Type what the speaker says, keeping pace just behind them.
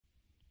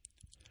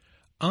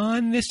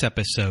On this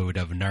episode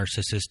of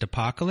Narcissist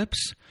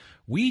Apocalypse,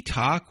 we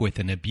talk with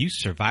an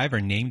abuse survivor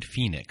named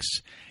Phoenix,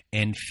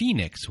 and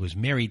Phoenix was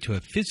married to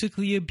a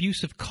physically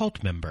abusive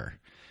cult member.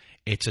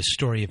 It's a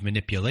story of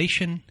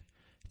manipulation,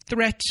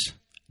 threats,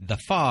 the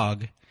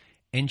fog,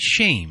 and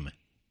shame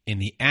in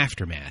the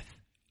aftermath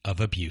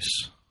of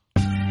abuse.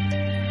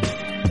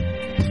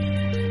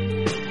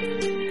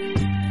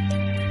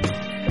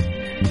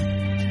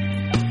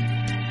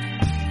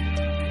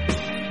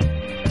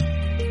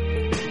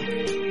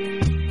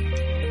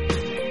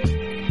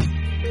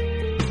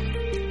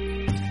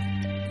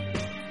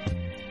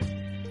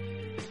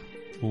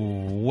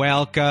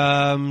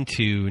 Welcome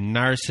to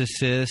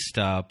Narcissist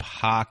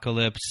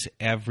Apocalypse,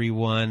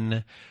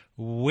 everyone.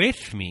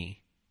 With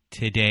me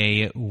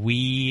today,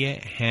 we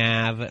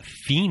have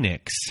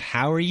Phoenix.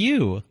 How are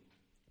you?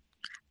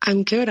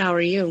 I'm good. How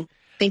are you?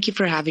 Thank you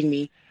for having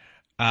me.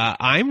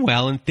 I'm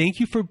well, and thank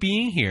you for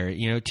being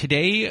here.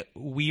 Today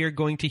we are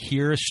going to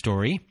hear a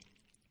story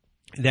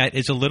that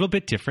is a little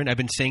bit different. I've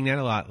been saying that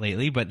a lot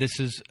lately, but this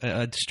is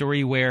a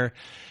story where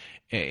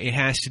it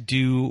has to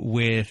do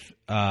with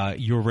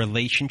your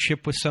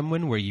relationship with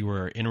someone, where you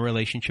were in a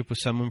relationship with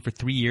someone for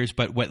 3 years,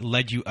 but what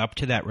led you up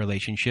to that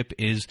relationship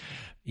is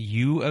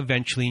you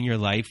eventually in your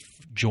life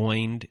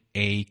joined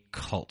a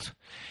cult.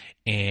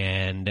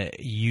 And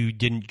you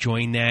didn't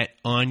join that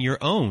on your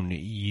own.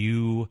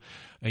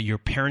 Your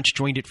parents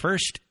joined it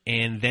first,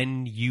 and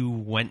then you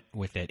went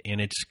with it.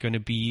 And it's going to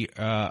be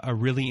a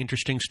really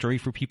interesting story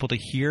for people to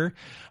hear,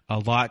 a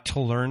lot to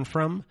learn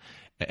from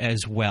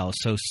as well.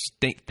 So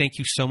thank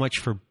you so much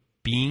for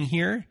being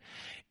here.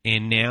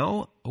 And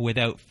now,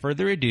 without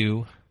further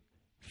ado,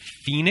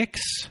 Phoenix,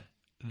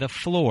 the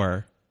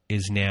floor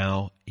is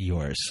now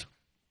yours.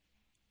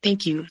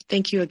 Thank you.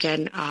 Thank you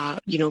again,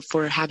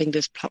 for having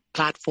this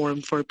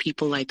platform for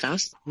people like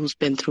us who's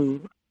been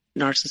through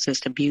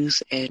narcissist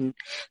abuse, and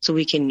so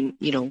we can,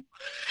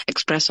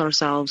 express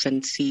ourselves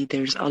and see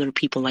there's other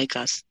people like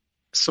us.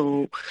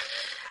 So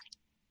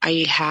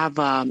I have,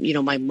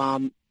 my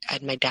mom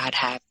and my dad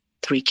have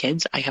 3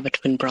 kids. I have a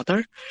twin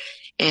brother,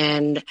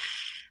 and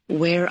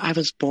where I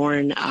was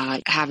born,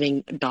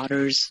 having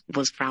daughters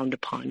was frowned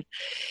upon.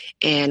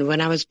 And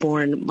when I was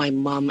born, my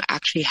mom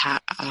actually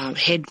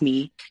hid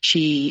me.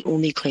 She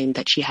only claimed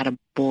that she had a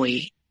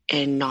boy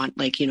and not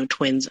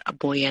twins, a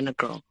boy and a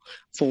girl,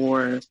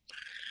 for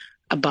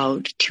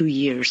about 2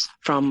 years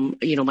from,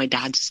 my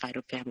dad's side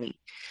of family.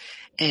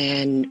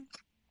 And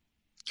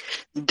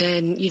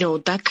then,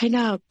 that kind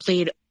of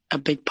played a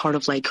big part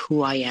of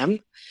who I am.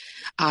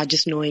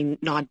 Just knowing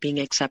not being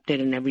accepted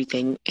and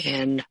everything.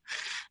 And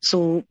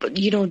so,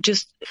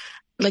 just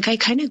I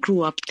kind of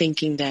grew up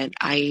thinking that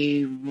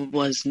I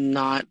was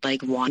not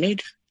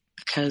wanted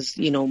because,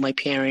 my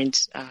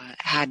parents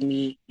had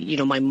me,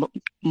 my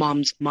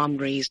mom's mom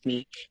raised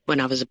me when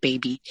I was a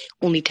baby.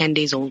 Only 10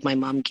 days old, my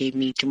mom gave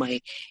me to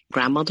my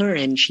grandmother,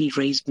 and she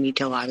raised me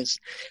till I was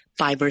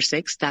 5 or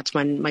 6. That's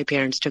when my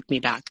parents took me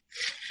back.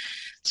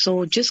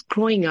 So just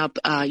growing up,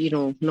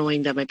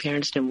 knowing that my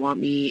parents didn't want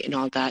me and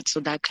all that,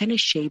 so that kind of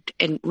shaped.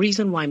 And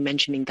reason why I'm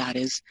mentioning that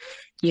is,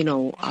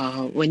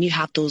 when you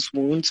have those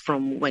wounds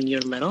from when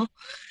you're little,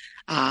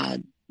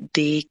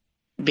 they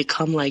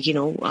become a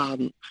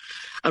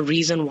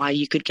reason why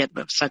you could get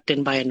sucked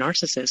in by a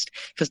narcissist,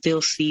 because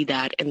they'll see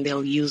that and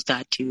they'll use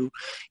that to,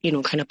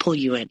 kind of pull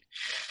you in.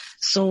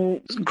 So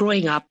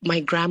growing up,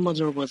 my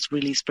grandmother was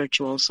really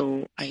spiritual,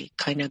 so I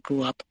kind of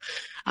grew up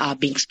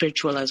being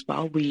spiritual as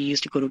well. We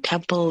used to go to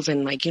temples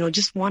and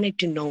just wanted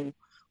to know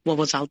what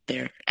was out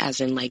there,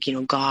 as in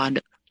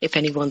God, if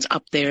anyone's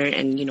up there,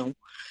 and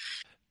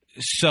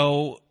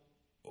So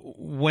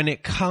when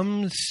it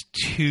comes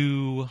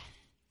to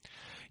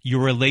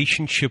your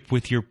relationship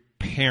with your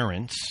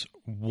parents,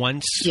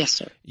 once yes,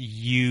 sir.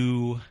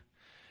 You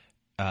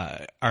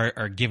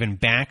are given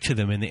back to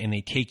them and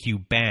they take you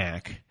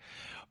back,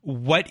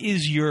 what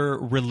is your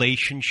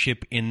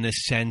relationship in the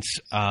sense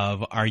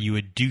of, are you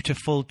a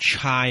dutiful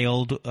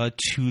child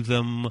to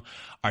them?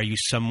 Are you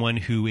someone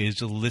who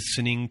is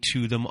listening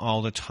to them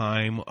all the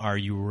time? Are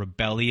you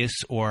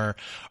rebellious, or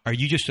are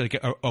you just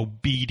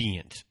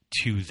obedient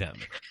to them?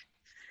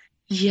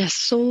 Yes.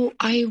 So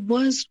I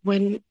was,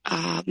 when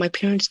my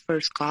parents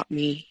first got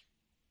me,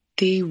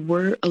 they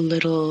were kind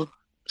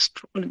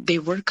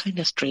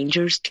of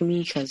strangers to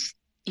me because,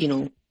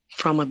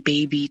 from a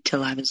baby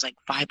till I was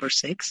 5 or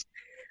 6.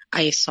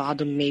 I saw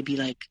them maybe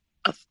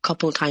a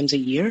couple of times a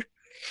year.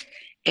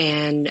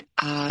 And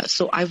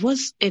so I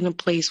was in a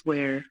place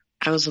where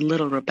I was a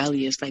little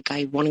rebellious.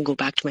 I want to go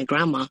back to my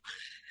grandma.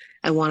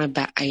 I wanted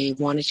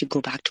to go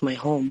back to my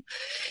home.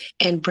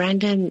 And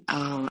Brandon,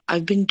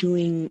 I've been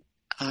doing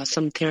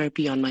some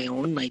therapy on my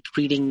own,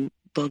 reading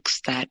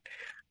books that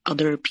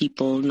other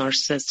people,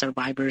 narcissist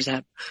survivors,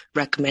 have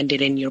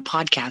recommended in your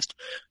podcast,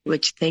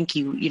 which thank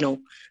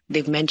you,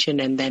 they've mentioned.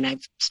 And then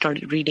I've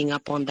started reading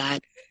up on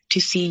that to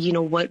see,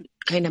 what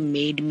kind of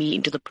made me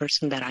into the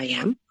person that I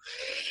am.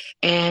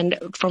 And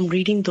from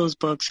reading those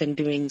books and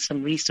doing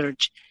some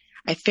research,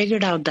 I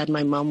figured out that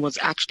my mom was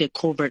actually a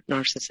covert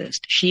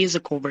narcissist. She is a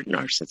covert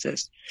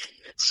narcissist.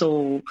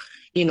 So,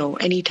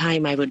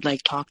 anytime I would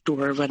like talk to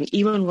her,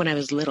 even when I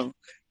was little,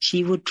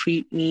 she would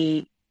treat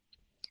me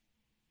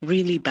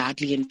really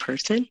badly in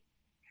person.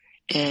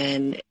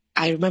 And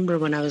I remember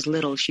when I was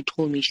little, she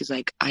told me, she's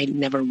like, I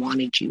never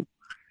wanted you.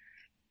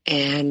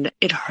 And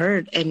it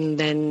hurt. And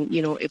then,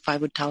 if I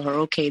would tell her,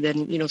 okay,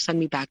 then, send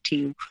me back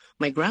to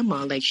my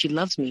grandma, like she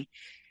loves me.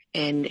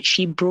 And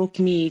she broke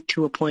me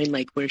to a point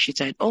like where she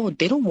said, oh,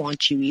 they don't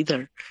want you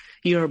either.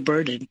 You're a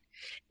burden.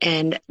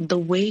 And the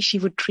way she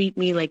would treat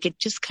me, like it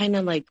just kind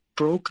of like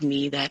broke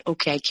me that,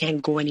 okay, I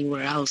can't go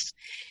anywhere else.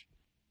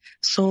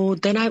 So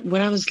then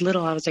when I was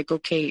little, I was like,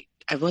 okay,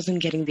 I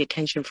wasn't getting the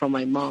attention from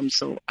my mom.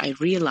 So I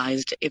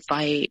realized if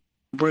I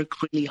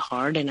work really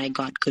hard and I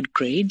got good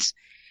grades,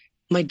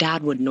 my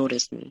dad would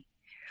notice me.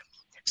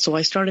 So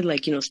I started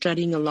like,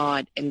 studying a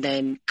lot and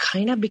then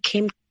kind of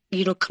became,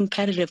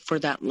 competitive for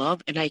that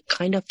love. And I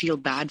kind of feel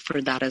bad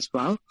for that as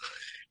well.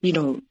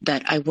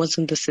 That I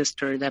wasn't the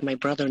sister that my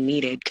brother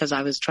needed because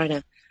I was trying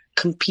to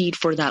compete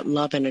for that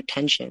love and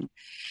attention.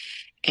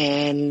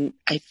 And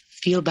I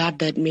feel bad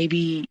that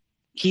maybe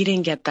he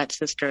didn't get that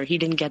sister. He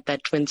didn't get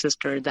that twin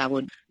sister that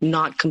would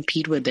not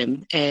compete with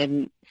him.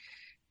 And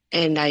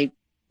I,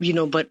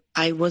 but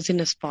I was in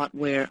a spot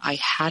where I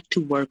had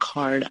to work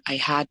hard. I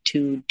had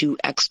to do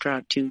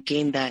extra to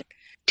gain that,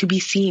 to be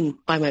seen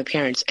by my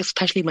parents,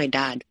 especially my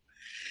dad.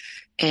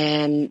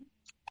 And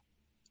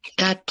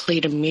that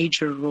played a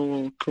major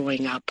role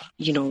growing up,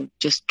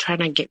 just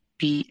trying to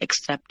be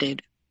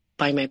accepted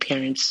by my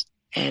parents.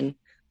 And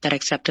that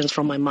acceptance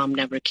from my mom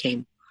never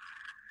came.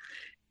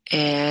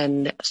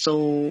 And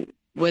so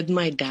with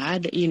my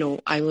dad,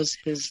 I was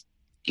his,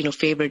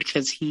 favorite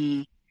because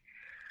he,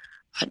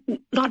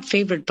 not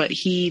favorite, but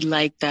he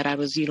liked that I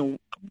was,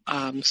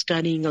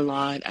 studying a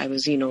lot. I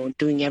was,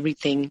 doing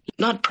everything,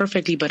 not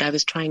perfectly, but I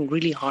was trying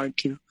really hard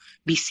to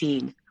be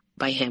seen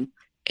by him.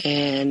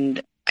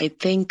 And I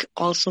think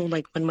also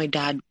like when my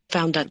dad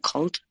found that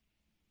cult,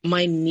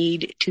 my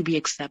need to be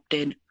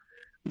accepted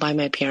by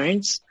my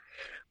parents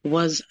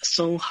was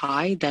so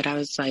high that I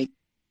was like,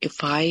 if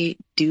I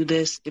do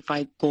this, if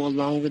I go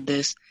along with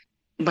this,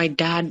 my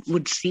dad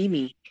would see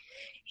me.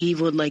 He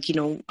would like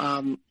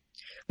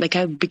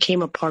I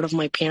became a part of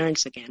my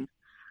parents again.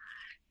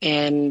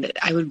 And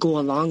I would go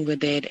along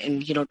with it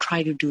and,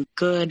 try to do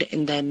good.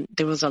 And then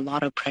there was a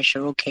lot of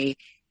pressure. Okay,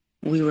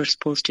 we were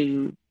supposed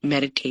to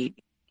meditate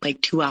like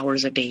 2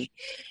 hours a day.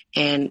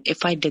 And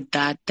if I did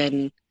that,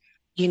 then,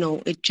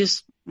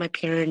 my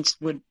parents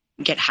would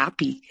get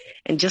happy.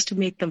 And just to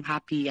make them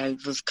happy, I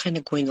was kind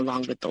of going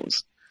along with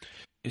those.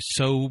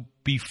 So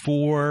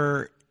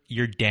before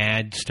your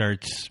dad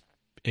starts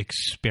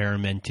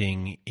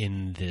experimenting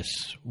in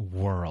this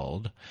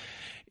world,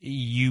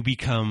 you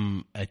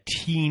become a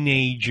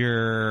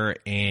teenager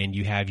and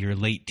you have your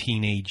late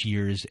teenage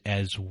years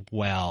as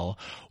well.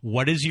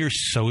 What is your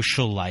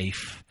social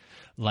life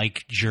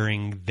like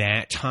during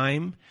that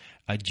time?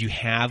 Do you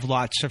have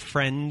lots of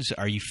friends?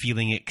 Are you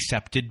feeling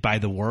accepted by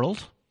the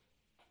world?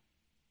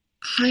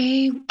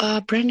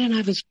 Brandon,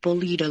 I was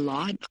bullied a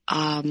lot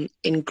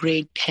in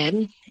grade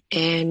 10.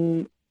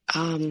 And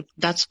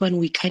that's when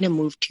we kind of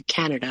moved to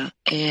Canada.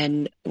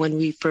 And when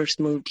we first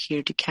moved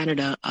here to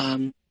Canada,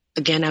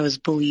 again, I was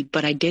bullied,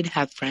 but I did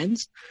have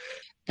friends.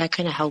 That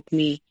kind of helped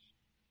me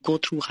go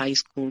through high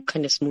school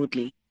kind of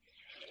smoothly.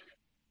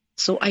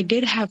 So I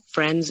did have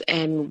friends,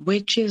 and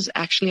which is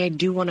actually, I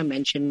do want to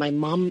mention, my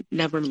mom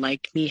never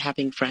liked me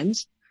having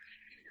friends.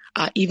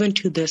 Even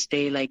to this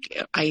day,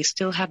 like I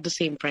still have the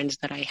same friends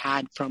that I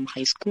had from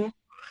high school.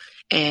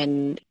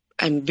 And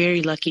I'm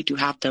very lucky to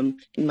have them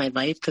in my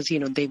life because,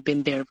 they've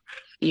been there,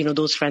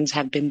 those friends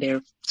have been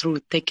there through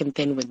thick and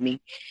thin with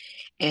me.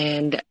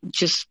 And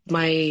just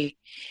my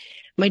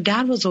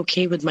dad was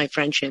okay with my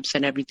friendships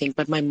and everything,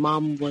 but my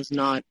mom was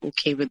not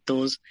okay with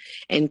those.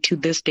 And to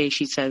this day,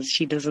 she says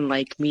she doesn't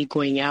like me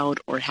going out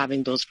or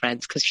having those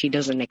friends because she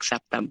doesn't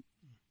accept them.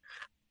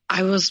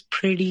 I was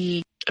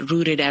pretty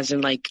rooted as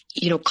in like,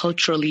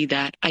 culturally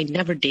that I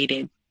never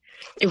dated.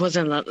 It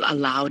wasn't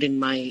allowed in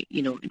my,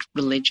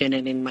 religion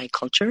and in my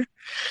culture.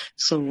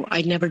 So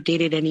I never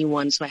dated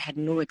anyone. So I had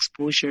no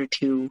exposure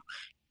to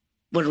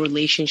what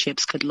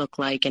relationships could look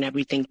like and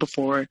everything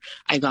before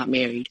I got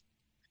married.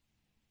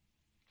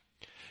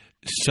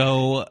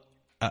 So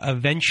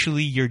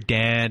eventually your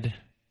dad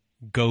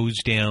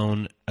goes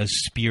down a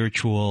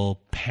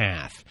spiritual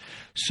path.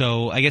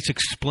 So I guess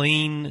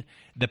explain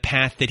the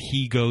path that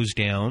he goes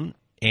down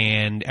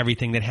and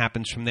everything that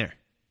happens from there.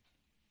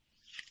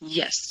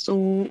 Yes.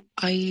 So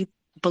I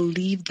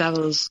believe that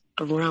was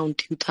around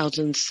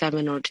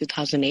 2007 or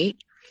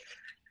 2008.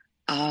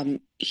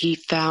 He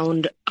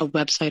found a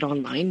website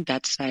online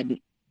that said,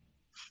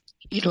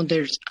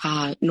 there's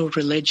no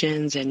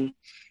religions and,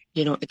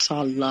 it's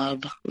all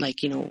love. Like,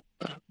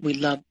 we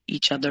love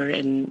each other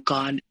and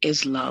God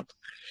is love.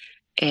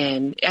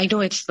 And I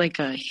know it's like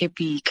a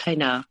hippie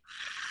kind of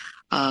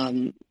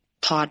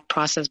thought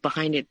process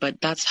behind it,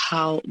 but that's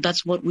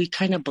what we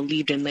kind of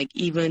believed in. Like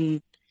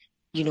even,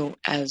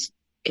 as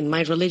in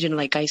my religion,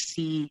 like I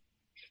see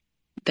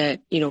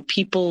that,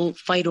 people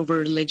fight over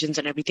religions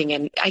and everything.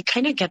 And I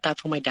kind of get that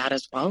from my dad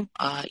as well.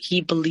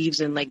 He believes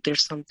in like,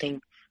 there's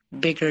something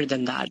bigger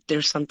than that.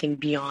 There's something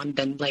beyond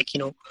than like,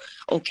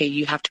 okay,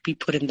 you have to be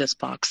put in this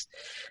box.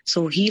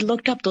 So he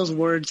looked up those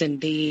words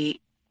and it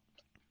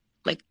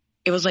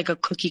was like a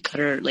cookie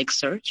cutter, like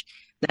search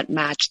that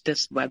matched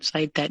this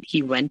website that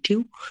he went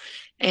to.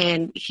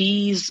 And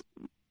he's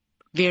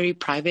very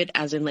private,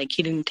 as in like,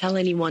 he didn't tell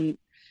anyone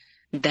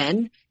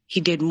then.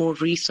 He did more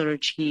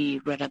research. He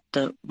read up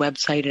the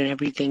website and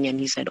everything. And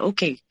he said,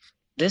 okay,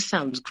 this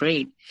sounds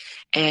great.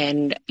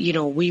 And,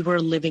 we were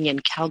living in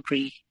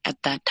Calgary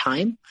at that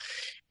time.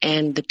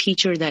 And the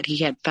teacher that he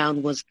had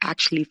found was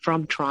actually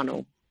from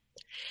Toronto.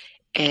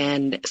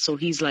 And so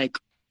he's like,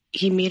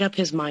 he made up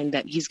his mind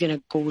that he's going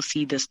to go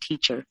see this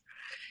teacher.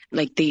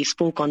 Like they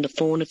spoke on the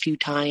phone a few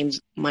times.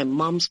 My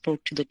mom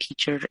spoke to the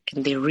teacher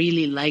and they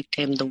really liked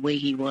him the way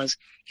he was.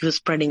 He was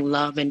spreading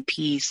love and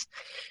peace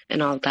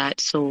and all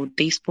that. So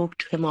they spoke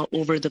to him all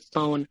over the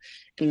phone.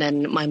 And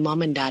then my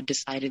mom and dad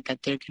decided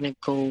that they're going to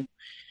go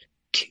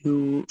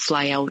to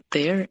fly out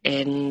there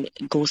and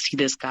go see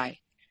this guy.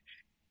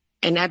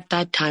 And at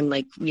that time,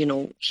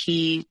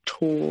 he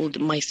told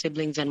my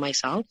siblings and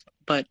myself,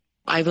 but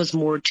I was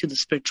more to the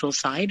spiritual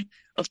side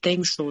of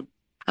things. So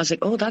I was like,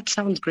 oh, that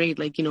sounds great.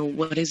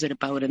 What is it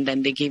about? And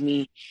then they gave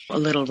me a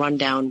little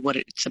rundown what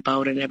it's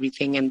about and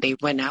everything. And they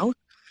went out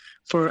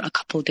for a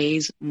couple of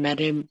days, met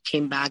him,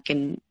 came back,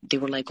 and they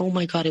were like, oh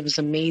my God, it was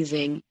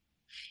amazing.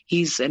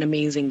 He's an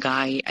amazing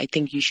guy. I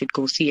think you should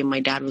go see him. My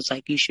dad was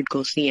like, you should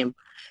go see him.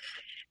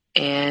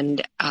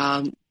 And,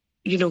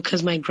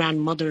 because my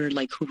grandmother,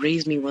 who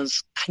raised me,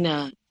 was kind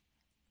of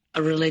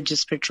a religious,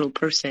 spiritual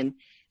person.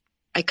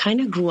 I kind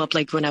of grew up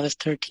when I was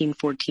 13,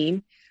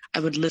 14, I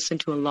would listen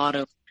to a lot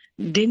of,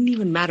 didn't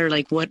even matter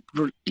what,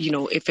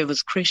 if it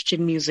was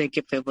Christian music,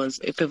 if it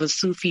was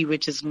Sufi,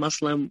 which is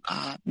Muslim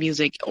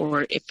music,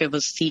 or if it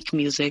was Sikh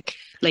music,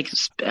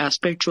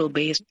 spiritual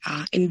based.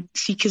 In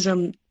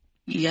Sikhism,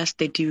 yes,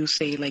 they do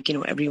say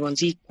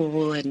everyone's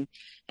equal and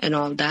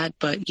all that.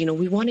 But,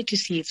 we wanted to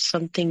see if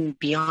something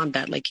beyond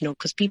that,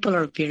 because people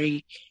are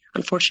very,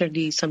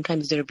 unfortunately,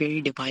 sometimes they're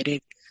very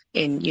divided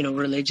in,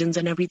 religions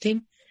and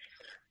everything.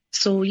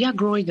 So yeah,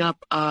 growing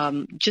up,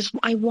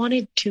 I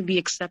wanted to be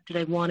accepted.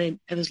 I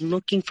was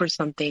looking for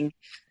something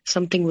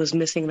was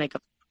missing, like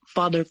a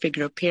father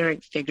figure, a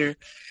parent figure.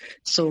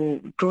 So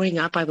growing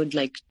up, I would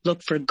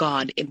look for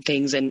God in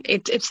things, and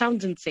it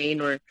sounds insane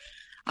or,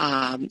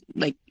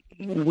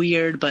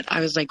 weird, but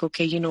I was like,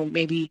 okay,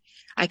 maybe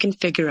I can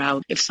figure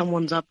out if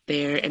someone's up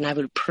there, and I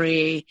would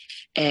pray.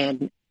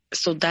 And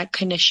so that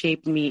kind of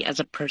shaped me as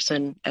a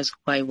person, as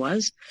who I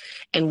was.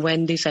 And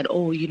when they said,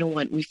 oh, you know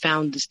what, we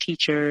found this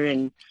teacher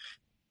and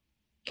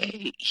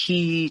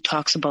he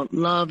talks about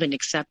love and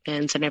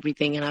acceptance and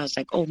everything. And I was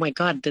like, oh my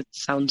God, that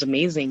sounds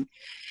amazing.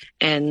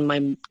 And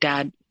my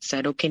dad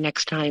said, okay,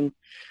 next time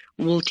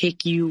we'll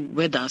take you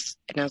with us.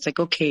 And I was like,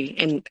 okay.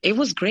 And it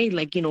was great.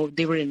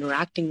 They were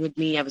interacting with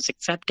me. I was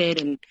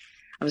accepted and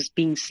I was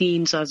being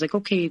seen. So I was like,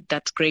 okay,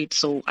 that's great.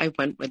 So I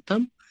went with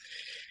them.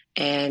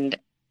 And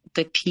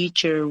the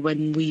teacher,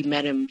 when we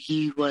met him,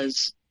 he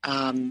was,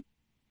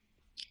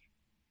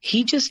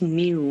 he just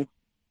knew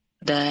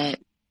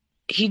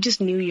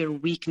your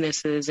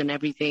weaknesses and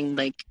everything.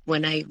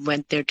 When I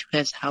went there to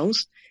his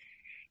house,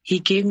 he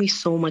gave me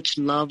so much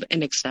love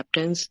and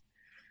acceptance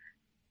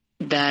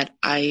that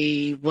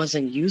I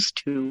wasn't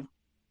used to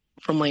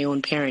from my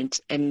own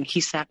parents. And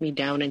he sat me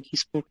down and he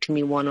spoke to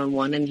me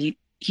one-on-one. And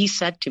he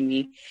said to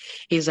me,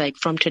 he's like,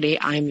 from today,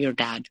 I'm your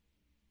dad.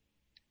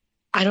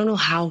 I don't know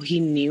how he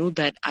knew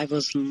that I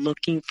was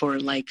looking for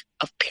a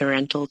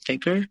parental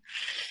figure.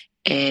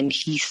 And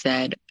he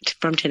said,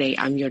 from today,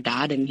 I'm your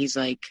dad. And he's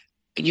like,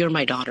 you're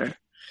my daughter.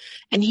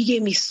 And he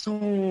gave me so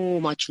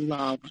much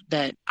love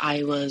that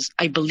I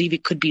believe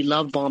it could be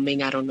love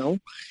bombing. I don't know.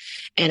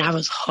 And I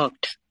was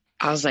hooked.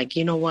 I was like,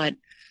 you know what?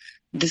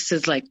 This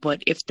is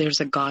what if there's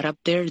a God up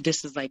there,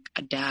 this is a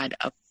dad,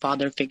 a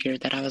father figure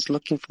that I was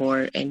looking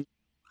for. And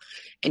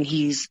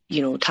he's,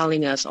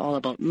 telling us all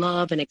about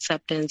love and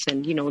acceptance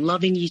and,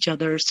 loving each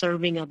other,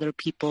 serving other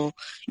people,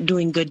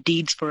 doing good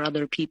deeds for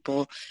other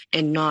people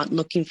and not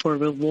looking for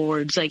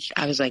rewards.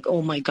 I was like,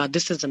 oh my God,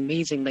 this is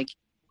amazing.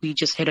 We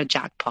just hit a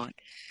jackpot.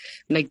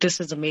 This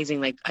is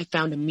amazing. I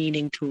found a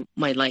meaning to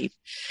my life.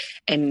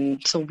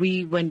 And so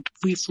we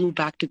flew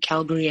back to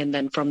Calgary, and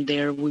then from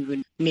there we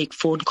would make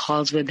phone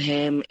calls with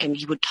him, and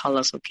he would tell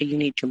us, okay, you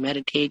need to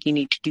meditate, you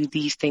need to do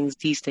these things.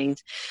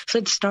 So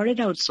it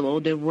started out slow.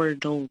 There were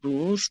no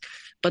rules,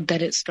 but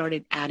then it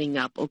started adding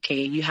up.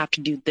 Okay, you have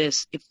to do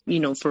this if,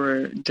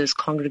 for this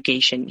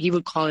congregation. He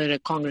would call it a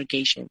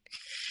congregation.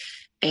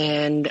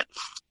 And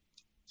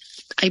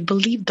I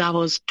believe that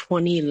was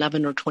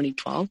 2011 or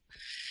 2012.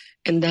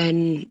 And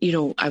then,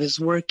 I was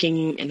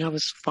working and I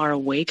was far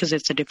away because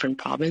it's a different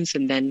province.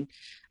 And then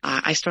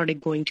I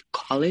started going to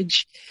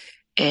college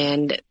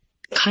and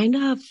kind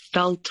of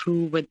fell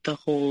through with the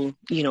whole,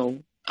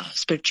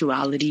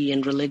 spirituality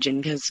and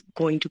religion, because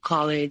going to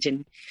college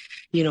and,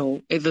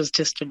 it was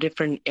just a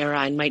different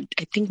era. And I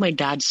think my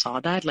dad saw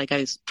that, like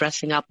I was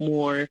dressing up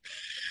more,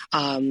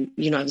 I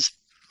was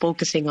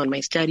focusing on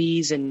my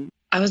studies, and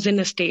I was in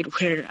a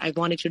state where I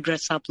wanted to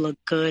dress up, look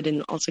good,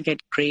 and also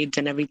get grades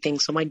and everything.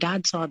 So my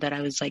dad saw that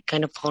I was like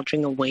kind of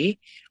faltering away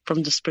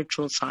from the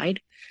spiritual side.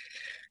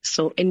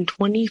 So in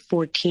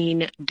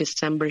 2014,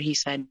 December, he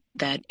said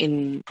that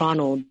in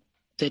Toronto,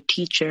 the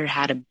teacher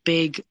had a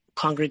big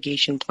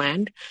congregation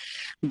planned.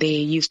 They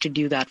used to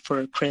do that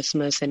for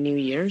Christmas and New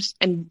Year's.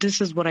 And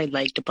this is what I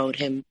liked about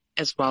him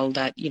as well,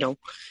 that,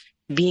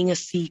 being a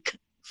Sikh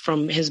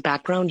from his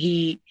background,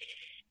 he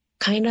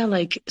kind of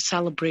like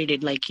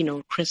celebrated like,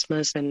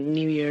 Christmas and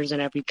New Year's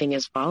and everything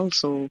as well.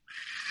 So,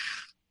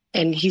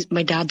 and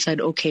my dad said,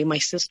 okay, my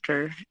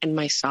sister and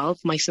myself,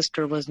 my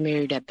sister was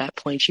married at that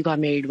point. She got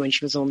married when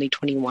she was only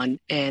 21,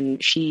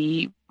 and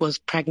she was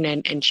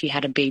pregnant and she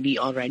had a baby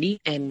already.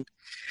 And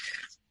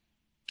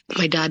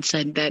my dad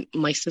said that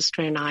my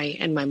sister and I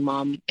and my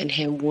mom and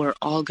him were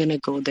all going to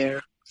go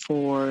there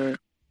for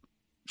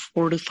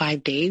 4 to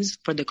 5 days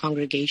for the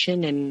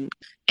congregation.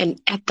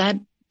 And at that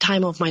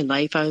time of my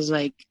life, I was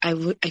like,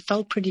 I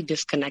felt pretty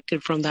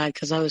disconnected from that,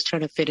 because I was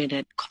trying to fit in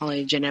at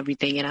college and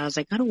everything. And I was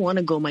like, I don't want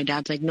to go. My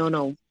dad's like,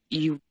 no,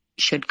 you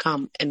should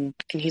come. And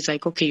he's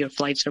like, okay, your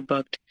flights are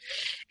booked.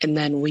 And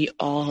then we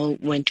all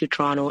went to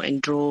Toronto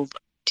and drove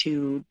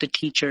to the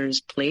teacher's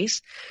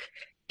place.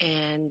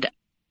 And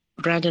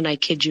Brandon, I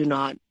kid you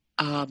not,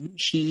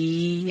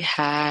 he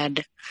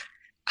had,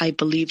 I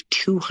believe,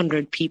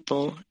 200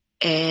 people.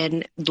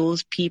 And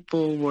those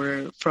people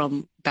were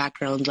from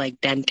backgrounds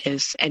like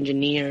dentists,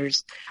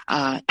 engineers,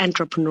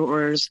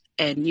 entrepreneurs,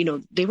 and,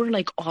 they were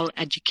like all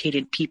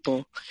educated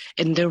people.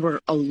 And there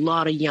were a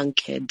lot of young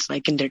kids,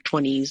 like in their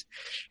 20s,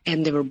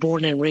 and they were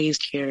born and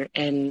raised here.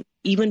 And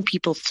even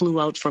people flew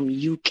out from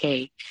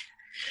UK.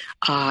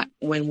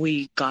 When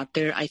we got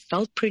there, I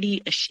felt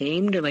pretty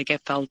ashamed. Like I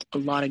felt a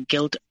lot of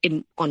guilt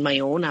on my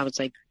own. I was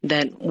like,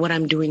 then what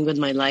I'm doing with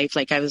my life,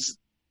 like I was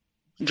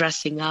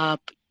dressing up.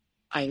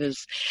 I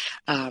was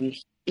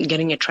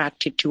getting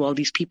attracted to all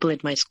these people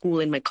at my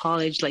school, in my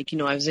college. Like,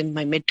 I was in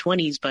my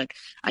mid-20s, but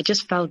I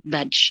just felt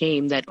that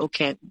shame that,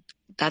 okay,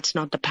 that's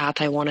not the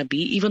path I want to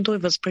be, even though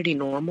it was pretty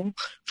normal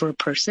for a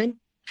person.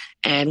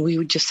 And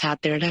we just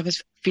sat there and I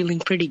was feeling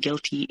pretty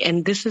guilty.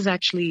 And this is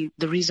actually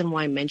the reason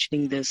why I'm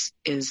mentioning this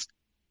is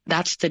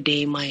that's the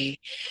day my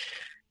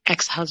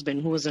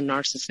ex-husband, who was a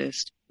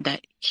narcissist,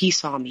 that he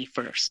saw me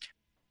first.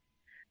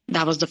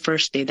 That was the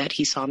first day that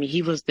he saw me.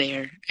 He was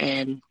there,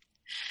 and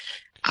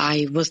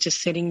I was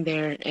just sitting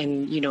there,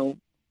 and,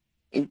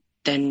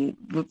 then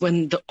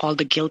when all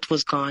the guilt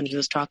was gone, he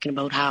was talking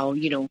about how,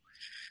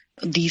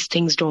 these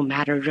things don't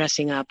matter,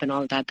 dressing up and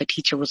all that. The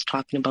teacher was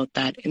talking about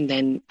that. And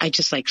then I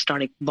just like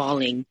started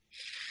bawling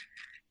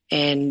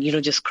and,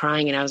 just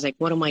crying. And I was like,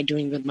 what am I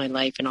doing with my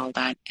life and all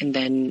that? And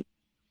then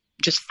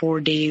just 4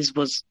 days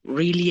was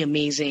really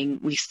amazing.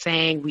 We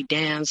sang, we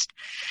danced,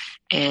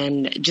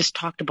 and just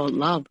talked about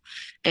love.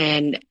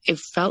 And it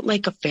felt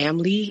like a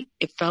family.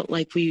 It felt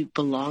like we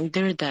belonged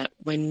there, that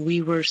when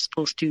we were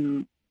supposed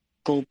to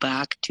go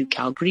back to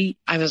Calgary,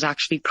 I was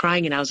actually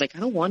crying, and I was like, I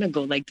don't want to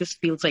go. Like, this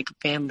feels like a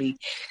family.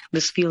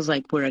 This feels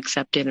like we're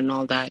accepted and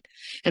all that.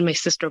 And my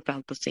sister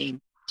felt the same,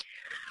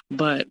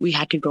 but we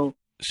had to go.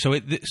 So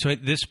at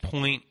this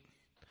point,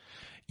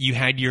 you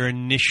had your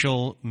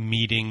initial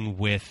meeting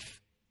with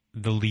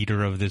the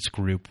leader of this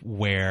group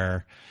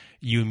where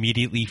you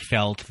immediately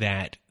felt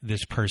that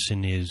this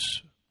person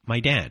is my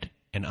dad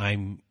and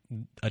I'm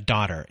a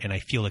daughter and I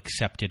feel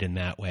accepted in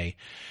that way.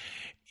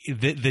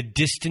 The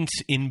distance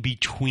in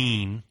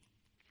between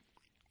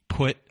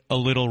put a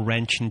little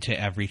wrench into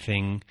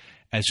everything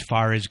as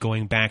far as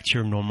going back to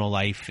your normal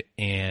life,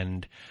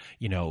 and,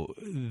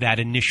 that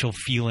initial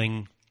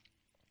feeling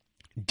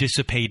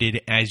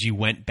dissipated as you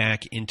went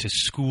back into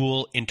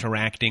school,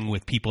 interacting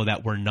with people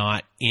that were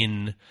not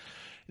in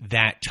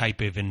that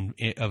type of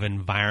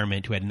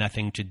environment, who had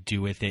nothing to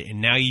do with it.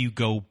 And now you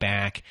go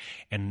back,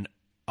 and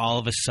all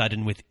of a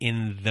sudden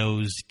within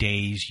those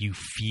days, you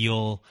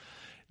feel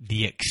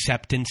the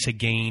acceptance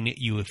again,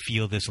 you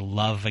feel this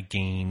love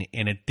again.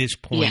 And at this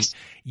point, yes,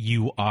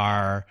 you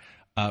are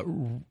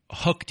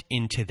hooked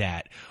into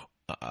that.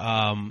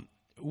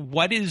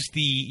 What is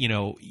the,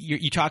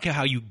 you talk about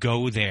how you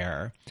go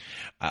there.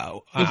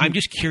 I'm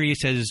just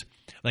curious as,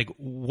 like,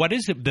 what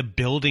does the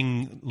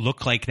building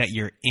look like that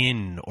you're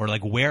in, or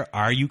like, where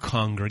are you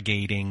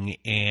congregating,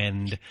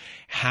 and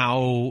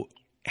how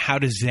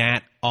does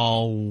that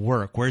all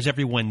work? Where's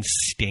everyone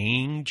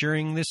staying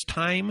during this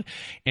time?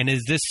 And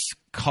is this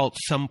cult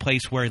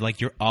someplace where like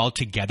you're all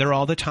together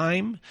all the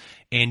time?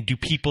 And do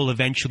people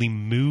eventually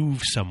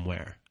move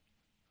somewhere?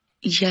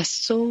 Yes.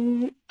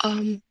 So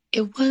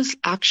it was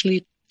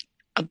actually,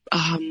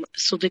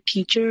 so the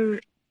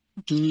teacher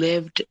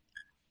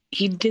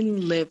he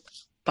didn't live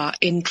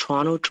in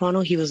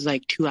Toronto. He was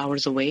like 2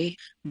 hours away.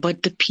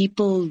 But the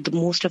people,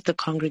 most of the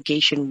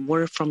congregation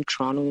were from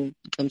Toronto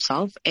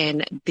themselves.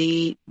 And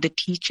the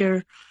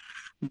teacher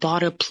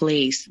bought a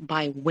place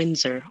by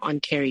Windsor,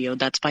 Ontario.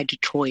 That's by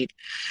Detroit.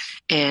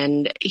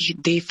 And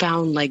they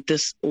found like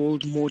this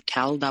old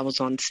motel that was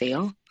on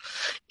sale.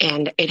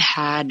 And it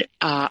had,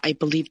 I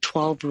believe,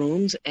 12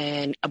 rooms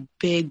and a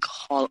big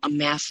hall, a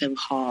massive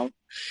hall.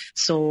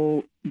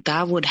 So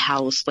that would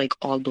house like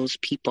all those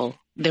people.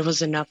 There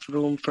was enough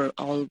room for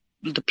all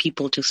the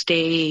people to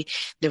stay.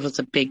 There was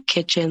a big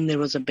kitchen. There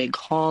was a big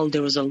hall.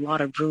 There was a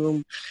lot of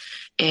room.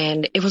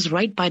 And it was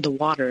right by the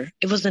water.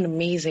 It was an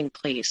amazing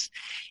place.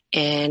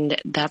 And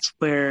that's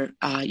where,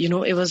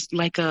 it was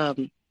like a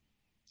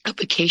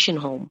vacation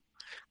home.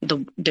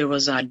 There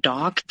was a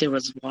dock, there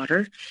was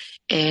water,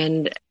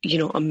 and,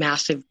 a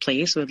massive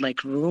place with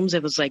like rooms.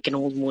 It was like an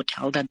old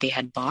motel that they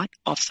had bought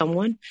off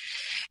someone.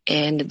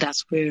 And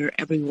that's where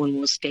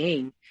everyone was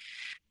staying.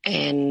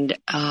 And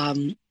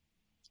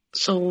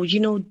so,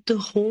 the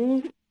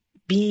whole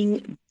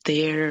being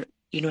there,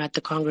 at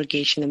the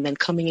congregation and then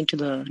coming into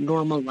the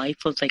normal life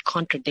was like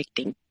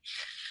contradicting.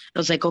 I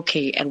was like,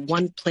 okay, at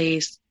one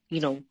place, we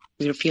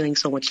were feeling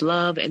so much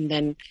love. And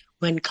then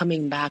when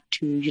coming back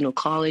to,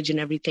 college and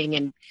everything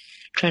and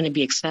trying to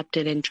be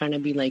accepted and trying to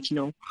be like,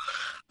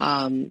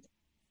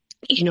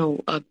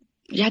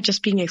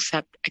 just being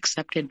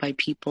accepted by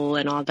people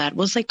and all that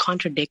was like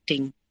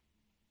contradicting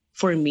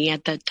for me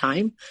at that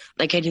time.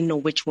 Like I didn't know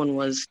which one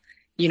was,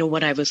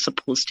 what I was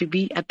supposed to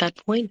be at that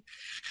point.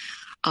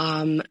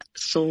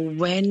 So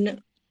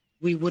when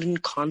we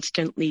wouldn't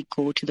constantly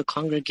go to the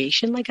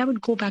congregation, like I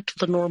would go back to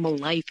the normal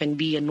life and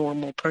be a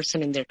normal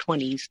person in their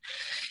 20s.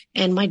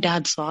 And my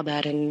dad saw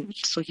that. And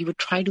so he would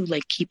try to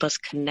like keep us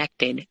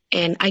connected.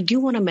 And I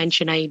do want to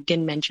mention, I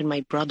didn't mention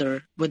my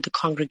brother with the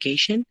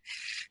congregation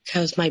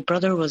because my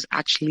brother was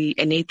actually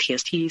an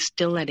atheist. He's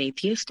still an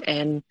atheist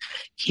and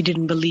he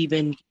didn't believe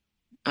in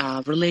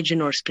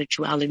religion or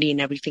spirituality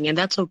and everything. And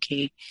that's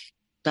okay.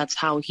 That's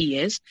how he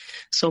is.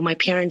 So my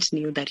parents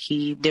knew that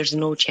there's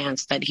no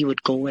chance that he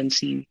would go and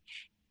see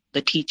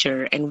the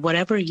teacher, and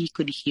whatever he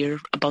could hear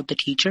about the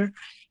teacher,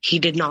 he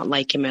did not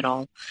like him at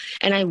all.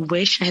 And I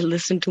wish I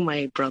listened to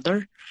my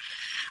brother,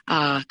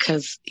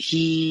 cause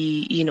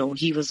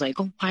he was like,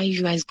 oh, why are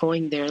you guys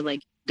going there?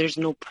 Like, there's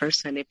no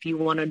person. If you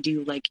want to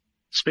do like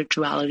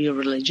spirituality or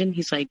religion,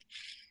 he's like,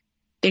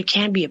 there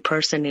can't be a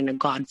person in a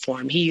God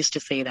form. He used to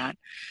say that.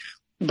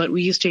 But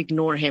we used to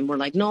ignore him. We're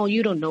like, no,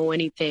 you don't know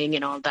anything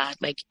and all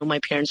that. Like my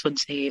parents would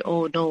say,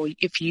 oh, no,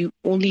 if you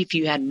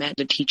had met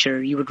the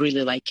teacher, you would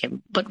really like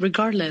him. But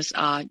regardless,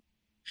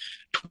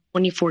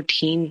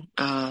 2014,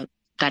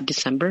 that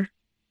December,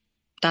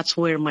 that's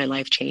where my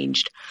life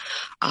changed.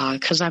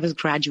 Because I was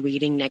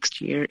graduating next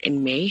year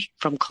in May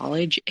from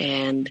college.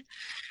 And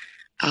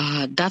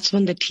that's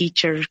when the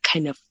teacher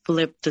kind of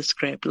flipped the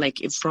script. Like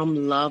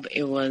from love,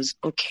 it was,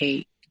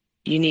 okay,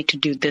 you need to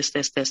do this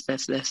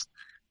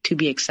to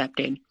be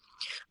accepted.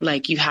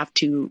 Like you have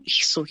to.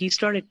 So he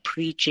started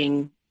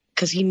preaching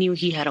because he knew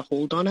he had a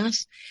hold on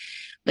us.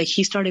 Like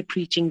he started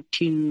preaching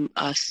to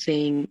us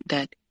saying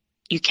that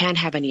you can't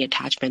have any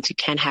attachments. You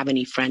can't have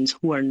any friends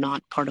who are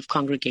not part of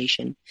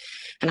congregation.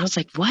 And I was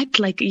like, what?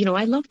 Like,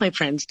 I love my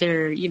friends.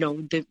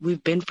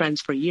 We've been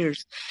friends for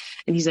years.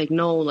 And he's like,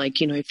 no,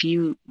 like, if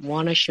you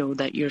want to show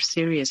that you're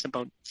serious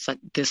about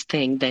this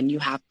thing, then you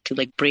have to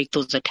like break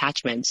those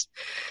attachments.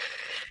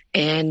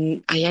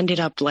 And I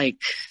ended up like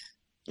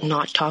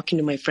not talking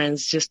to my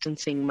friends,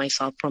 distancing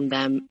myself from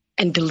them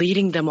and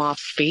deleting them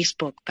off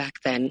Facebook back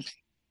then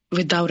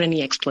without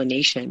any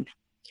explanation.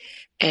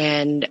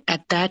 And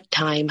at that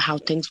time, how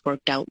things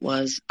worked out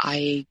was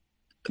I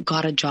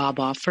got a job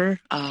offer.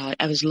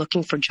 I was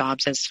looking for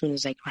jobs as soon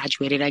as I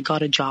graduated. I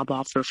got a job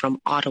offer from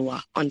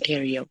Ottawa,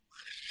 Ontario.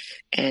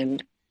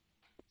 And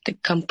the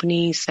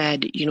company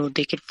said,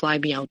 they could fly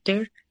me out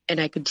there and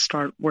I could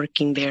start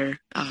working there.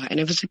 And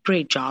it was a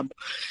great job.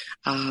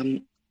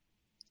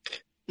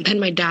 Then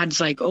my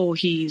dad's like, oh,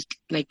 he's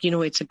like,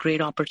 it's a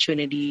great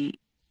opportunity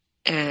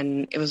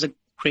and it was a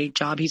great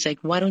job. He's like,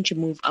 why don't you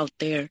move out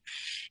there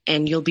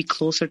and you'll be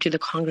closer to the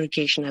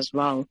congregation as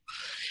well.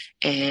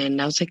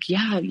 And I was like,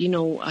 yeah,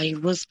 I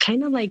was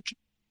kind of like,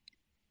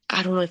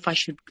 I don't know if I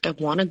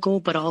want to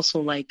go, but also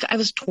like I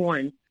was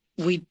torn.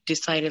 We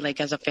decided like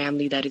as a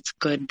family that it's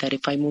good that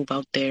if I move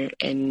out there,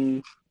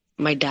 and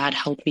my dad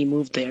helped me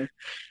move there.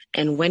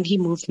 And when he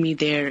moved me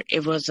there,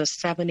 it was a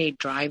 7-8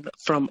 drive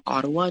from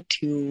Ottawa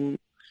to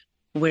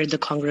where the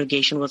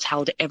congregation was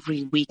held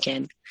every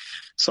weekend.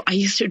 So I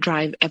used to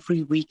drive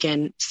every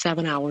weekend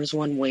 7 hours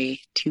one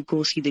way to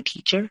go see the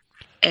teacher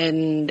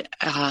and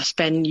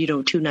spend,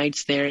 2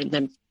 nights there and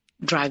then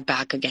drive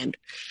back again.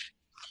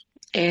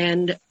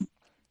 And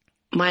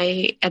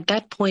at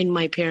that point,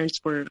 my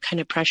parents were kind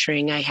of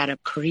pressuring. I had a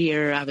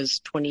career. I was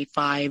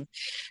 25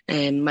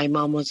 and my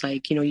mom was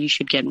like, you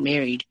should get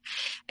married.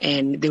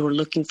 And they were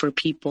looking for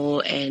people.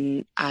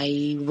 And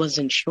I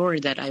wasn't sure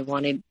that I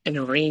wanted an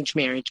arranged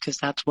marriage because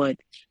that's what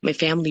my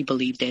family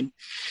believed in.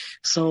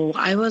 So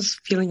I was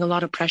feeling a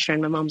lot of pressure.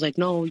 And my mom's like,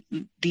 no,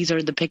 these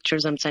are the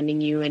pictures I'm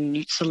sending you and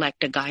you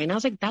select a guy. And I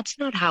was like, that's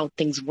not how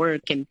things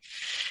work. And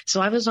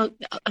so I was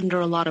under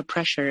a lot of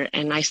pressure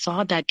and I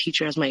saw that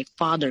teacher as my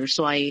father.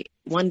 So I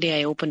one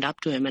day I opened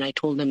up to him and I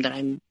told him that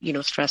I'm,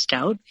 stressed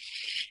out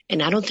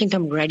and I don't think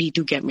I'm ready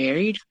to get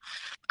married.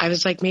 I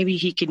was like, maybe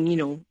he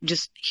can,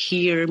 just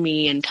hear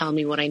me and tell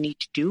me what I need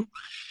to do.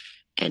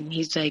 And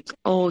he's like,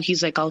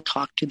 I'll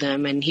talk to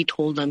them. And he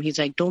told them, he's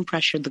like, don't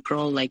pressure the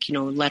girl, like,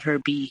 let her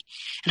be.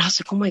 And I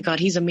was like, oh my God,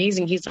 he's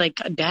amazing. He's like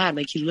a dad,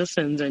 like he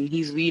listens and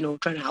he's,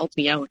 trying to help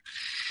me out.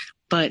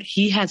 But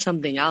he had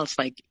something else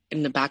like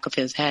in the back of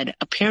his head.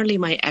 Apparently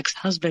my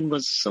ex-husband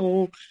was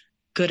so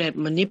good at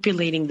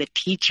manipulating the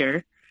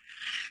teacher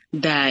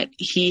that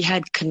he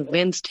had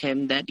convinced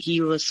him that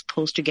he was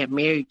supposed to get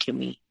married to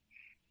me.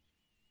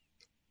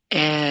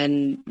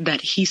 And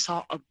that he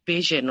saw a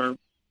vision or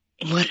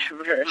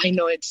whatever. I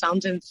know it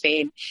sounds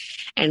insane.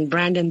 And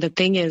Brandon, the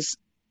thing is,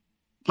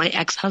 my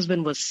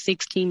ex-husband was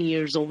 16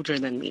 years older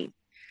than me.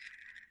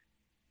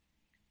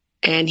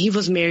 And he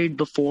was married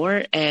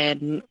before.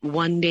 And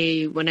one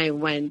day when I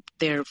went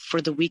there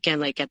for the weekend,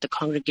 like at the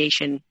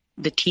congregation,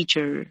 the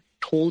teacher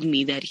told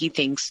me that he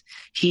thinks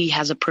he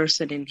has a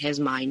person in his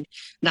mind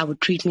that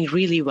would treat me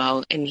really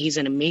well. And he's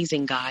an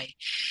amazing guy.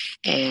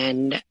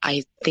 And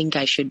I think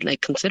I should like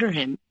consider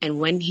him. And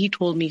when he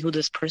told me who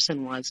this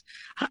person was,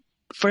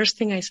 first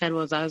thing I said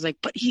was, I was like,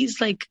 but he's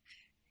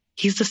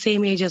the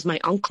same age as my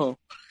uncle.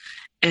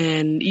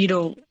 And,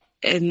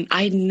 and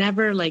I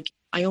never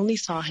I only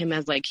saw him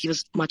as like, he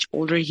was much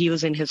older. He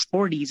was in his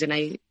 40s and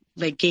I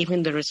like gave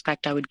him the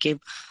respect I would give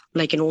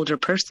like an older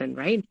person.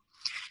 Right.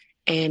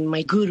 And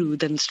my guru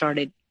then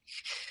started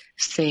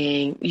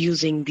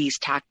using these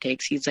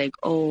tactics. He's like,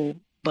 oh,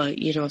 but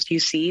if you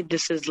see,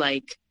 this is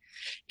like,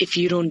 if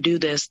you don't do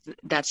this,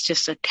 that's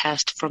just a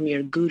test from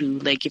your guru.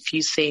 Like if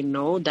you say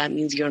no, that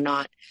means you're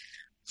not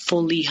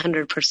fully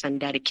 100%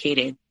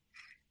 dedicated.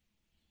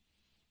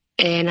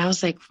 And I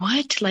was like,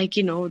 what? Like,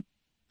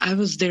 I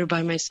was there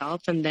by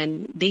myself. And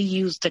then they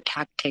used the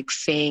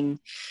tactics saying,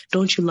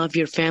 don't you love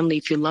your family?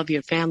 If you love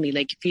your family,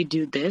 like if you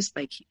do this,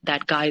 like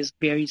that guy is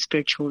very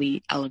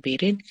spiritually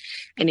elevated.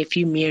 And if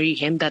you marry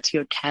him, that's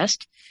your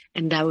test.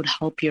 And that would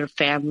help your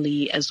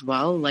family as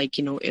well. Like,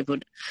 it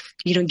would,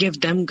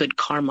 give them good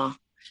karma.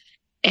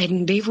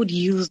 And they would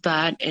use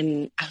that.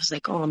 And I was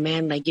like, oh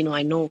man, like,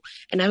 I know.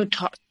 And I would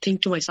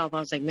think to myself, I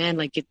was like, man,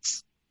 like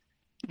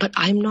but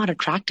I'm not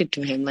attracted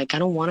to him. Like, I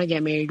don't want to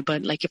get married.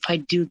 But like, if I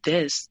do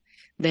this,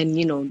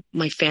 then,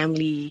 my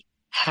family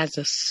has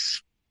a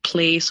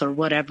place or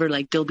whatever,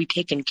 like they'll be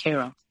taken care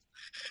of.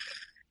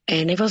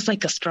 And it was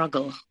like a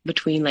struggle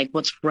between like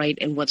what's right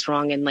and what's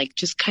wrong. And like,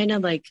 just kind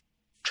of like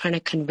trying to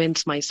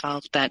convince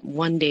myself that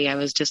one day I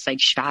was just like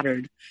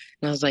shattered.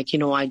 And I was like,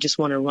 I just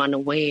want to run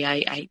away.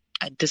 I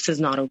this is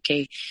not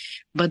okay.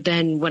 But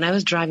then when I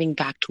was driving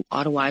back to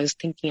Ottawa, I was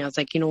thinking, I was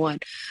like, you know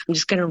what, I'm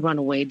just going to run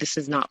away. This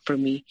is not for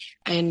me.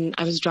 And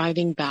I was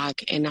driving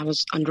back and I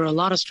was under a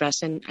lot of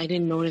stress and I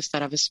didn't notice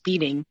that I was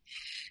speeding.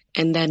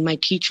 And then my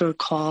teacher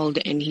called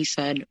and he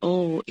said,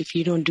 oh, if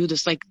you don't do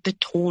this, like the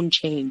tone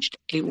changed.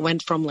 It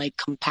went from like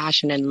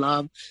compassion and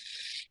love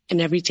and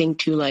everything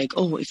to like,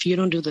 oh, if you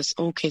don't do this,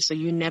 okay, so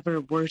you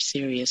never were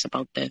serious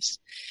about this.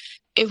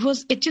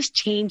 It just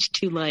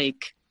changed to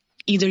like,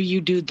 either you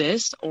do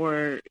this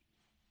or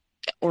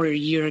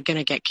you're going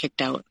to get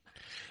kicked out.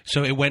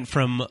 So it went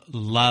from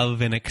love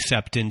and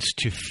acceptance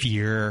to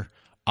fear,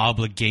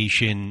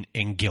 obligation,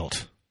 and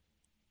guilt.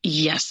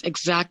 Yes,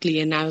 exactly.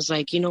 And I was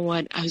like, you know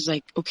what? I was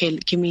like, okay,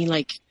 give me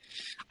like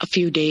a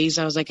few days.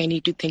 I was like, I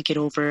need to think it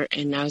over.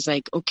 And I was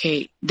like,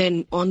 okay.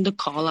 Then on the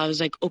call, I was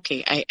like,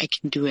 okay, I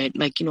can do it.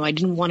 Like, I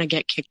didn't want to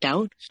get kicked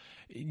out.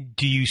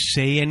 Do you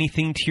say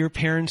anything to your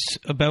parents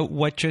about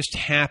what just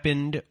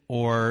happened,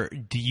 or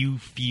do you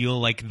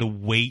feel like the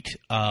weight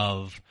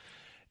of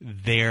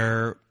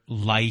their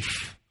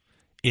life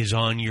is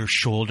on your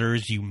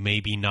shoulders? You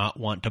maybe not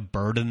want to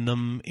burden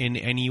them in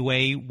any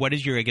way. What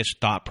is your, I guess,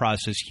 thought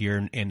process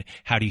here, and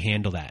how do you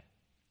handle that?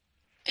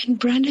 And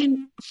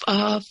Brandon,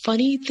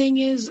 funny thing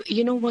is,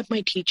 what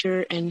my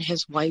teacher and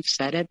his wife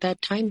said at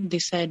that time? They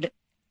said,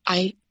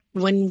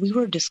 when we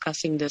were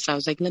discussing this, I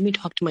was like, let me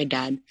talk to my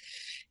dad.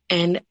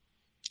 And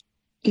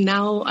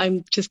now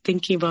I'm just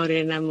thinking about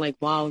it and I'm like,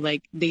 wow,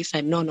 like they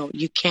said, no,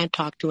 you can't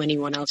talk to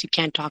anyone else. You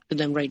can't talk to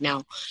them right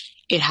now.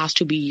 It has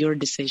to be your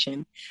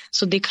decision.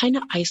 So they kind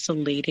of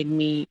isolated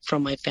me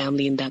from my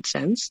family in that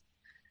sense.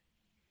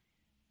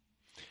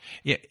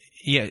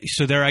 Yeah.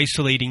 So they're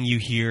isolating you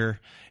here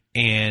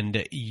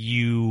and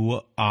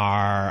you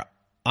are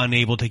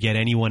unable to get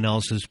anyone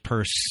else's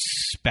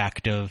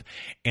perspective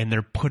and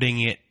they're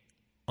putting it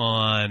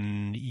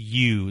on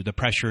you. The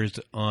pressure is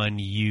on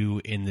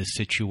you in this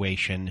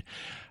situation.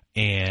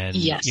 And,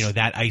 yes.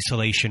 That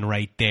isolation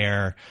right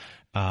there,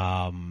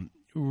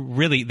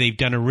 really, they've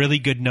done a really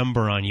good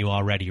number on you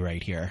already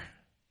right here.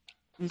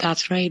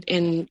 That's right.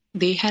 And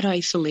they had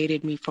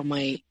isolated me from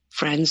my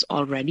friends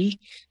already,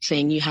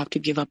 saying you have to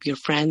give up your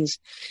friends.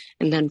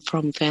 And then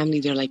from family,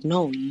 they're like,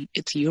 no,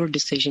 it's your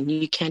decision.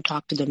 You can't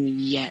talk to them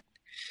yet.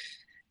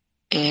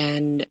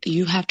 And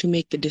you have to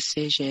make the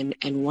decision.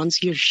 And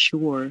once you're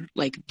sure,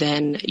 like,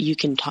 then you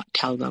can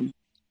tell them.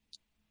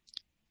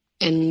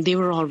 And they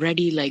were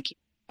already like,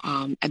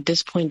 at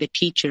this point, the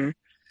teacher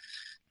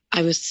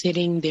I was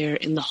sitting there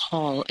in the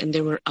hall and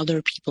there were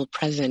other people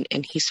present,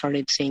 and he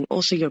started saying,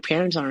 oh, so your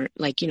parents aren't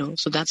like,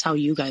 so that's how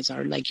you guys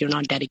are, like, you're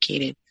not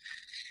dedicated.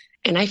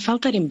 And I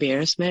felt that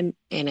embarrassment,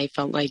 and I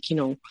felt like,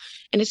 and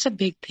it's a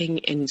big thing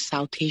in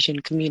South Asian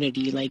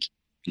community, like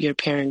your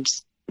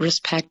parents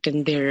respect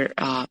and their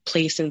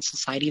place in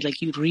society, like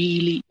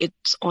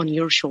it's on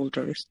your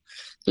shoulders.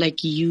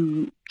 Like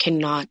you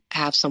cannot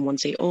have someone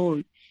say,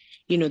 oh,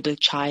 the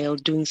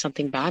child doing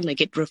something bad,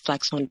 like it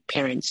reflects on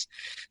parents.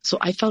 So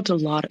I felt a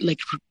lot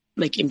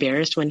like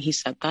embarrassed when he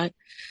said that.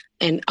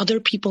 And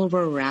other people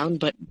were around,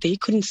 but they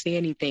couldn't say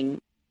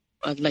anything,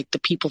 like the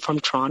people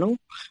from Toronto.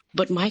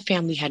 But my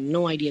family had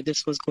no idea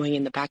this was going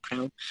in the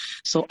background.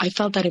 So I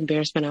felt that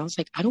embarrassment. I was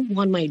like, I don't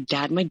want my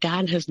dad. My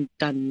dad has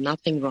done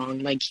nothing wrong.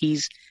 Like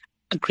he's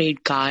a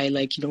great guy.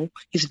 Like,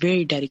 he's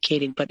very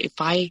dedicated. But if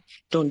I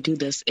don't do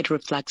this, it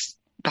reflects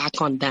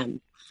back on them.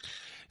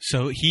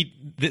 So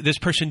this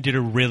person did a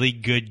really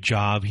good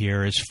job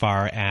here as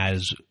far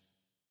as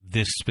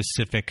this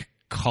specific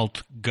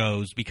cult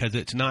goes, because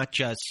it's not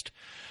just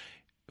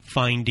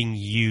finding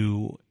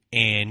you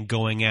and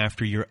going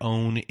after your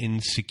own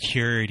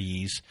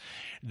insecurities.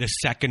 The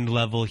second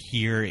level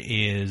here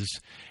is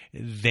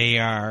they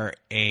are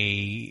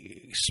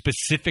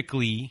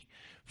specifically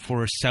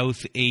for a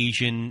South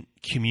Asian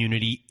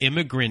community,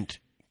 immigrant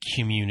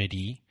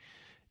community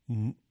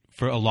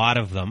for a lot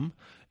of them.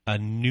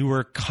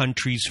 Newer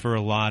countries for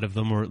a lot of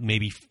them, or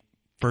maybe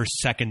first,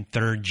 second,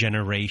 third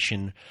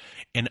generation,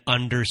 and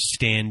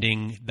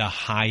understanding the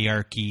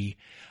hierarchy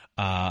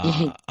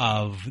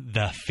of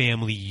the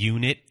family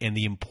unit and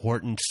the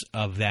importance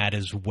of that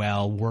as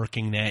well,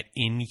 working that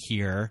in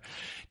here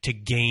to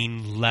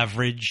gain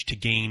leverage, to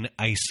gain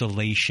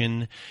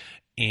isolation,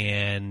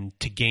 and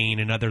to gain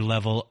another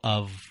level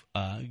of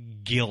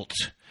guilt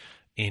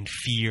and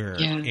fear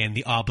and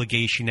the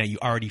obligation that you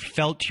already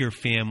felt to your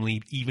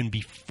family even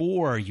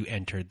before you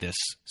entered this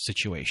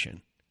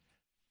situation.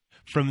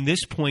 From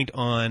this point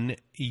on,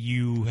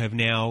 you have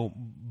now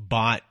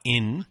bought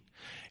in,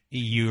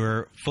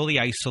 you're fully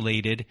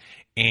isolated,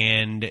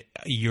 and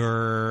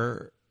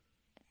your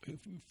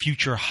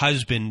future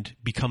husband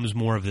becomes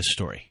more of the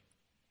story.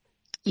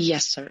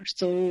 Yes, sir.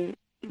 So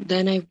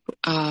then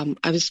I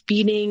was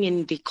speeding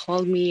and they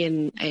called me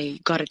and I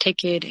got a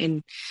ticket,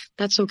 and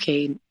that's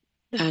okay.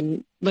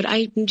 But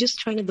I'm just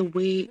trying to,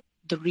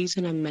 the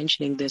reason I'm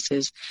mentioning this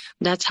is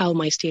that's how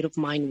my state of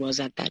mind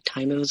was at that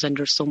time. It was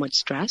under so much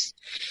stress.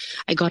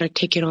 I got a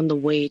ticket on the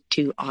way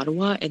to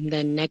Ottawa, and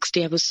then next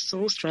day I was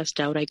so stressed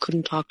out I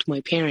couldn't talk to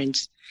my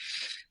parents,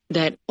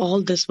 that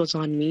all this was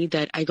on me,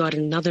 that I got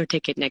another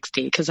ticket next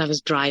day because I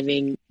was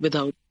driving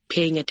without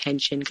paying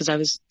attention, because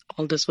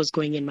all this was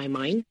going in my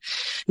mind.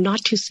 Not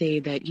to say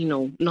that,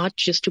 not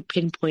just to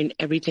pinpoint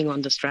everything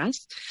on the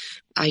stress.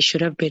 I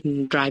should have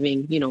been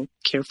driving,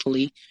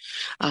 carefully.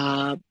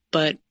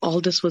 But all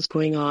this was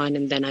going on.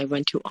 And then I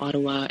went to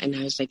Ottawa and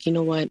I was like, you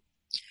know what?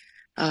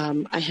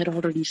 I had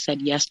already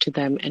said yes to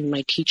them. And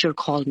my teacher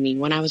called me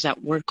when I was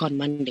at work on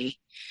Monday.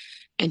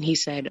 And he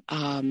said,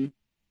 can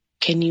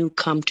you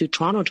come to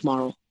Toronto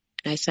tomorrow?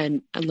 And I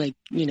said, I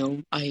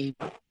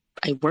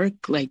work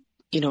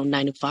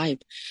 9 to 5.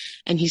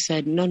 And he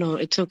said, no,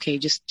 it's okay.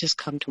 Just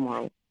come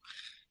tomorrow.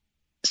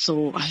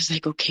 So I was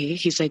like, okay.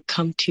 He's like,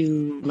 come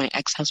to my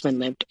ex-husband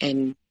lived.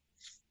 And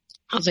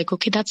I was like,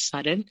 okay, that's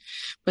sudden.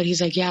 But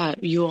he's like, yeah,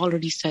 you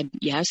already said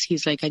yes.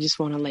 He's like, I just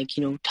want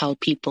to tell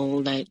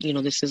people that,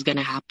 this is going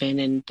to happen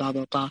and blah,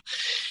 blah, blah.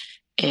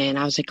 And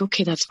I was like,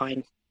 okay, that's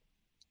fine.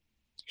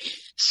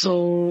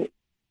 So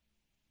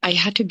I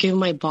had to give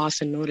my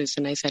boss a notice,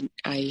 and I said,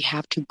 I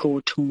have to go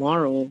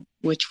tomorrow,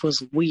 which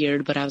was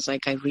weird, but I was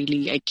like, I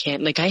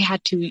can't,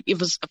 it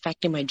was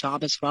affecting my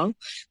job as well.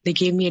 They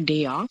gave me a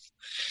day off,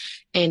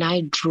 and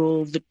I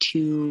drove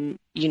to,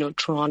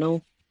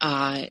 Toronto,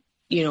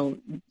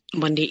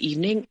 Monday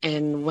evening.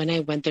 And when I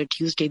went there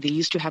Tuesday, they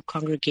used to have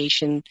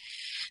congregation.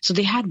 So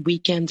they had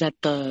weekends at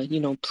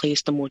the,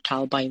 place, the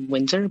motel by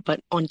Windsor, but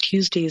on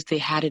Tuesdays, they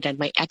had it at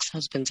my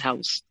ex-husband's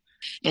house.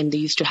 And they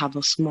used to have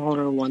a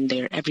smaller one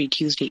there every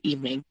Tuesday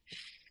evening.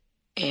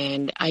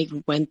 And I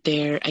went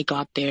there, I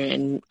got there,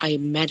 and I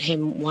met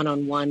him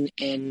one-on-one.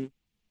 And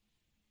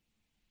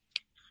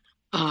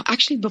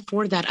actually,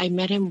 before that, I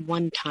met him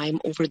one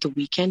time over the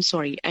weekend.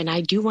 Sorry. And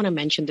I do want to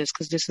mention this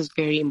because this is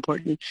very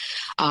important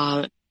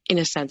in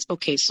a sense.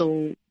 Okay,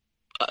 so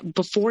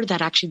before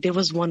that, actually, there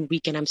was one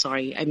weekend. I'm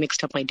sorry, I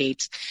mixed up my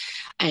dates.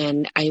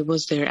 And I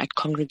was there at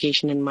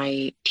congregation, and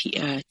my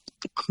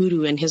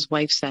guru and his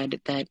wife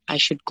said that I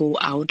should go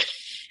out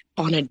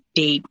on a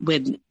date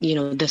with,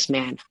 this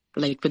man,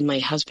 with my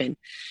husband.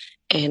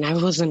 And I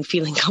wasn't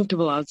feeling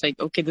comfortable. I was like,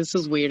 okay, this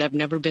is weird. I've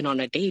never been on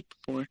a date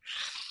before.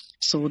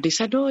 So they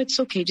said, no, it's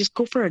okay. Just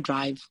go for a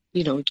drive,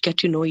 get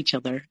to know each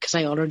other. Because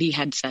I already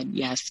had said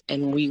yes.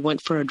 And we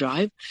went for a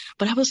drive.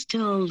 But I was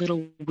still a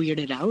little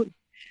weirded out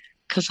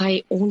because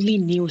I only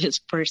knew his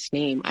first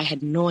name. I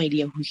had no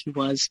idea who he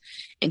was.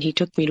 And he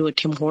took me to a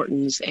Tim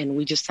Hortons, and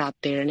we just sat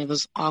there, and it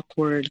was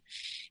awkward,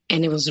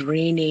 and it was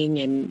raining,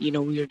 and,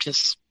 we were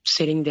just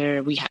sitting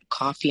there, we had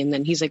coffee, and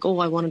then he's like, oh,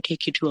 I want to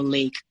take you to a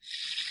lake.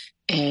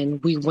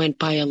 And we went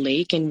by a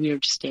lake and we were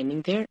just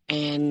standing there,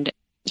 and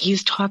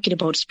he's talking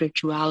about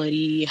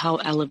spirituality, how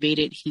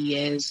elevated he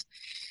is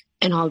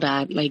and all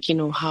that, like,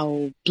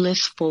 how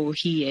blissful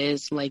he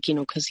is, like,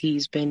 because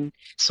he's been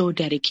so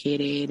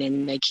dedicated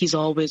and like he's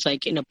always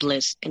like in a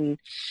bliss. And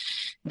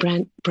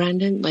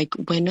Brandon, like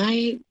when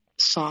I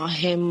saw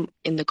him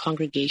in the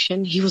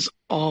congregation, he was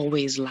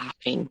always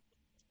laughing,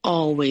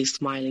 always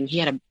smiling. He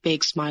had a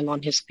big smile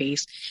on his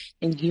face,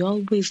 and he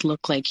always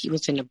looked like he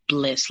was in a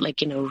bliss,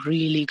 like in a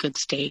really good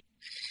state,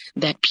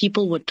 that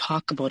people would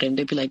talk about him.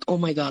 They'd be like, oh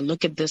my God,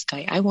 look at this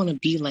guy. I want to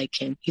be like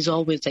him. He's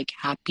always like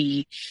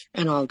happy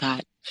and all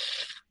that.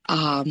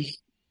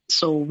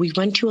 So we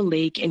went to a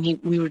lake, and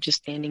we were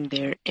just standing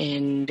there,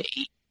 and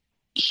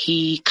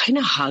he kind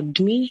of hugged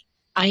me.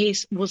 He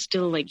was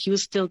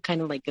still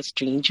kind of like a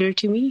stranger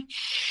to me.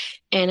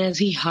 And as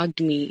he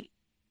hugged me,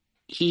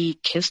 he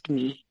kissed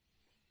me.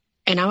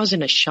 And I was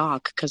in a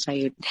shock because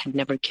I had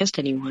never kissed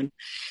anyone.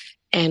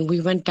 And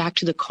we went back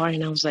to the car,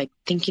 and I was like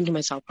thinking to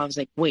myself, I was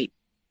like, wait,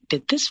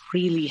 did this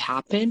really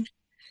happen?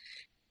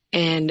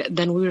 And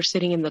then we were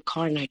sitting in the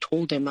car, and I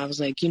told him, I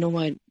was like, you know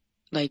what?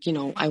 Like,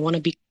 I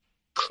want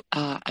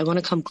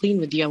to come clean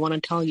with you. I want to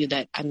tell you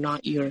that I'm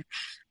not your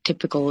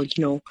typical,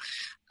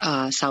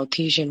 South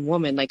Asian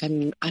woman. Like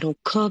I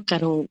don't cook.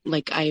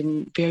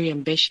 I'm very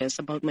ambitious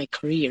about my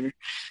career,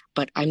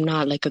 but I'm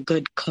not like a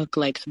good cook.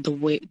 Like the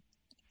way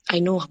I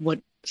know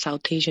what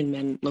South Asian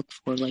men look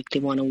for. Like they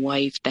want a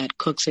wife that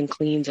cooks and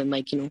cleans and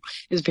like,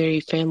 is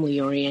very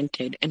family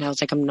oriented. And I was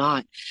like, I'm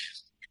not.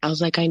 I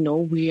was like, I know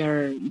we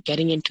are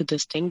getting into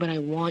this thing, but I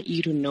want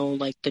you to know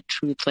like the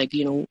truth, like,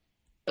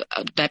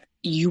 that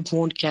you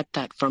won't get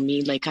that from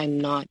me. Like I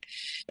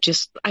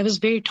was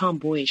very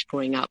tomboyish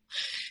growing up.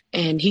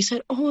 And he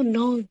said, oh,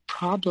 no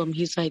problem.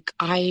 He's like,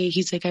 I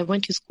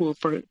went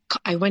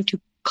to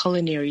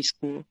culinary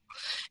school.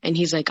 And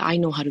he's like, I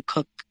know how to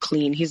cook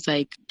clean. He's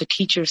like, the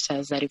teacher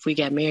says that if we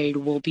get married,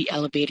 we'll be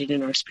elevated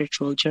in our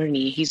spiritual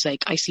journey. He's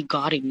like, I see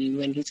God in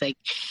you. And he's like,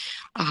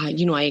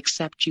 I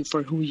accept you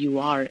for who you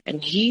are.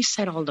 And he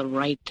said all the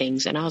right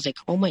things. And I was like,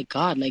 oh my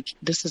God, like,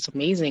 this is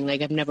amazing.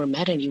 Like, I've never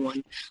met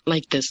anyone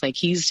like this. Like,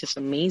 he's just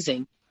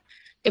amazing.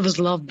 It was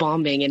love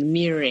bombing and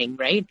mirroring,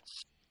 right?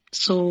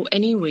 So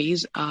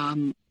anyways,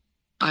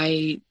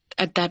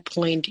 at that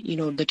point,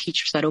 the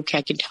teacher said, okay,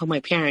 I can tell my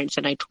parents.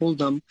 And I told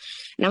them,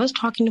 and I was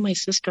talking to my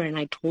sister, and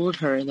I told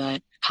her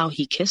that how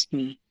he kissed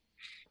me.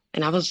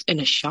 And I was in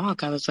a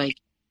shock. I was like,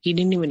 he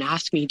didn't even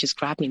ask me. He just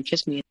grabbed me and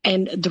kissed me.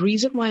 And the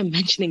reason why I'm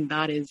mentioning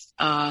that is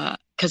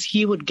because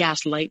he would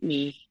gaslight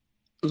me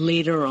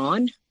later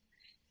on,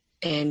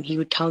 and he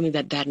would tell me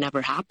that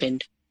never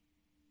happened.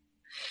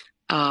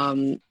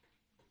 And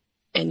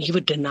he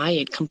would deny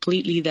it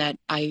completely, that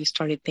I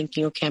started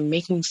thinking, okay, I'm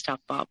making stuff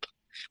up.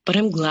 But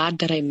I'm glad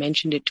that I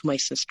mentioned it to my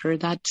sister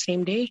that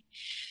same day.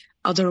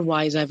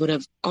 Otherwise, I would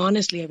have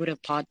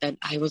thought that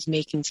I was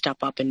making stuff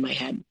up in my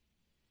head.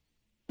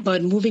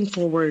 But moving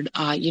forward,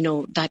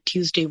 that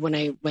Tuesday when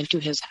I went to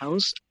his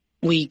house,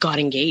 we got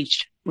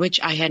engaged, which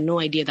I had no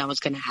idea that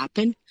was going to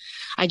happen.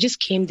 I just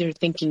came there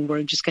thinking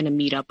we're just going to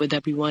meet up with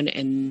everyone.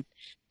 And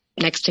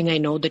next thing I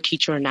know, the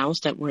teacher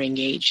announced that we're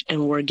engaged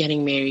and we're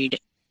getting married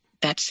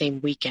that same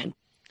weekend.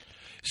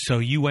 So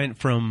you went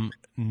from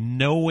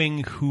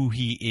knowing who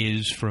he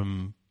is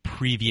from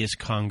previous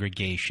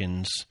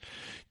congregations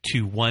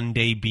to one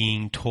day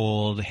being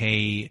told,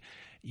 hey,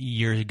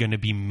 you're going to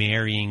be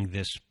marrying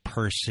this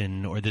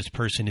person, or this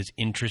person is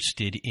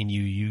interested in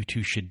you, you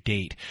two should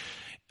date.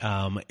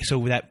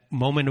 So that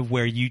moment of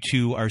where you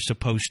two are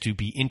supposed to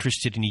be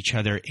interested in each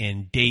other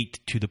and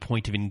date to the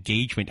point of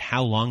engagement,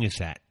 how long is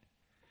that?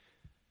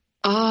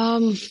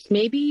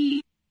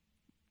 Maybe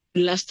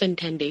less than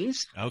 10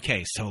 days.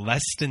 Okay, so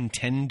less than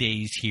 10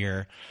 days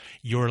here.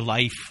 Your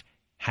life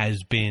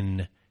has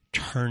been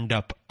turned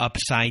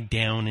upside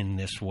down in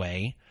this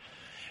way.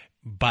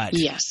 But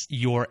yes,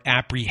 your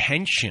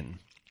apprehension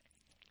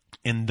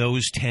in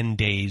those 10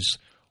 days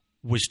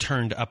was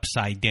turned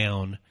upside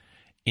down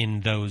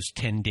in those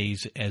 10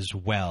 days as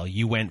well.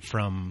 You went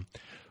from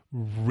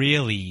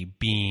really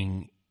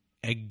being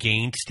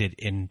against it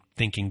and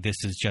thinking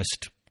this is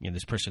just,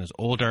 this person is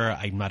older,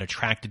 I'm not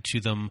attracted to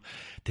them,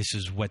 this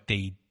is what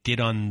they did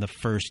on the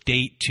first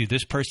date, to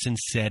this person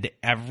said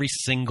every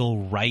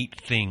single right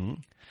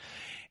thing,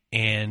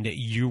 and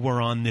you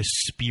were on this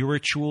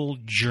spiritual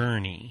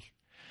journey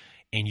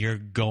and you're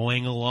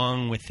going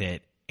along with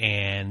it,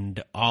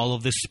 and all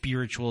of the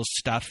spiritual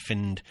stuff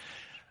and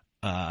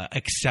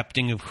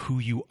accepting of who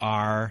you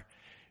are,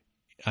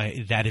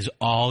 that is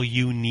all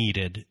you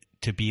needed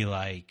to be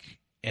like,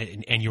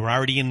 and you're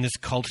already in this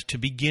cult to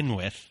begin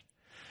with.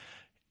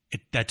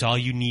 That's all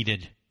you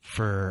needed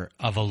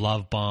of a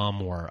love bomb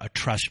or a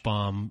trust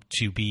bomb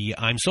to be,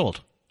 I'm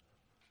sold.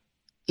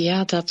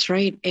 Yeah, that's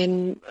right.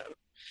 And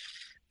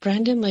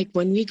Brandon, like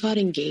when we got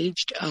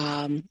engaged,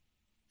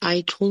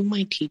 I told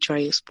my teacher,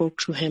 I spoke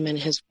to him and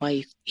his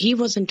wife. He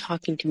wasn't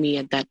talking to me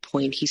at that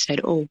point. He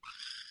said, oh,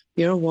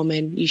 you're a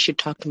woman. You should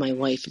talk to my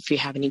wife if you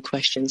have any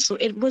questions. So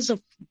it was a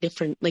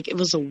different, like, it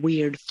was a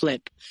weird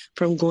flip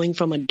from going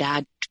from a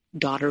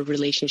dad-daughter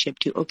relationship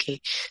to, okay,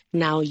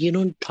 now you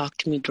don't talk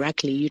to me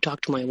directly. You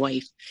talk to my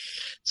wife.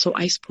 So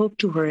I spoke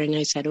to her and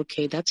I said,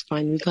 okay, that's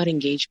fine. We got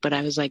engaged, but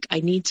I was like, I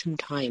need some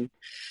time.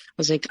 I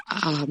was like,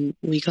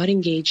 we got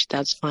engaged.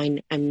 That's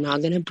fine. I'm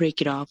not going to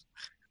break it off.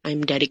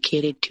 I'm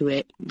dedicated to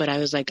it. But I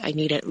was like, I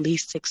need at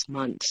least 6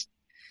 months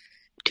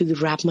to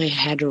wrap my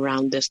head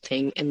around this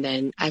thing, and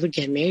then I would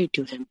get married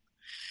to him.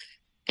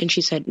 And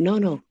she said,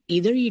 no,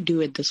 either you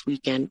do it this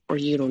weekend or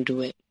you don't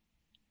do it.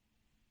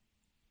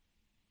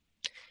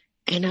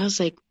 And I was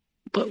like,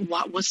 but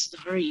what's the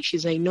hurry?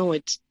 She's like, no,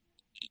 it's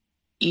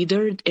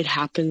either it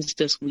happens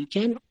this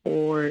weekend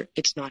or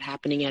it's not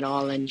happening at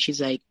all. And she's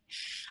like,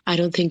 I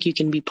don't think you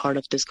can be part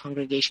of this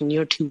congregation.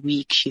 You're too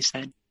weak, she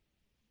said.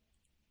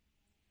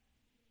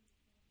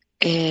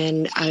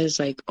 And I was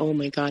like, oh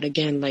my God,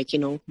 again, like,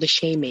 the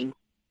shaming.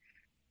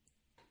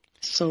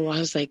 So I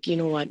was like, you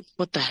know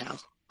what the hell?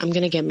 I'm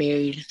going to get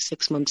married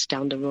 6 months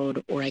down the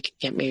road, or I can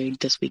get married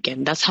this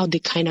weekend. That's how they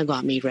kind of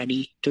got me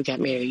ready to get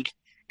married.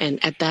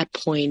 And at that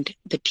point,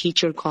 the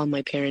teacher called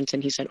my parents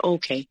and he said,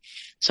 okay,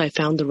 so I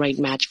found the right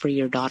match for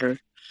your daughter.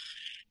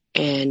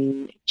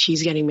 And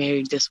she's getting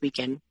married this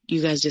weekend.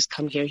 You guys just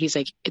come here. He's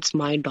like, it's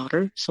my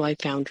daughter. So I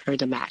found her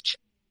the match.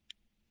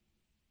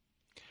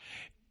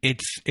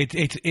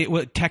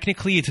 Well,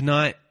 technically it's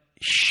not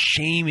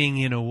shaming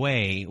in a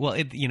way. Well,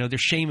 there's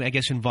shame, I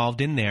guess,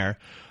 involved in there,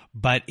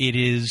 but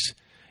it's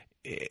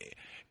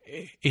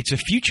a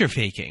future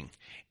faking,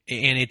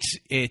 and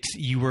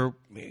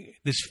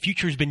this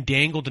future has been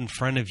dangled in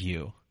front of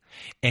you,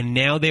 and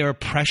now they are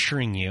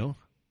pressuring you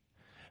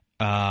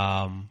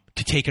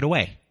to take it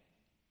away,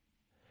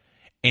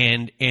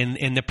 and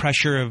the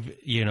pressure of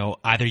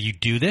either you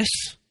do this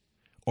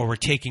or we're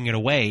taking it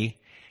away.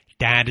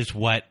 That is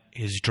what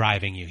is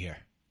driving you here.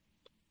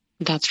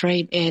 That's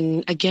right.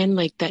 And again,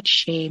 like that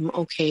shame,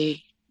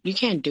 okay, you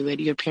can't do it.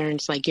 Your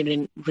parents, like, you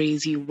didn't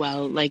raise you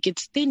well. Like,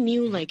 they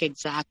knew, like,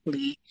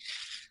 exactly,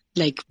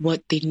 like,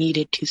 what they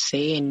needed to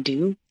say and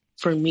do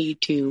for me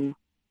to,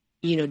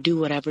 do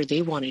whatever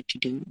they wanted to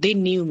do. They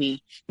knew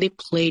me. They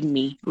played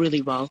me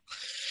really well.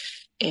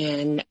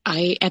 And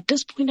at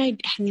this point, I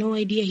had no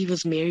idea he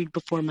was married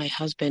before my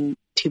husband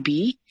to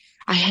be.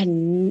 I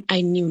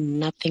knew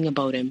nothing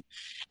about him.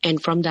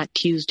 And from that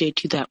Tuesday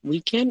to that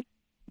weekend,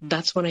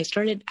 that's when I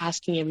started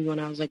asking everyone.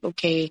 I was like,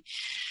 okay,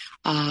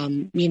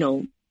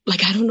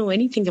 like, I don't know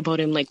anything about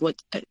him. Like, what?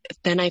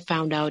 Then I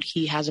found out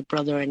he has a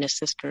brother and a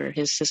sister.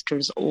 His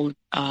sister's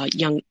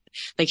young,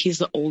 like, he's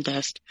the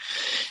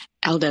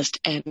eldest,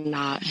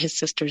 and his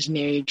sister's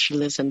married. She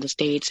lives in the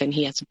States, and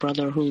he has a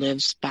brother who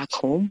lives back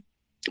home.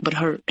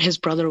 But his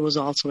brother was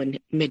also in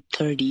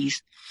mid-30s.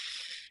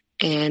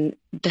 And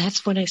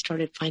that's when I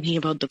started finding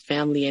about the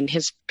family, and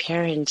his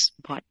parents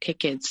bought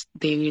tickets.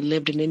 They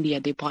lived in India.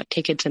 They bought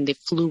tickets and they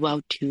flew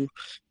out to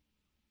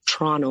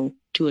Toronto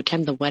to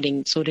attend the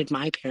wedding. So did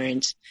my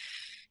parents.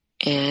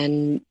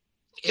 And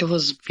it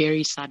was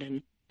very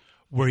sudden.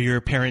 Were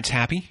your parents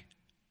happy?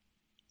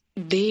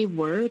 They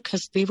were,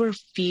 because they were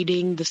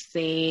feeding the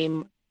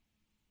same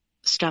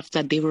stuff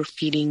that they were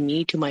feeding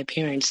me to my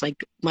parents.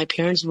 Like, my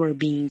parents were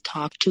being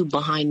talked to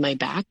behind my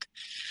back.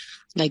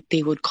 Like,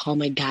 they would call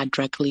my dad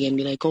directly and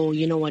be like, oh,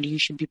 you know what? You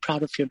should be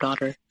proud of your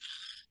daughter.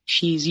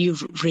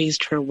 You've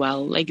raised her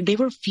well. Like, they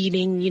were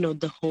feeding,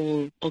 the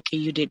whole, okay,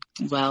 you did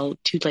well,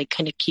 to, like,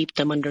 kind of keep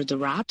them under the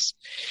wraps.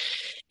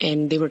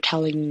 And they were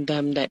telling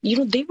them that,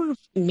 they were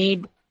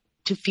made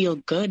to feel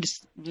good,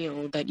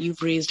 that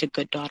you've raised a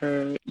good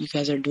daughter. You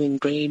guys are doing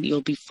great.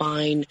 You'll be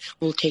fine.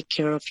 We'll take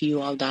care of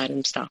you, all that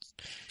and stuff.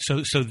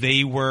 So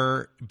they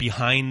were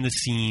behind the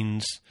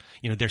scenes,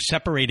 they're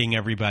separating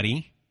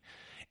everybody.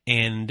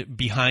 And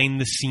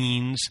behind the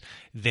scenes,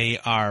 they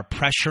are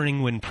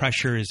pressuring when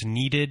pressure is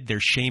needed. They're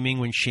shaming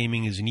when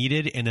shaming is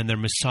needed. And then they're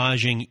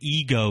massaging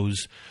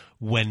egos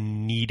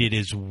when needed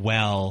as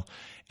well,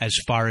 as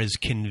far as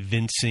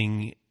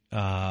convincing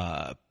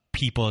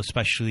people,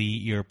 especially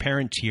your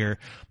parents here,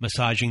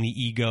 massaging the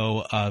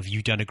ego of,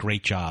 you've done a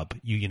great job.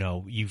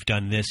 You've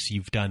done this,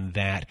 you've done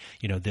that.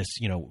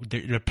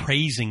 They're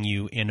praising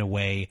you in a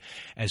way,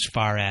 as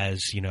far as,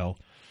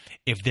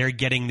 if they're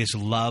getting this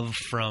love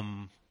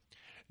from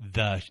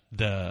the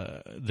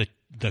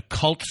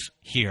cult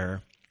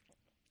here,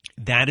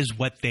 that is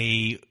what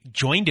they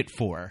joined it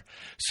for.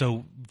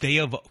 So they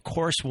of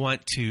course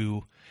want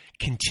to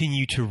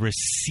continue to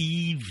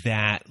receive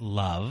that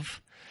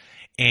love,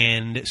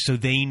 and so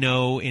they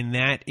know in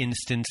that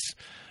instance,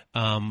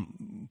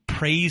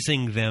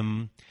 praising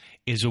them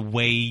is a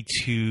way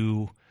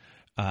to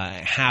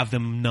have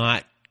them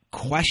not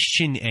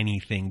question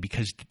anything,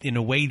 because in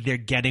a way they're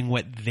getting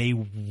what they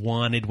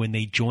wanted when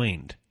they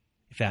joined,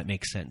 if that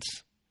makes sense.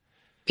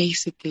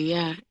 Basically,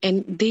 yeah.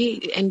 And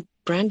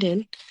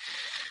Brandon,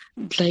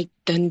 like,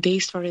 then they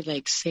started,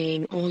 like,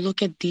 saying, oh,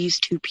 look at these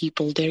two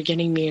people. They're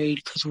getting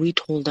married because we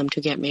told them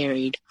to get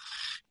married.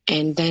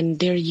 And then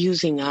they're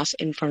using us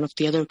in front of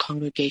the other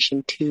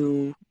congregation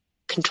to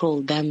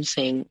control them,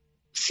 saying,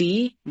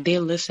 see, they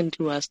listen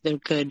to us. They're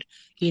good,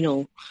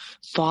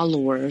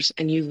 followers,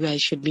 and you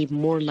guys should be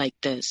more like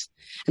this.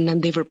 And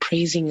then they were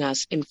praising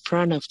us in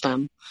front of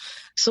them.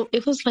 So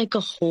it was like a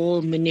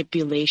whole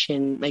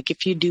manipulation. Like,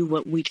 if you do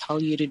what we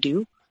tell you to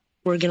do,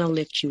 we're going to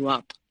lift you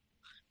up.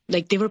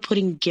 Like, they were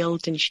putting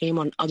guilt and shame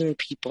on other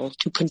people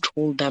to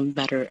control them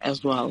better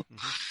as well.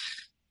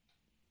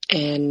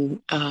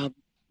 And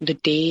the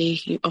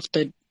day of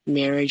the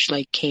marriage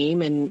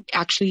came, and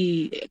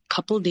actually a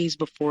couple of days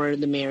before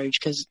the marriage,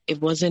 because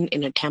it wasn't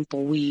in a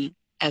temple. We,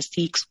 as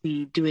Sikhs,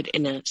 we do it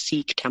in a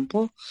Sikh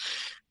temple.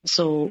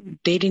 So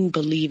they didn't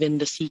believe in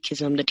the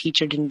Sikhism. The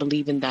teacher didn't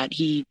believe in that.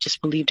 He just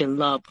believed in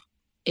love,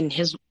 in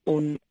his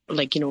own,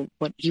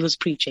 what he was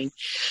preaching.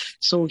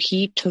 So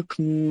he took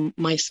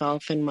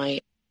myself and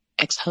my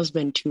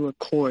ex-husband to a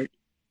court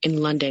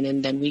in London,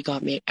 and then we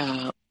got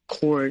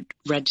court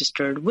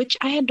registered, which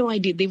I had no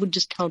idea. They would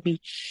just tell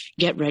me,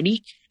 get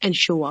ready and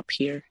show up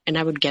here. And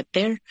I would get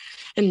there,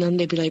 and then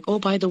they'd be like, oh,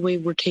 by the way,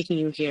 we're taking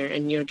you here,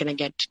 and you're going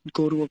to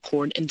go to a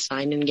court and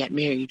sign and get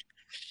married.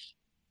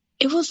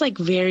 It was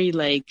very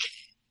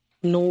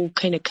no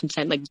kind of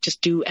consent,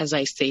 just do as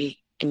I say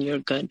and you're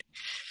good.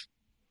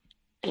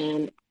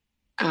 And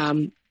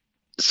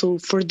so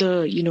for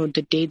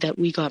the day that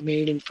we got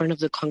married in front of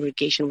the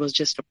congregation was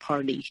just a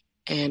party.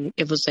 And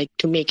it was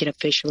to make it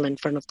official in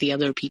front of the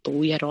other people.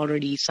 We had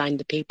already signed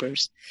the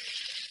papers.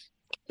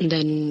 And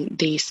then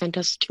they sent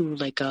us to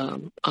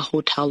a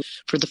hotel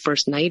for the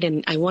first night.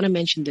 And I want to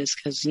mention this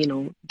because,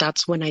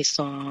 that's when I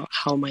saw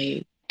how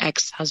my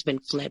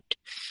ex-husband flipped.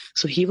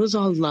 So he was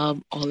all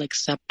love, all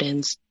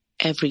acceptance,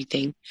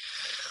 everything,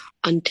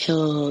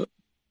 until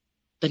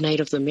the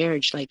night of the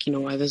marriage. I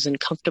was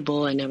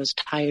uncomfortable and I was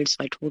tired. So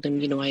I told him,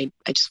 I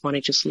just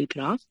wanted to sleep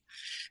it off.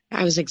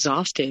 I was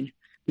exhausted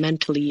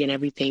mentally and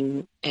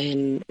everything.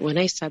 And when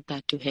I said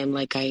that to him,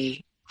 I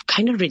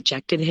kind of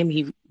rejected him.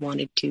 He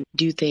wanted to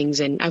do things,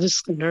 and I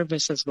was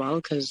nervous as well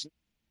because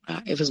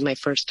it was my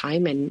first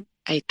time, and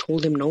I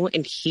told him no,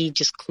 and he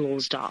just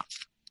closed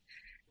off.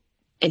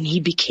 And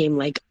he became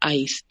like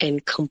ice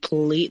and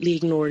completely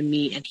ignored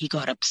me, and he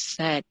got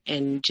upset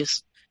and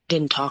just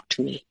didn't talk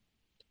to me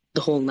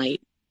the whole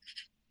night.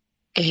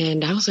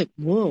 And I was like,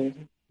 whoa,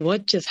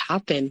 what just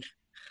happened?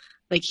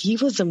 He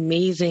was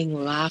amazing,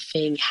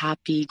 laughing,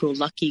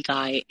 happy-go-lucky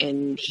guy,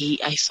 and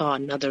I saw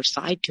another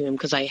side to him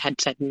because I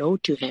had said no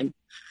to him.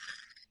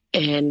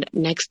 And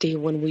next day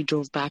when we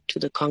drove back to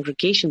the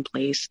congregation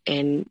place,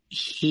 and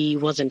he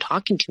wasn't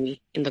talking to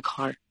me in the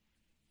car.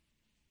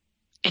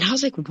 And I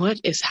was like, what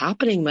is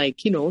happening?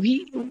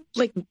 He,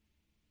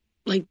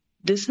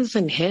 this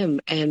isn't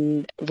him.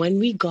 And when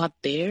we got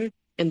there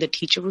and the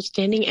teacher was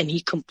standing, and he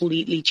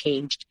completely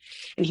changed,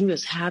 and he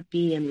was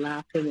happy and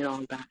laughing and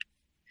all that.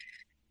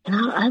 And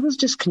I was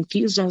just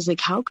confused. I was like,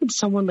 how could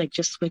someone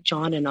just switch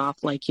on and off,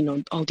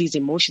 all these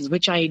emotions,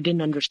 which I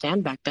didn't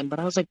understand back then. But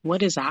I was like,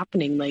 what is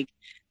happening?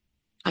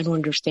 I don't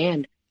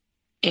understand.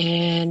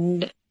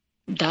 And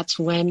that's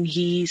when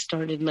he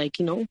started,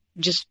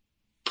 just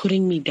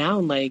putting me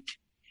down.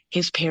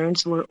 His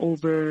parents were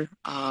over,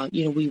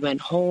 we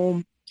went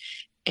home.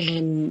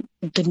 And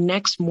the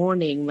next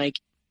morning,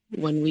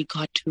 when we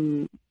got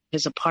to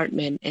his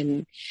apartment,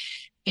 and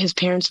his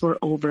parents were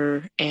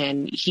over,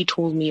 and he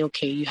told me,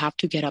 okay, you have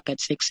to get up at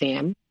 6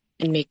 a.m.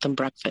 and make them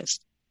breakfast.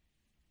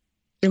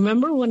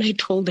 Remember when I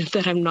told him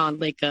that I'm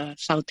not a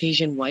South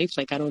Asian wife?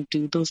 I don't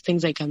do those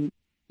things. I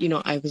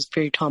was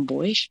very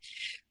tomboyish.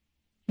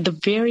 The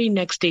very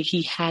next day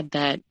he had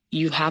that,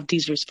 you have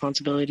these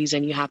responsibilities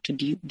and you have to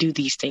do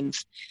these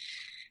things.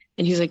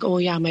 And he's like, oh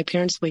yeah, my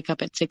parents wake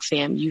up at 6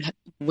 a.m. You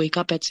wake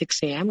up at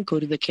 6 a.m., go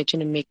to the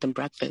kitchen and make them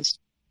breakfast.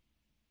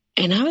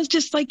 And I was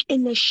just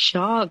in a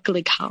shock.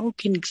 How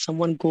can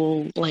someone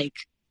go a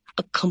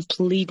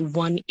complete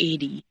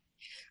 180?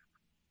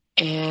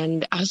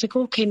 And I was like,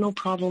 okay, no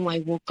problem. I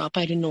woke up.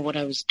 I didn't know what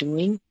I was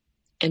doing.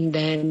 And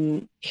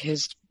then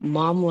his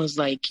mom was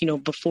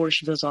before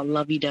she was all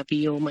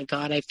lovey-dovey, oh my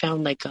God, I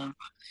found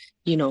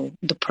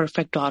the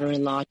perfect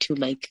daughter-in-law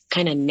to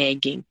kind of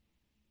nagging.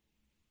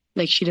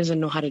 She doesn't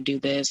know how to do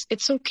this.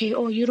 It's okay.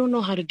 Oh, you don't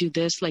know how to do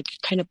this.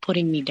 Kind of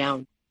putting me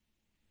down.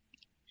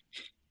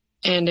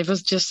 And it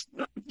was just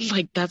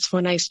that's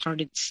when I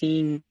started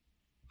seeing,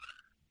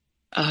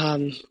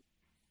 that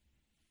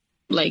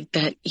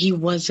he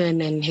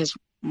wasn't, and his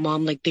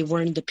mom, they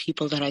weren't the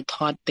people that I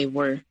thought they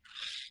were.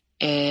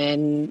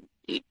 And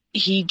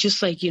he just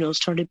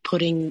started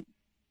putting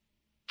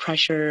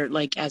pressure,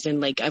 as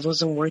in I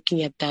wasn't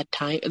working at that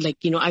time.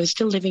 I was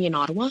still living in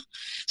Ottawa.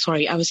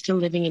 I was still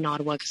living in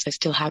Ottawa because I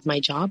still had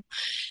my job.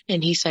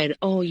 And he said,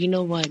 oh, you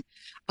know what?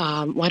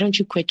 Why don't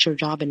you quit your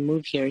job and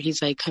move here?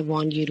 He's like, I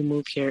want you to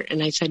move here.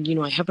 And I said,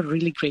 I have a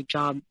really great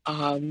job.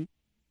 I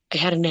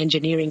had an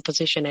engineering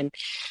position and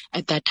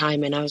at that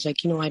time, and I was like,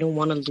 I don't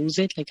want to lose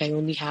it.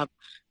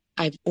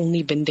 I've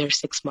only been there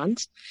 6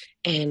 months,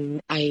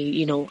 and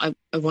I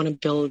want to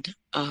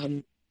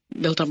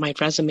build up my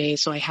resume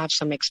so I have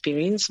some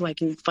experience so I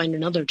can find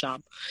another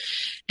job.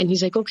 And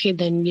he's like, okay,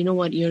 then you know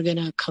what? You're going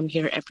to come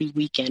here every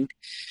weekend.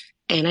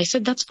 And I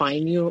said, that's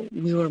fine.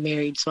 We were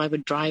married, so I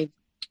would drive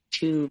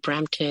to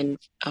Brampton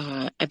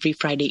every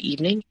Friday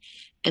evening.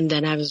 And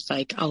then I was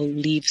like, I'll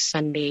leave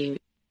Sunday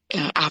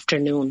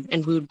afternoon,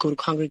 and we would go to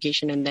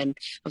congregation. And then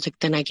I was like,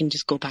 then I can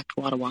just go back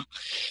to Ottawa.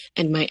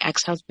 And my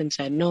ex-husband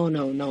said, no,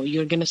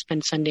 you're going to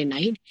spend Sunday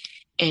night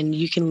and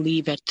you can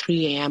leave at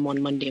 3 a.m.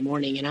 on Monday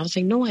morning. And I was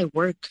like, no, I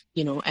work,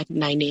 at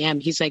 9 a.m.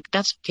 He's like,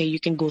 that's okay. You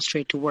can go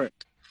straight to work.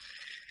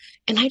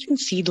 And I didn't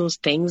see those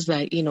things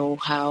that,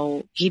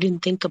 how he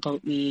didn't think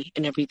about me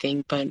and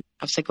everything. But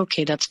I was like,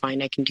 okay, that's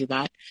fine. I can do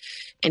that.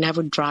 And I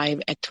would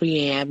drive at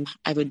 3 a.m.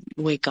 I would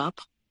wake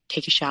up,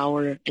 take a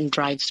shower, and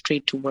drive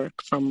straight to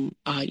work from,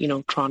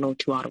 Toronto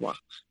to Ottawa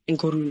and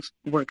go to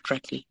work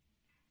directly.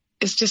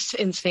 It's just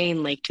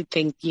insane, to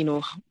think,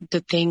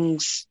 the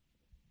things,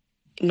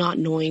 not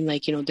knowing,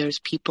 there's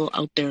people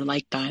out there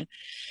like that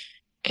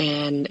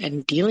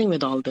and dealing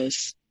with all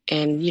this.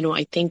 And,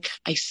 I think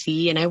I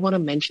see, and I want to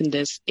mention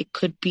this, it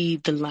could be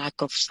the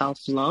lack of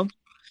self-love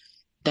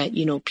that,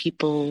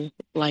 people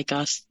like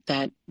us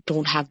that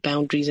don't have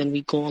boundaries and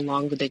we go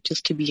along with it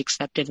just to be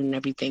accepted and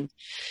everything.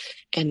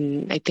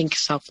 And I think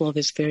self-love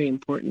is very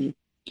important,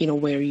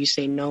 where you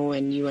say no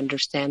and you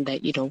understand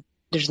that,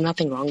 there's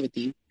nothing wrong with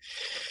you.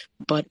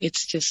 But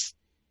it's just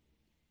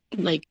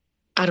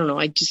I don't know.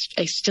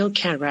 I still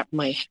can't wrap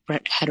my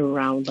head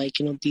around,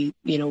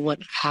 what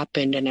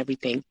happened and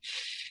everything.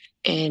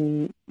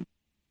 And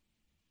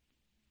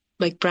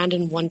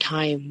Brandon, one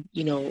time,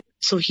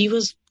 so he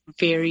was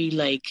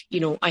very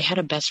I had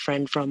a best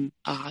friend from,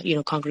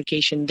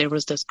 congregation. There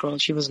was this girl,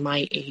 she was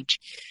my age.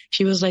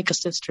 She was like a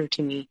sister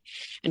to me,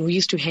 and we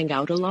used to hang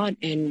out a lot.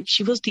 And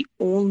she was the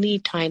only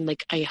time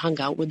I hung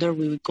out with her.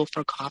 We would go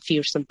for coffee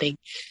or something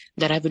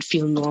that I would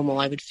feel normal.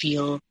 I would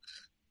feel,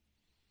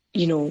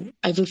 I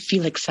would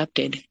feel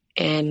accepted.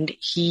 And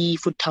he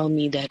would tell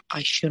me that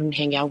I shouldn't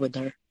hang out with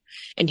her.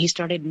 And he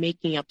started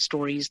making up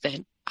stories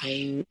that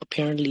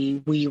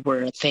we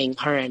were a thing,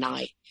 her and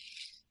I.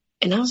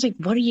 And I was like,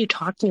 what are you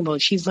talking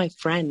about? She's my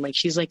friend.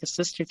 She's like a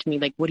sister to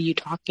me. What are you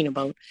talking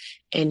about?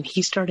 And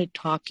he started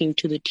talking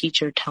to the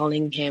teacher,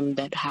 telling him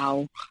that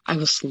how I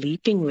was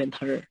sleeping with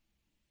her,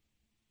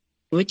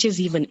 which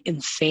is even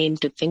insane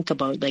to think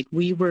about.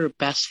 We were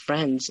best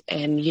friends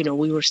and,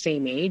 we were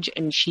same age,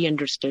 and she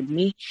understood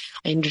me.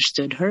 I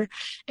understood her.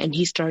 And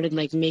he started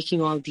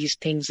making all these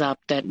things up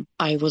that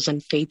I was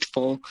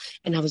unfaithful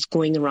and I was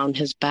going around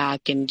his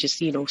back and just,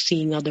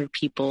 seeing other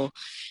people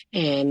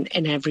and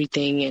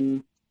everything.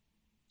 And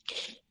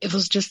it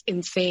was just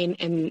insane.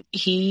 And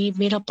he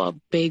made up a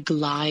big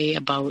lie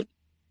about,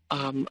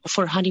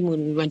 for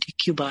honeymoon, we went to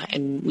Cuba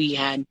and we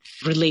had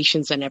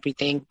relations and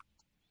everything.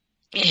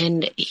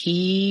 And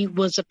he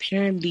was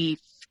apparently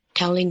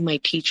telling my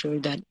teacher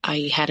that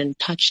I hadn't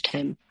touched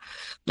him.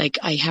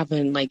 I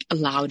haven't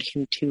allowed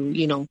him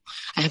to,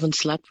 I haven't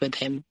slept with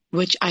him,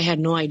 which I had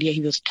no idea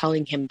he was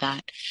telling him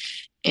that.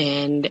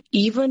 And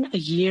even a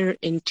year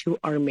into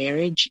our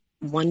marriage,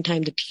 one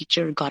time the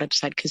teacher got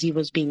upset because he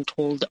was being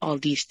told all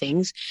these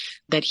things,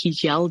 that he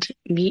yelled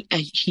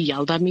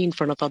at me in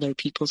front of other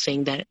people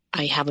saying that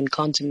I haven't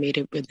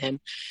consummated with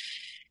him.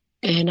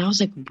 And I was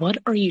like, what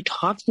are you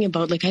talking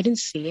about? I didn't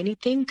say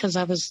anything because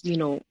I was,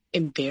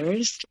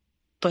 embarrassed,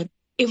 but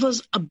it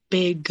was a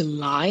big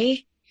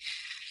lie.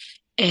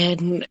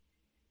 And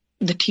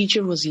the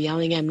teacher was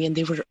yelling at me, and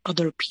there were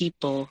other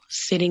people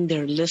sitting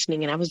there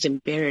listening. And I was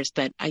embarrassed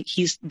that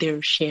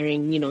they're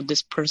sharing,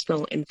 this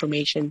personal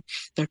information.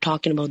 They're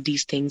talking about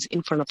these things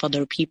in front of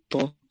other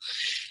people.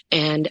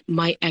 And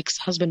my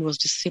ex-husband was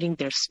just sitting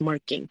there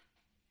smirking.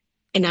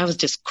 And I was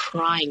just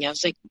crying. I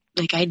was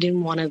like I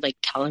didn't want to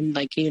tell him,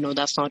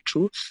 that's not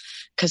true,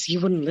 because he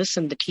wouldn't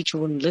listen. The teacher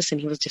wouldn't listen.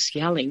 He was just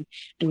yelling.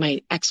 And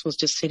my ex was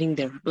just sitting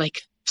there,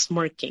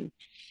 smirking.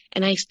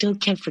 And I still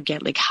can't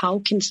forget, how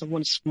can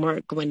someone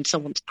smirk when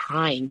someone's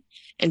crying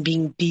and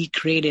being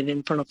degraded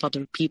in front of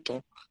other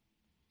people?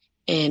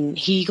 And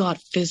he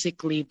got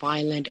physically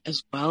violent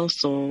as well.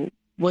 So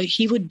what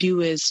he would do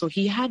is, so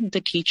he had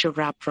the teacher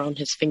wrapped around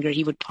his finger.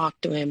 He would talk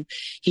to him.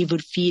 He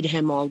would feed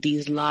him all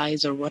these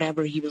lies or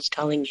whatever he was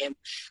telling him,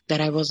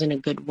 that I wasn't a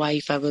good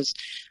wife. I was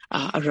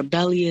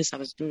rebellious. I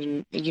was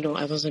doing,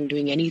 I wasn't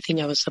doing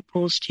anything I was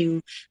supposed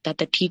to, that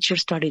the teacher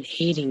started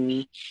hating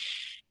me.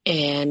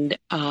 And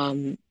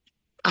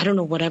I don't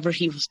know, whatever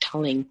he was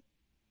telling.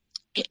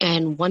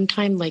 And one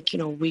time,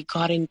 we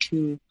got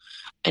into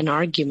an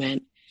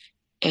argument,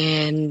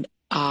 and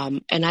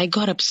I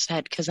got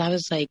upset because I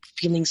was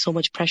feeling so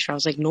much pressure. I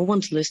was no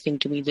one's listening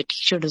to me. The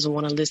teacher doesn't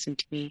want to listen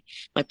to me.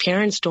 My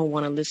parents don't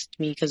want to listen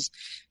to me, because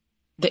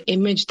the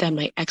image that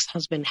my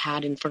ex-husband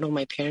had in front of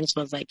my parents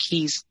was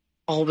he's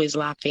always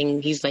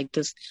laughing. He's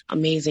this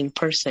amazing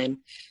person,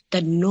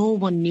 that no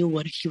one knew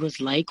what he was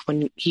like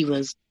when he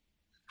was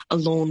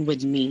alone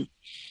with me.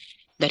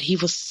 That he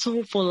was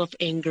so full of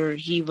anger.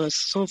 He was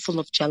so full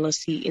of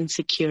jealousy,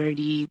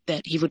 insecurity,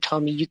 that he would tell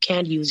me, you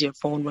can't use your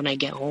phone when I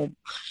get home.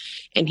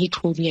 And he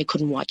told me I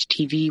couldn't watch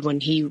TV when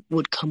he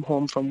would come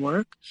home from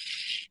work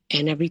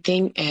and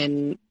everything.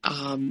 And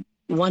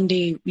one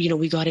day,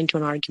 we got into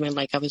an argument,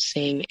 like I was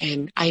saying,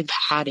 and I've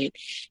had it.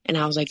 And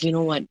I was like, you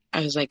know what?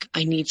 I was like,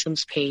 I need some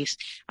space.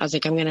 I was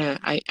like, I'm going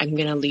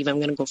to leave. I'm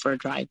going to go for a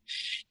drive.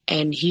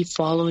 And he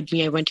followed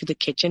me. I went to the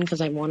kitchen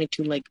because I wanted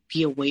to like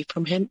be away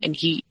from him. And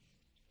he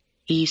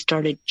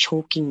started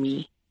choking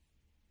me,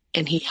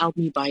 and he held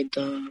me by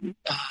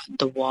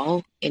the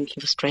wall, and he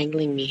was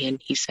strangling me.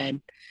 And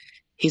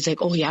he's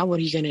like, oh yeah, what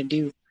are you going to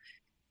do?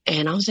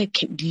 And I was like,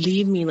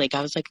 leave me. Like,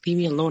 I was like, leave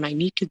me alone. I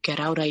need to get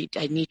out. I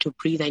need to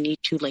breathe. I need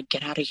to like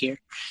get out of here.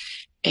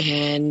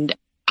 And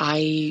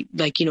I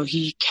like,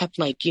 he kept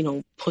like,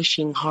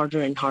 pushing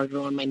harder and harder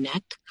on my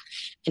neck.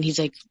 And he's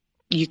like,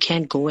 you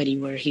can't go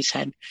anywhere, he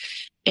said.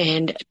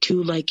 And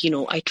to like,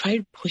 I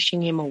tried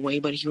pushing him away,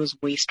 but he was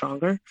way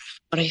stronger.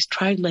 But I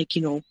tried like,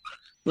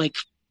 like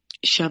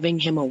shoving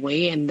him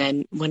away. And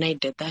then when I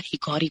did that, he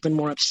got even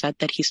more upset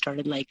that he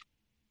started like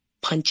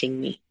punching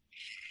me.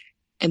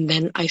 And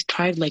then I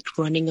tried like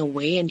running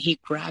away, and he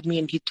grabbed me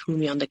and he threw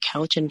me on the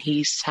couch, and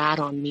he sat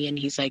on me, and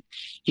he's like,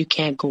 you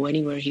can't go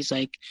anywhere. He's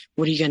like,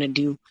 what are you going to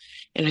do?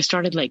 And I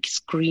started like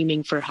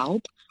screaming for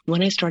help.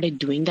 When I started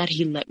doing that,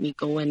 he let me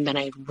go, and then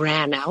I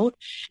ran out,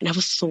 and I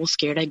was so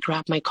scared. I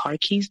grabbed my car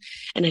keys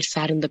and I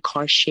sat in the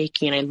car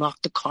shaking, and I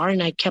locked the car,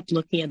 and I kept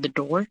looking at the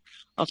door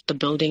of the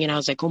building, and I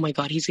was like, oh my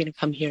God, he's going to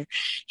come here.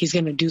 He's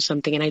going to do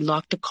something. And I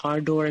locked the car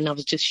door, and I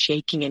was just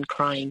shaking and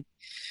crying.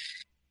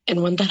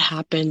 And when that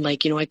happened,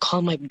 like, I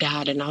called my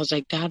dad, and I was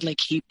like, Dad, like,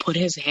 he put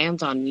his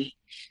hands on me.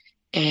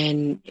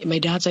 And my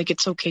dad's like,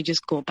 it's okay,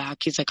 just go back.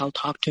 He's like, I'll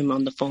talk to him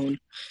on the phone.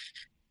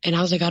 And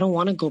I was like, I don't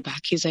want to go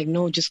back. He's like,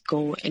 no, just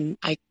go. And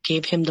I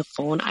gave him the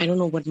phone. I don't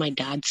know what my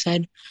dad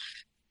said,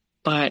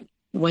 but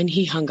when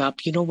he hung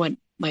up, you know what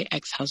my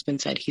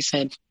ex-husband said? He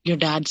said, your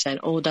dad said,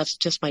 oh, that's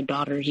just my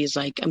daughter. He's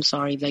like, I'm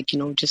sorry, like,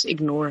 just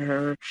ignore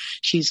her.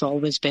 She's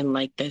always been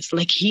like this.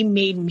 Like, he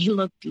made me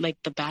look like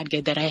the bad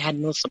guy, that I had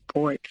no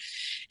support.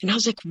 And I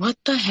was like, what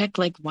the heck?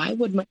 Like, why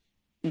would my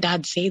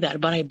dad say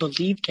that? But I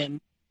believed him.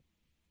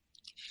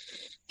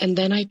 And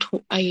then I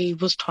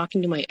was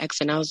talking to my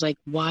ex, and I was like,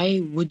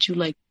 why would you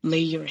like lay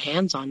your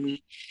hands on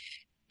me?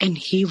 And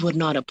he would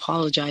not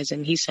apologize.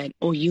 And he said,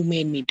 oh, you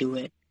made me do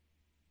it.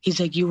 He's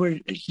like,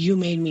 you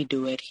made me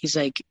do it. He's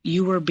like,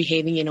 you were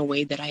behaving in a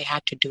way that I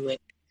had to do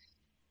it.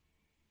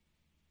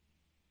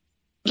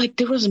 Like,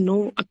 there was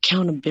no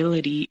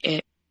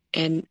accountability.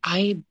 And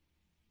I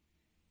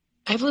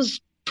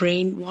was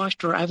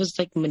brainwashed, or I was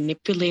like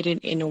manipulated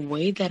in a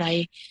way that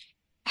I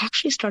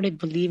actually started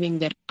believing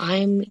that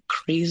I'm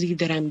crazy,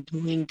 that I'm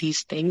doing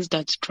these things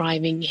that's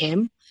driving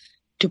him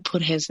to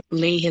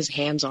lay his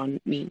hands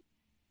on me.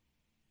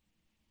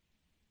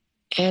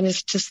 And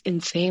it's just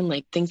insane,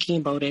 like, thinking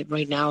about it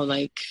right now,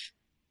 like...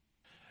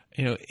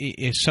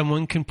 if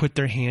someone can put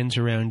their hands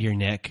around your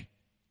neck,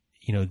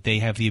 they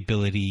have the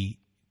ability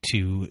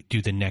to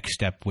do the next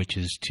step, which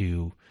is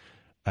to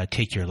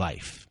take your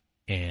life.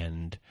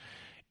 And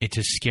it's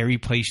a scary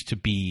place to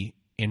be.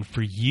 And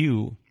for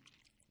you,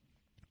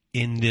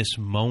 in this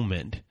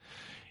moment,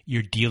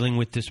 you're dealing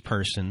with this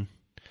person.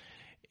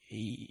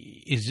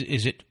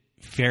 Is it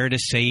fair to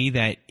say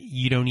that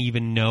you don't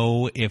even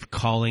know if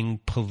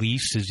calling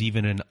police is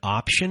even an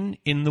option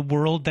in the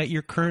world that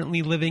you're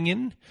currently living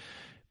in,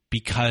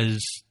 because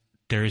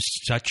there's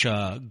such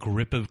a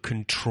grip of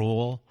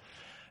control,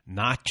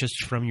 not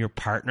just from your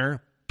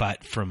partner,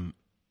 but from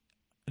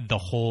the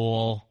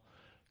whole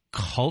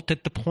cult,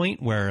 at the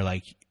point where,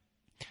 like,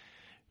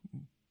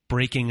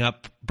 breaking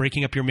up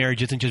your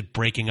marriage isn't just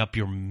breaking up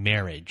your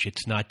marriage.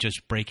 It's not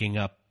just breaking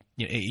up,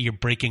 you're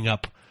breaking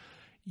up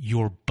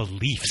your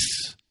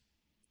beliefs.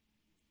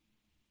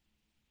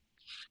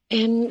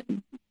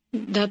 And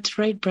that's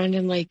right,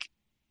 Brandon. Like,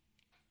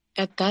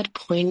 at that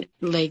point,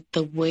 like,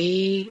 the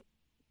way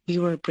we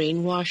were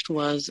brainwashed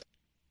was,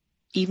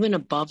 even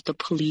above the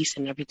police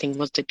and everything,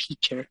 was the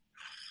teacher.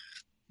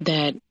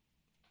 That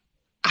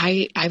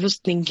I was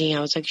thinking,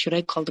 I was like, should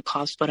I call the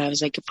cops? But I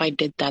was like, if I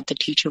did that, the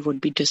teacher would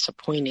be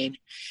disappointed.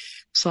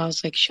 So I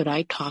was like, should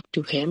I talk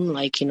to him,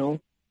 like,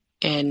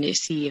 and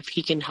see if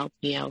he can help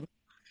me out?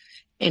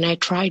 And I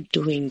tried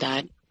doing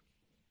that.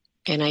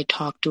 And I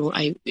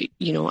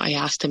I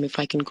asked him if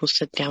I can go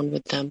sit down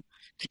with them,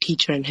 the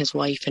teacher and his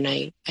wife. And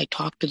I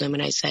talked to them,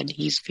 and I said,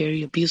 he's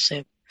very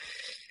abusive.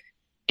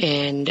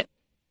 And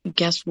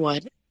guess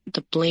what?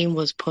 The blame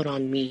was put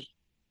on me.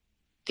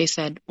 They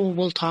said, oh,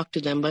 we'll talk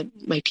to them. But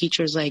my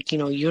teacher's like,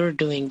 you're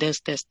doing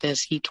this, this,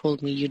 this. He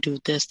told me you do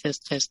this, this,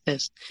 this,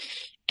 this.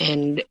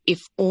 And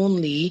if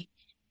only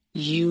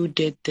you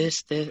did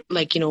this,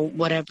 like,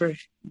 whatever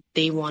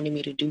they wanted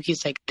me to do,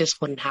 he's like,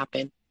 this wouldn't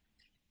happen.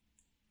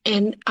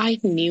 And I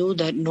knew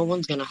that no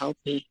one's going to help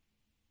me.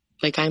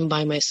 Like, I'm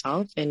by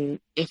myself.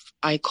 And if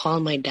I call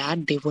my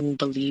dad, they wouldn't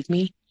believe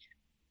me.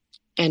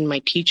 And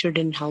my teacher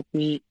didn't help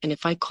me. And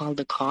if I call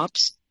the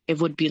cops, it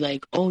would be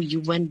like, oh,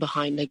 you went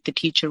behind. Like, the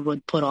teacher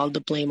would put all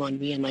the blame on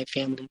me and my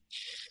family.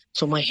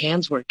 So my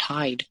hands were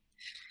tied.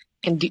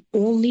 And the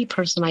only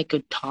person I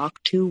could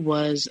talk to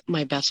was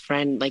my best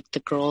friend, like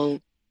the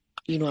girl,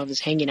 I was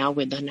hanging out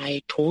with. And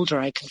I told her,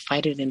 I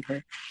confided in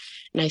her.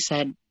 And I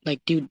said,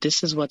 like, dude,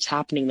 this is what's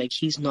happening. Like,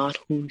 he's not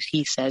who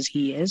he says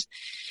he is.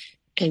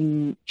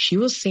 And she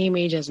was same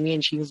age as me,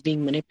 and she was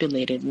being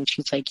manipulated. And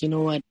she's like, you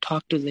know what?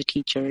 Talk to the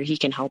teacher. He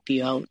can help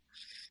you out.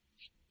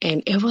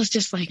 And it was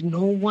just like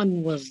no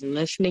one was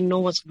listening. No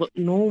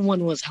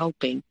one was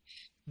helping.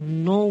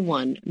 No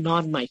one,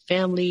 not my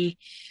family.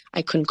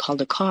 I couldn't call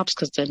the cops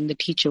because then the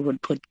teacher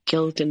would put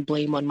guilt and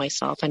blame on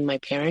myself and my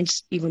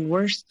parents, even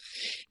worse.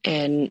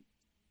 And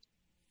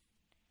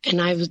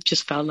I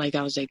just felt like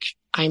I was like,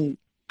 I'm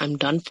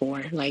done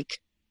for. Like,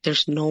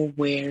 there's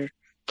nowhere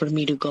for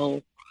me to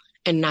go.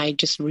 And I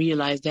just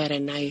realized that,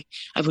 and I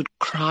would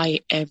cry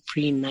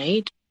every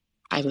night.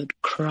 I would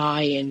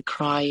cry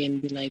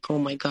and be like, oh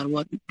my God,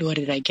 what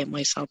did I get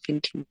myself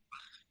into?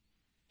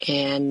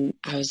 And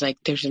I was like,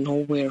 there's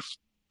nowhere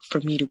for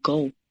me to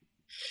go.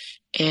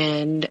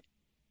 And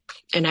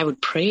I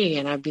would pray,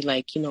 and I'd be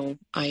like,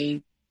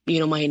 my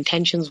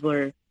intentions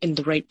were in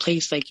the right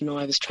place. Like,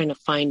 I was trying to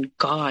find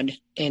God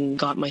and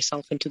got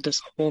myself into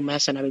this whole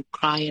mess, and I would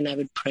cry and I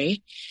would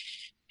pray.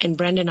 And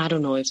Brandon, I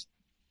don't know if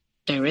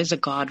there is a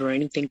God or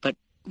anything, but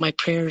my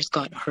prayers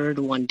got heard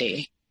one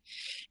day.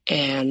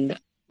 And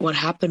what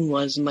happened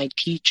was my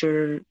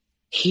teacher,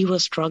 he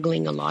was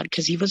struggling a lot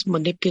because he was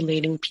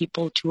manipulating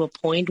people to a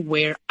point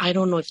where I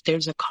don't know if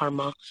there's a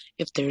karma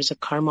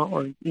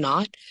or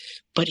not,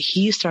 but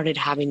he started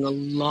having a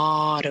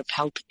lot of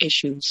health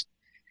issues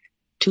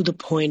to the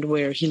point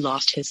where he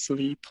lost his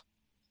sleep.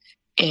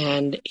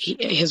 And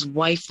his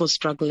wife was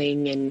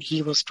struggling, and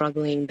he was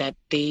struggling, that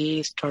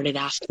they started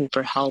asking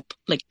for help.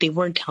 Like, they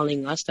weren't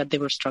telling us that they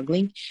were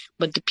struggling,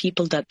 but the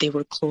people that they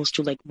were close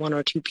to, like one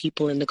or two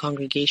people in the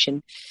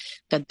congregation,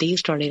 that they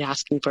started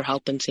asking for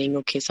help and saying,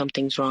 okay,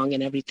 something's wrong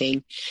and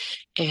everything.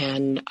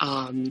 And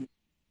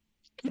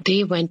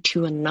they went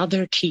to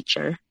another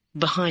teacher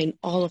behind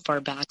all of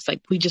our backs.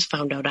 Like, we just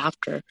found out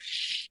after.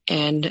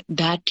 And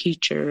that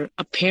teacher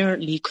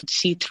apparently could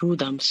see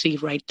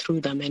right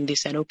through them. And they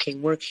said, okay,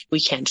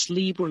 we can't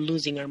sleep. We're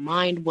losing our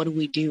mind. What do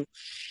we do?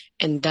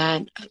 And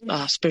that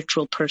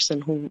spiritual person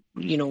who,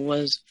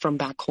 was from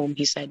back home,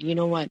 he said, you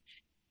know what?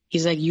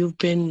 He's like, you've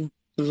been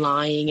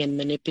lying and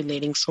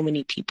manipulating so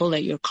many people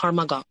that your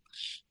karma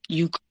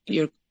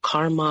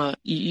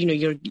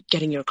you're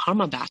getting your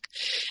karma back.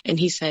 And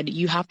he said,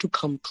 you have to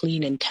come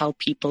clean and tell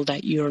people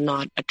that you're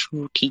not a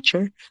true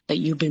teacher, that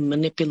you've been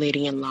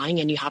manipulating and lying,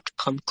 and you have to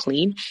come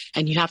clean,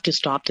 and you have to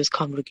stop this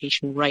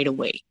congregation right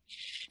away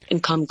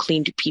and come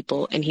clean to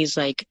people. And he's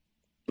like,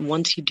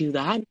 once you do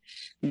that,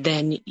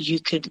 then you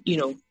could,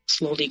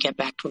 slowly get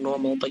back to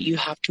normal, but you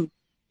have to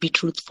be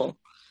truthful.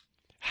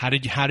 How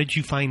did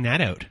you find that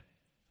out?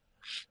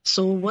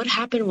 So what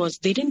happened was,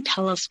 they didn't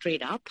tell us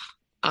straight up.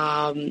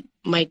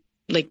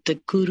 The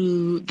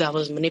guru that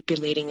was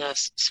manipulating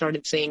us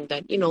started saying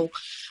that,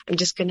 I'm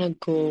just going to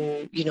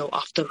go,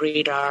 off the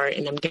radar,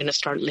 and I'm going to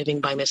start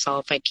living by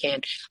myself. I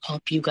can't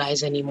help you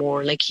guys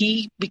anymore. Like,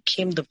 he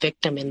became the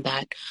victim in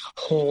that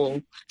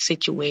whole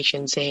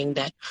situation, saying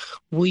that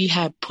we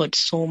had put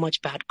so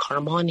much bad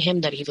karma on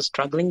him that he was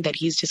struggling, that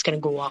he's just going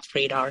to go off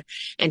radar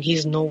and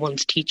he's no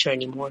one's teacher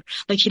anymore.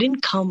 Like, he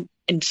didn't come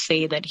and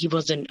say that he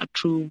wasn't a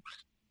true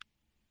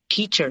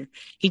teacher.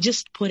 He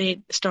just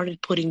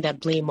started putting that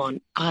blame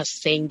on us,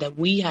 saying that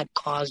we had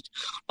caused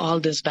all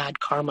this bad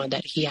karma,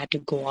 that he had to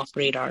go off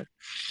radar.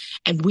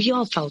 And we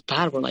all felt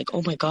bad. We're like,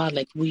 oh my God,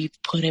 like, we've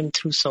put him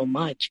through so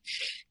much.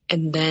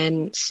 And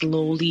then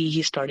slowly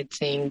he started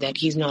saying that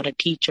he's not a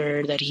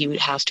teacher, that he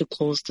has to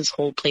close this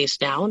whole place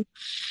down.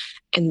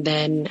 And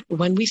then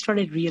when we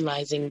started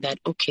realizing that,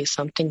 okay,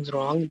 something's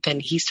wrong, then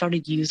he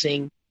started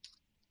using,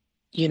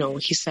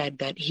 he said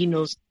that he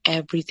knows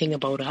everything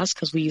about us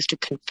because we used to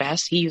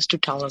confess. He used to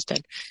tell us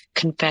that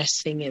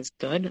confessing is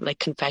good, like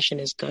confession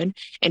is good.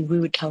 And we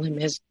would tell him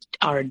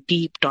our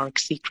deep, dark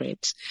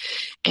secrets.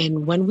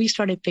 And when we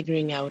started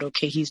figuring out,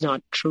 okay, he's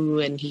not true,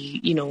 and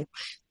he,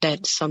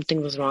 that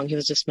something was wrong, he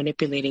was just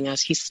manipulating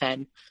us, he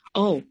said,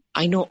 oh,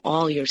 I know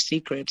all your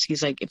secrets.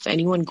 He's like, if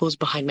anyone goes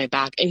behind my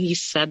back, and he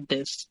said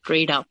this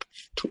straight up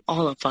to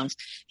all of us,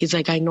 he's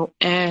like, I know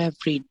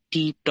every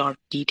deep, dark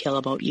detail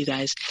about you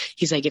guys.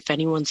 He's like, if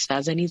anyone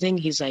says anything,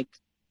 he's like,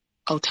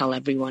 I'll tell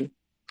everyone.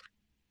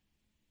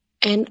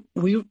 And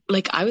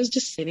I was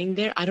just sitting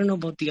there. I don't know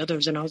about the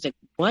others. And I was like,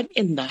 what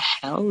in the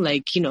hell?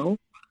 Like,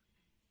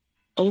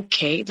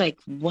 okay, like,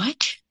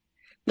 what?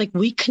 Like,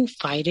 we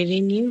confided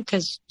in you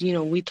because,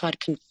 we thought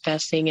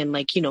confessing and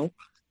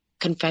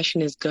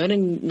confession is good.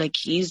 And like,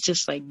 he's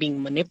just like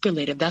being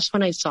manipulative. That's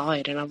when I saw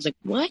it. And I was like,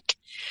 what?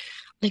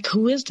 Like,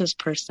 who is this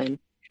person?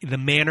 The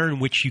manner in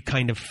which you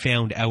kind of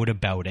found out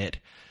about it,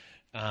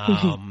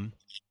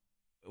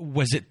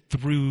 was it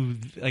through,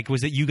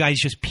 was it you guys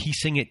just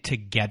piecing it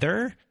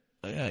together?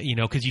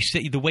 Because you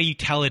say the way you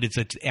tell it is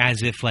it's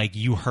as if like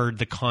you heard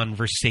the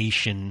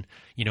conversation,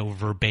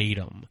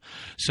 verbatim.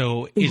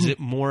 So is it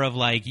more of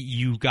like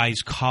you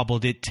guys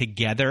cobbled it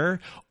together,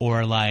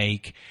 or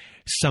like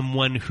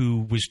someone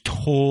who was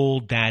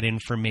told that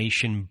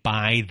information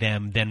by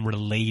them then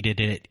related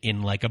it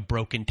in like a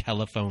broken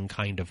telephone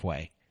kind of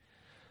way?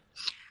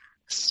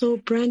 So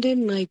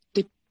Brandon, like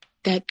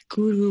that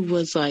guru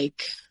was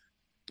like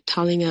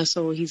telling us,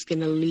 oh, he's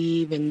going to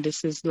leave and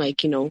this is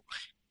like,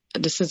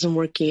 this isn't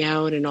working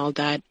out and all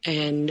that.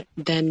 And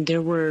then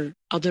there were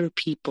other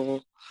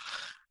people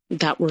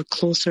that were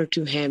closer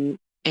to him,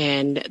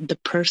 and the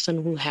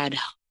person who had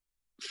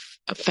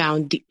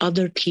found the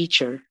other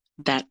teacher,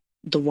 that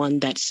the one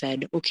that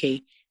said,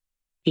 okay,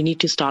 you need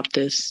to stop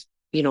this,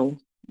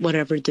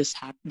 whatever this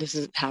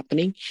is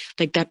happening.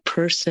 Like that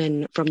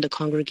person from the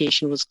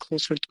congregation was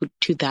closer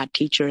to that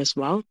teacher as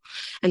well.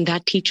 And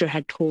that teacher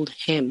had told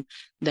him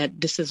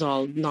that this is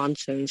all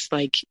nonsense.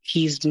 Like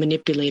he's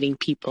manipulating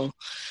people.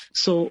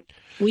 So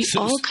we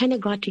all kind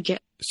of got to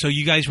get. So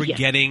you guys were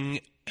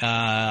getting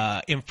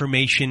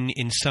information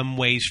in some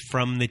ways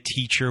from the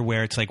teacher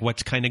where it's like,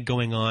 what's kind of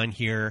going on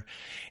here?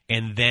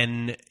 And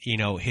then,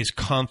 his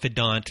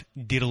confidant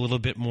did a little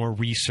bit more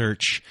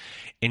research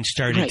and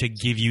started to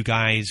give you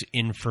guys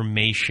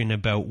information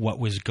about what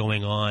was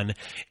going on,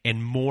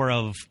 and more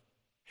of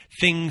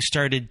things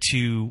started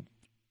to,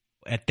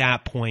 at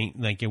that point,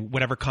 like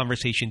whatever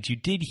conversations you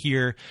did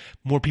hear,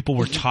 more people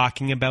were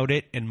talking about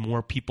it and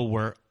more people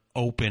were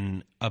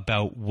open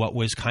about what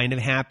was kind of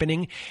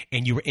happening,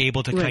 and you were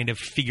able to kind of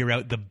figure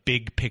out the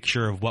big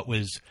picture of what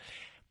was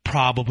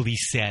probably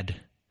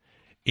said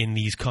in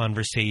these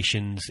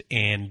conversations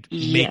and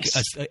make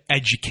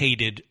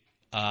educated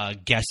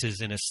guesses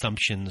and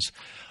assumptions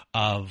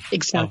of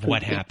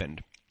what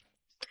happened.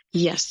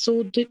 Yes.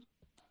 So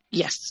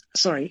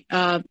sorry.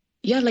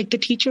 Like the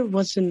teacher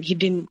he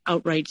didn't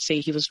outright say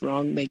he was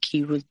wrong. Like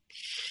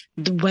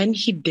when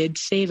he did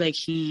say, like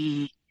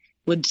he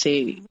would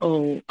say,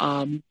 oh,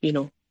 I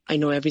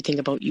know everything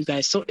about you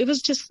guys. So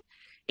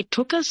it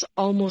took us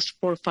almost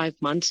 4 or 5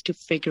 months to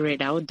figure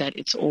it out that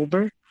it's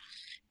over.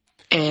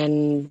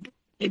 And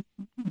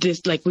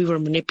we were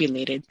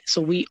manipulated.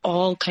 So we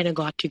all kind of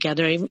got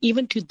together.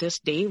 Even to this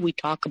day, we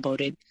talk about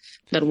it,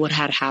 that what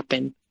had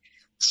happened.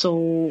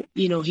 So,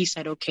 he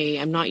said, okay,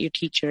 I'm not your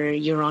teacher.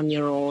 You're on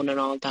your own and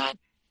all that.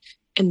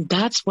 And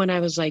that's when I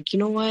was like, you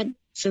know what?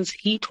 Since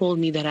he told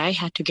me that I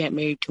had to get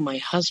married to my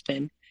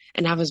husband,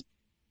 and I was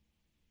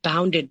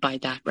bounded by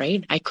that,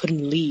 right? I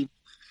couldn't leave.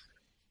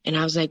 And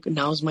I was like,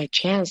 now's my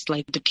chance.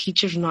 Like the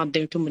teacher's not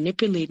there to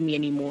manipulate me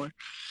anymore.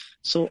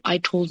 So I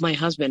told my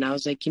husband, I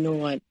was like, you know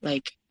what?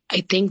 Like,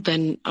 I think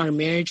then our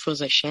marriage was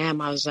a sham.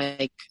 I was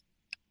like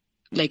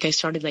I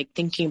started like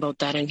thinking about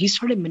that, and he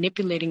started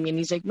manipulating me, and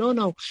he's like,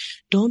 no,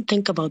 don't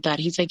think about that.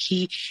 He's like,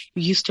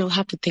 you still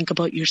have to think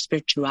about your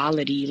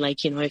spirituality.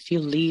 Like, if you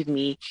leave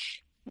me,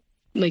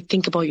 like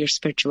think about your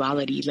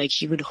spirituality. Like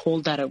he would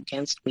hold that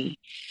against me.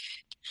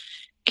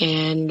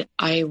 And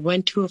I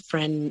went to a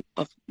friend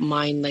of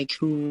mine, like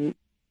who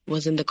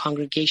was in the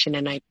congregation,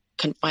 and I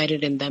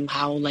confided in them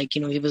how, like,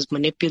 he was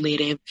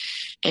manipulative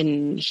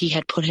and he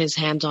had put his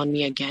hands on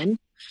me again.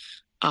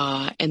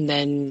 And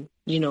then,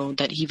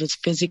 that he was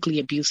physically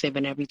abusive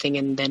and everything.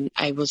 And then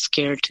I was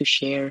scared to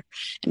share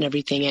and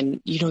everything.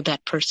 And,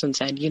 that person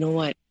said, you know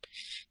what?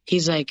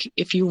 He's like,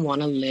 if you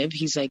want to live,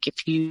 he's like,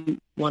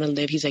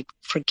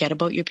 forget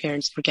about your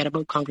parents, forget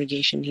about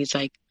congregation. He's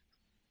like,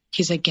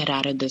 get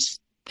out of this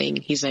thing.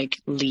 He's like,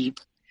 leave.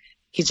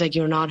 He's like,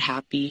 you're not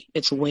happy.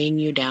 It's weighing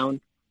you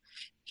down.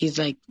 He's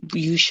like,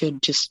 you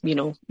should just,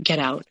 get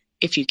out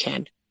if you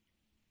can.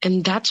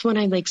 And that's when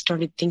I like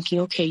started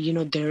thinking, okay,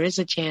 there is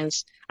a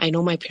chance. I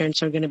know my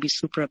parents are going to be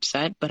super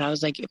upset, but I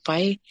was like, if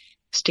I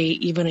stay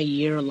even a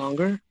year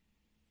longer,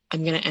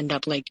 I'm going to end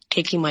up like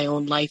taking my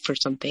own life or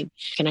something.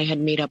 And I had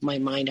made up my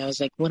mind. I was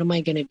like, what am I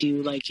going to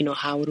do? Like,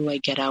 how do I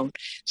get out?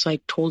 So I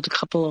told a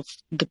couple of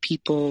the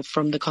people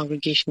from the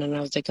congregation, and I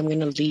was like, I'm going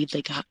to leave.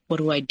 Like, what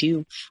do I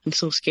do? I'm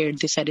so scared.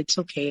 They said, it's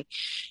okay.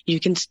 You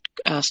can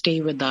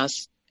stay with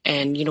us,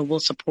 and,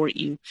 we'll support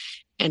you.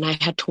 And I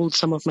had told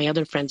some of my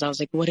other friends, I was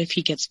like, what if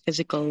he gets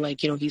physical?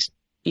 Like, he's,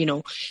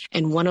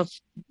 and one of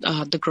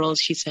the girls,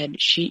 she said,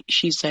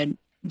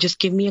 just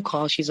give me a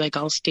call. She's like,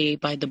 I'll stay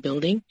by the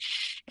building.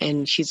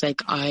 And she's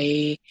like,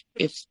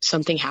 if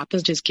something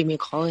happens, just give me a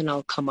call and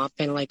I'll come up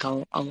and like,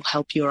 I'll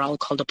help you, or I'll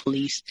call the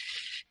police.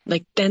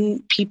 Like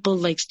then people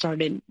like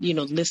started,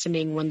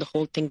 listening when the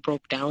whole thing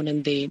broke down,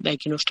 and they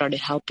like, started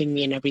helping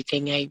me and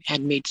everything. I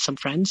had made some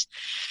friends,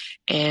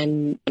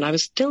 and I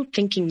was still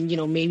thinking,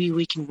 maybe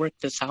we can work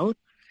this out.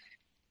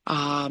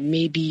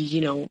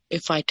 Maybe,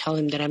 if I tell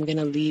him that I'm going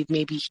to leave,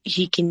 maybe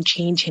he can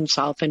change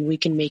himself and we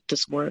can make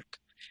this work.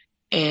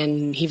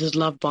 And he was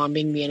love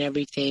bombing me and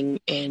everything.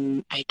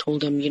 And I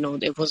told him,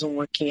 it wasn't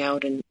working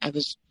out, and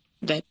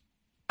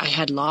I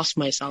had lost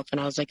myself,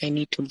 and I was like, I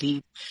need to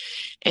leave.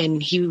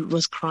 And he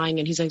was crying,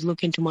 and he's like,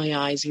 look into my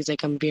eyes. He's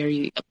like, I'm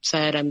very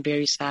upset. I'm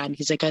very sad.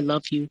 He's like, I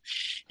love you.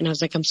 And I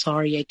was like, I'm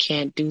sorry. I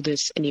can't do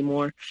this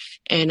anymore.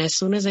 And as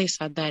soon as I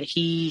said that,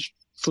 he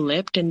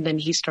flipped, and then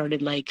he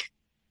started like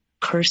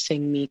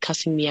cussing me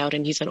out.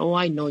 And he said, oh,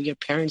 I know your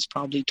parents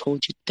probably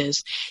told you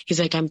this. He's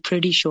like, I'm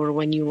pretty sure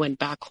when you went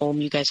back home,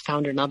 you guys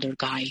found another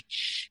guy. And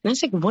I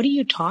was like, what are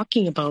you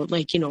talking about?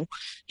 Like,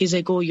 he's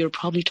like, oh, you're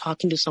probably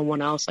talking to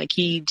someone else. Like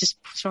he just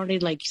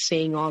started like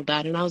saying all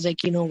that. And I was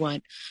like, you know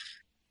what?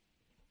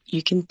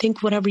 You can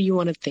think whatever you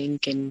want to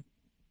think. And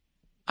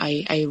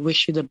I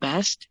wish you the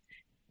best.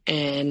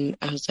 And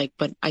I was like,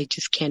 but I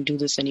just can't do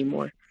this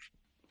anymore.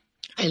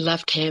 I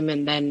left him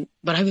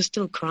but I was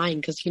still crying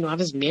because, I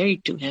was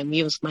married to him.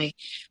 He was my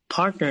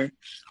partner.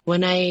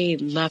 When I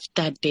left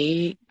that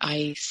day,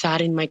 I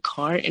sat in my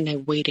car and I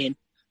waited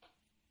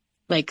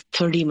like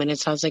 30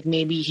 minutes. I was like,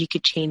 maybe he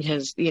could change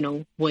his,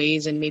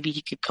 ways, and maybe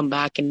he could come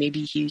back, and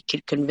maybe he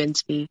could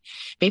convince me.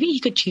 Maybe he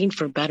could change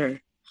for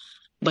better.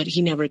 But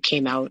he never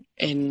came out.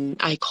 And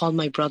I called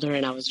my brother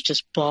and I was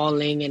just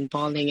bawling.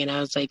 And I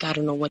was like, I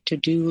don't know what to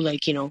do.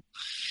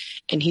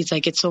 And he's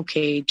like, it's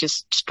okay.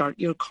 Just start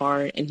your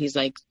car. And he's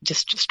like,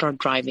 just start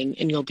driving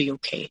and you'll be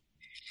okay.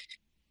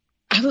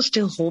 I was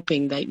still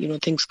hoping that,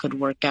 things could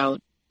work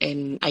out.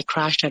 And I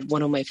crashed at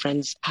one of my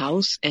friend's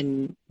house.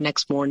 And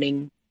next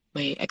morning,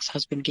 my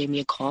ex-husband gave me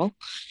a call.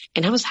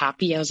 And I was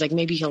happy. I was like,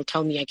 maybe he'll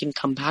tell me I can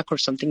come back or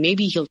something.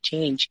 Maybe he'll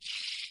change.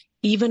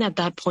 Even at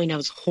that point, I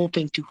was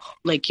hoping to,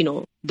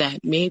 that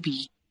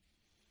maybe,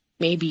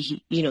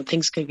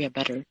 things could get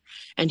better.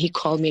 And he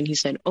called me and he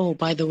said, oh,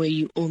 by the way,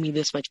 you owe me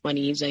this much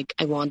money. He's like,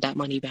 I want that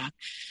money back.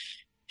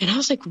 And I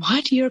was like,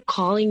 what? You're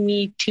calling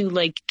me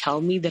to tell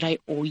me that I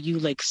owe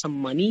you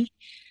some money?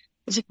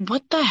 I was like,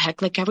 what the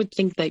heck? I would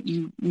think that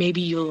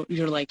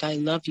you're like, I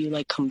love you,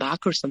 come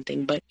back or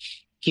something. But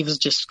he was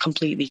just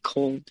completely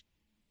cold.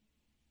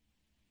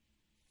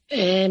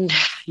 And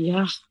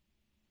yeah,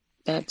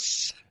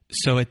 that's...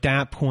 So at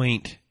that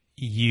point,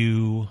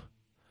 you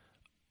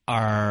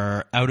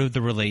are out of the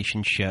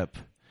relationship,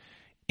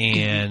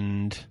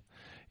 and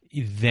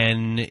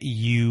then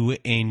you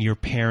and your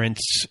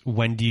parents,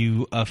 when do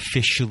you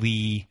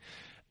officially,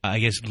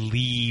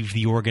 leave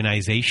the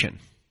organization?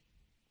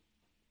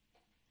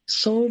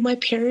 So my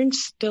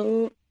parents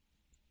still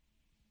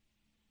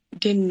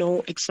didn't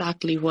know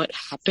exactly what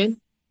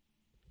happened.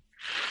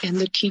 And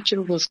the teacher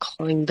was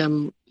calling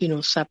them,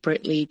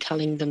 separately,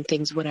 telling them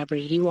things, whatever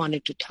he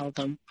wanted to tell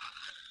them.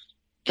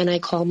 And I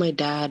called my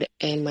dad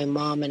and my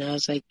mom and I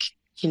was like,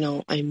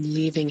 I'm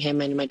leaving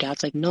him. And my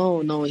dad's like,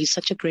 no, he's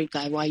such a great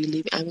guy. Why are you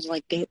leaving? I was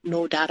like,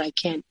 no, Dad, I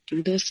can't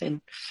do this.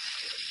 And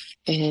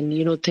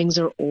things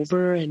are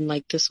over. And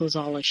this was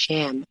all a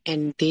sham.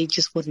 And they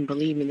just wouldn't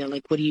believe me. They're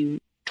like, what are you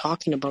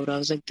talking about? I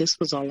was like, this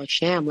was all a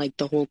sham,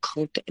 the whole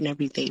cult and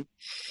everything.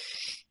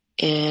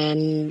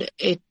 And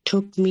it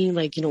took me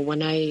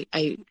when I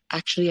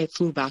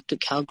flew back to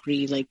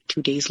Calgary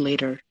 2 days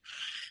later,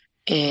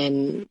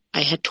 and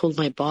I had told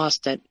my boss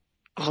that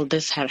all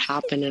this had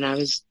happened and I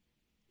was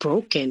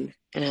broken.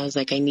 And I was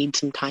like, I need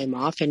some time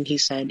off. And he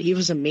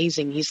was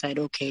amazing. He said,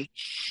 okay,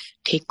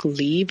 take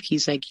leave.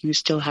 He's like, you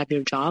still have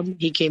your job.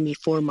 He gave me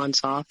 4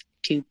 months off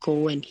to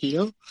go and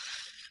heal.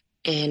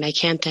 And I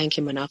can't thank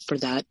him enough for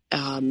that.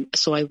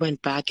 So I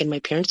went back and my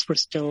parents were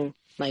still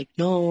like,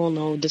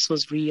 no, this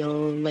was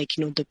real,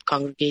 the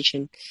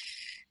congregation.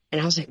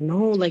 And I was like,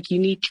 no, you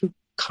need to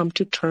come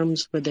to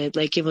terms with it.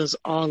 It was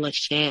all a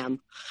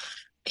sham.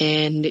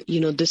 And,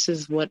 this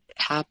is what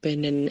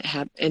happened.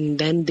 And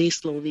then they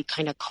slowly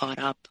kind of caught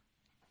up.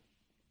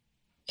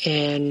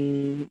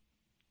 And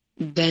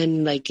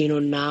then,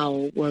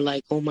 now we're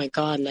like, oh my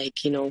God,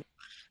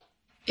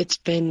 it's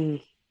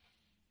been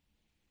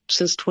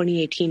since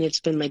 2018,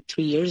 it's been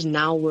 3 years.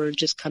 Now we're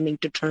just coming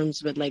to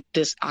terms with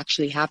this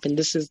actually happened.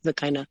 This is the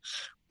kind of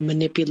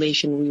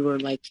manipulation we were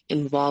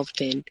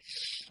involved in.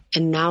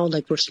 And now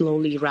we're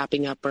slowly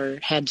wrapping up our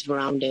heads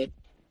around it.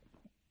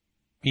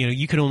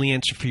 You can only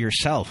answer for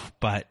yourself,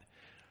 but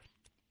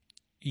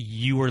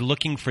you were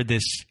looking for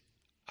this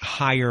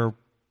higher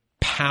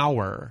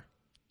power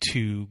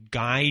to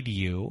guide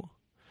you.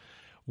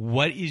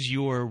 What is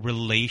your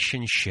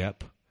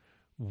relationship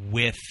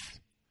with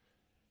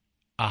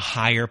a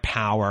higher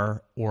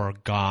power or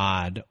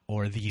God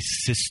or these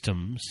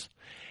systems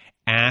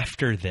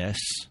after this,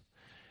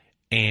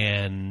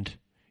 and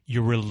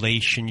your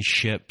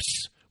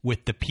relationships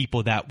with the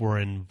people that were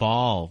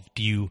involved?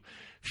 Do you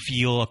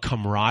feel a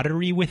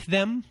camaraderie with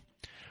them,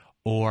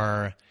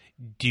 or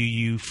do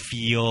you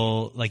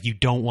feel like you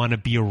don't want to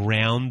be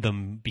around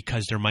them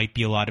because there might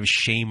be a lot of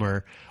shame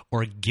or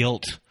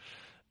guilt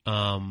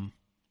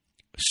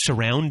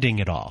surrounding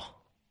it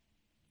all?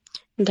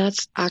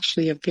 That's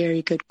actually a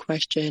very good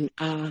question.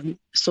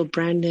 So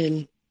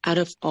Brandon, out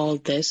of all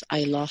this,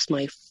 I lost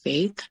my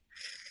faith.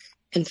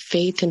 And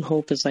faith and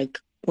hope is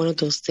one of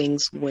those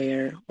things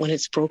where when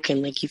it's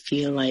broken, you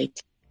feel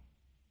it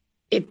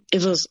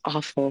was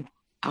awful.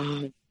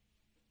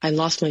 I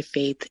lost my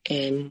faith,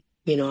 and,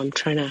 I'm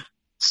trying to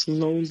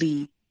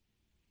slowly,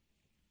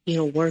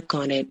 work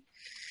on it.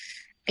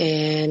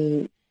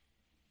 And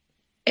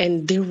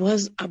there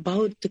was,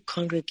 about the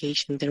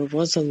congregation, there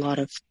was a lot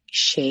of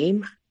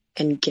shame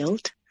and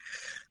guilt.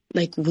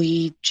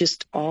 We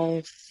just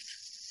all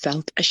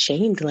felt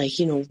ashamed, we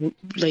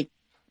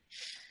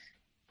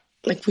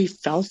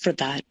fell for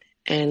that.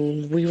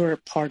 And we were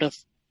part of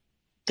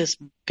this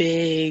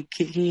big,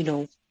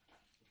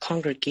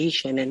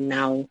 congregation. And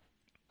now,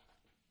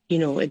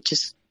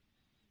 it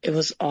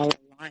was all a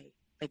lie.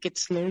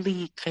 It's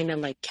slowly kind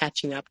of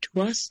catching up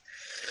to us.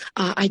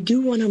 I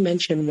do want to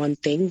mention one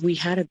thing. We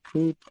had a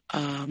group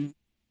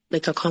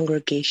like a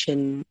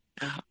congregation.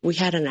 We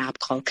had an app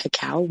called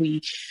Cacao.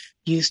 We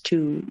used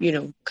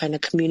to, kind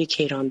of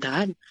communicate on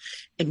that.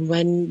 And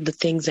when the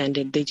things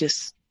ended, they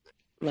just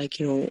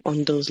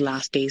on those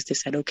last days, they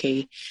said,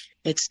 okay,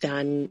 it's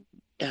done.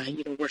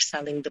 We're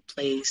selling the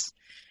place.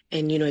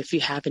 And, if you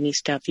have any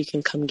stuff, you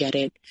can come get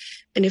it.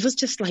 And it was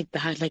just like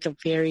that, like a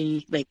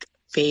very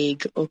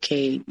vague,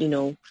 okay,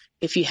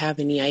 if you have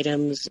any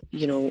items,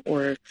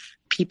 or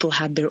people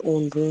had their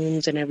own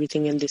rooms and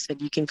everything. And they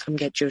said, you can come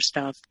get your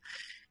stuff.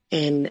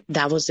 And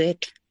that was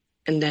it.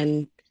 And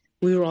then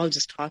we were all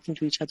just talking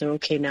to each other.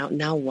 Okay,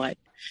 now what?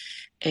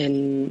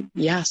 And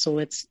yeah, so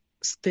it's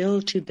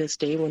still to this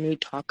day, when we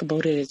talk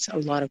about it, it's a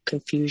lot of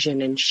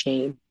confusion and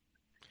shame.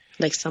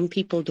 Like some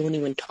people don't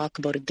even talk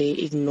about it. They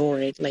ignore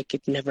it like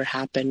it never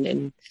happened.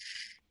 And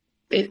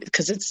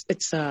because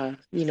it's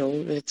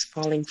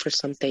falling for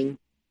something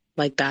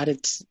like that.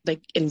 It's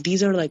like, and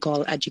these are like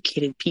all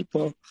educated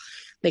people.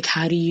 Like,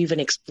 how do you even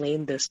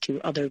explain this to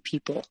other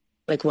people?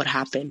 Like what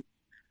happened?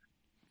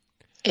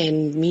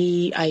 And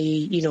me,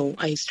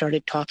 I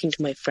started talking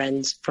to my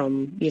friends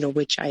from,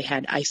 which I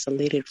had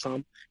isolated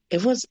from.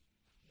 It was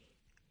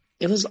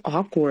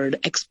awkward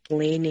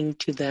explaining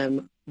to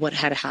them what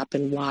had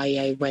happened, why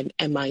I went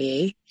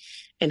MIA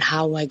and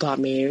how I got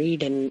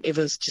married. And it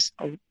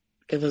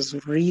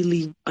was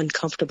really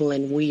uncomfortable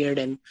and weird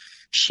and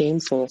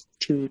shameful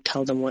to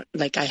tell them what,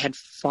 like I had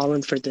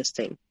fallen for this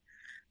thing.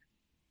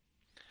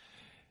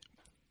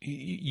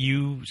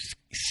 You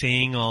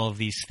saying all of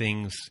these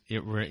things,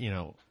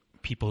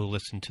 people who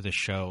listen to the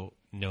show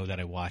know that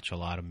I watch a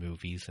lot of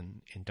movies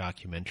and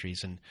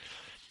documentaries. And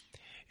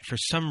for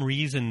some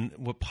reason,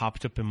 what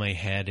popped up in my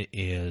head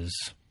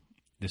is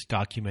this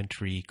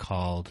documentary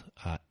called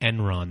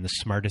Enron, The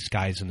Smartest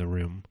Guys in the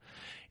Room.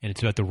 And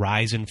it's about the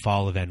rise and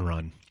fall of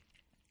Enron,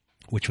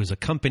 which was a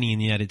company in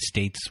the United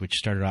States which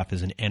started off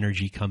as an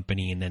energy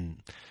company, and then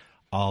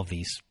all of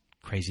these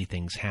crazy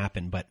things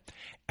happened. But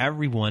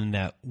everyone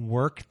that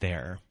worked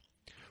there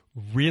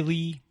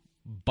really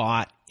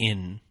bought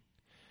in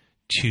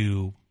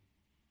to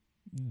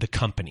the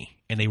company,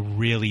 and they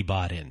really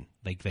bought in.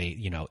 Like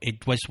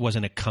it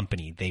wasn't a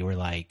company. They were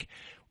like,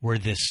 we're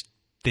this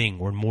thing.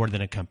 We're more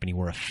than a company.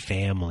 We're a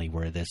family.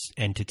 We're this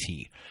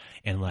entity.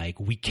 And like,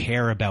 we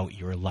care about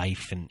your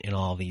life and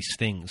all these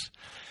things.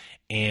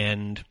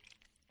 And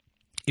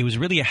it was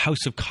really a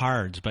house of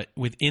cards, but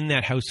within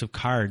that house of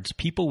cards,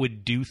 people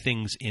would do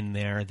things in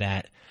there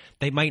that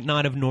they might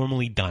not have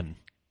normally done.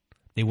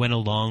 They went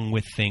along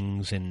with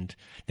things and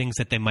things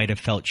that they might have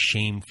felt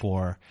shame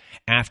for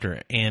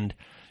after. And,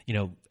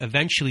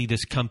 eventually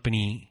this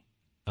company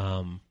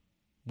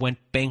went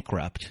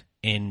bankrupt,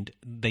 and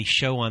they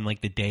show on like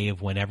the day of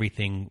when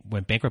everything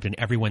went bankrupt and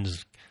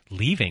everyone's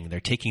leaving. They're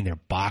taking their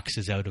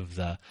boxes out of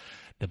the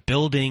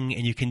building,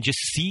 and you can just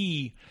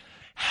see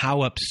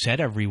how upset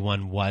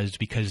everyone was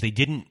because they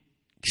didn't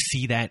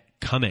see that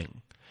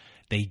coming.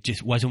 They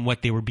just wasn't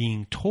what they were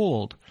being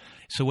told.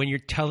 So when you're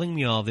telling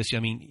me all this, I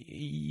mean,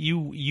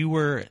 you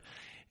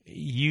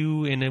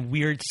in a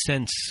weird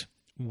sense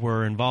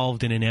were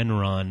involved in an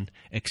Enron,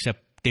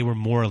 except they were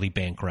morally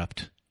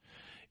bankrupt,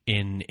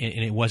 and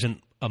it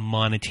wasn't a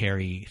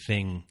monetary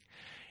thing.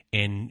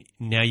 And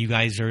now you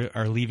guys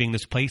are leaving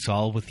this place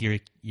all with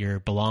your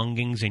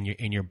belongings and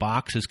your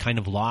boxes kind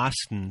of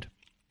lost and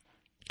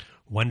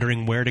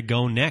wondering where to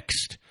go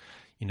next.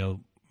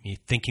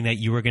 Thinking that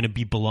you were going to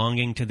be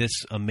belonging to this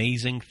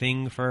amazing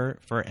thing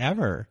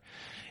forever.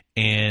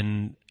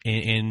 And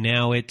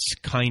now it's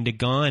kind of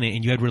gone,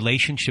 and you had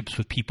relationships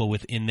with people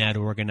within that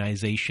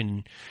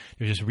organization.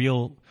 There's this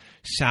real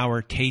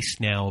sour taste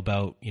now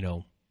about,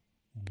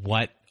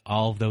 what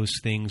all of those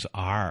things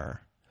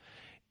are.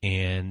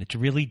 And it's a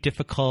really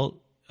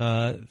difficult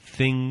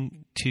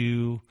thing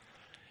to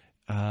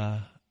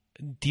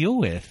deal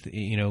with,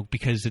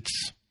 because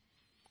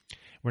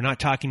we're not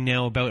talking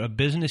now about a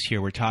business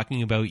here. We're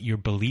talking about your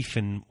belief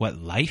in what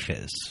life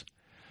is.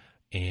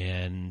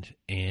 And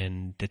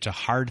it's a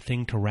hard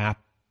thing to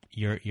wrap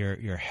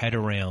your head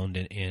around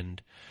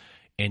and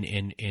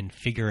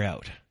figure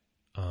out.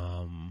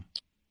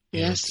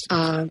 Yes,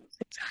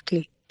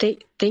 exactly.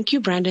 Thank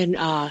you, Brandon.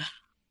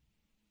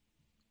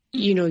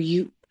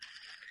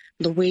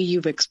 The way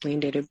you've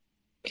explained it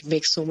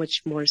makes so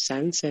much more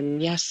sense.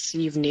 And yes,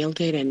 you've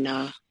nailed it.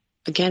 And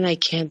again, I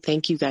can't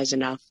thank you guys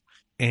enough.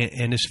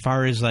 And as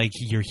far as like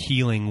your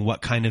healing,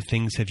 what kind of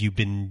things have you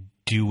been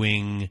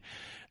doing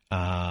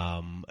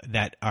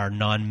that are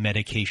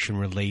non-medication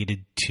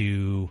related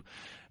to,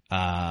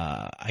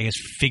 I guess,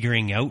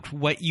 figuring out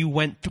what you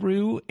went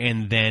through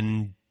and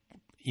then,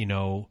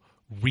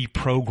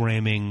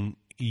 reprogramming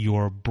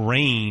your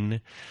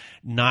brain,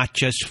 not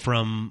just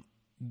from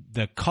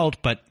the cult,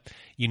 but,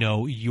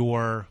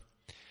 your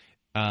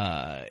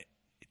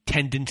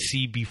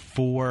tendency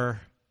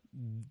before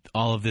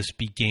all of this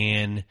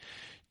began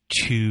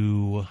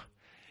to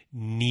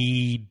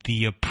need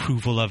the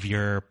approval of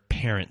your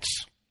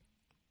parents?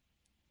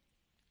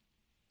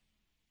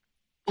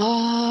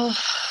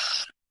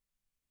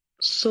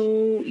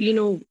 So,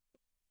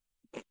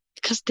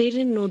 because because they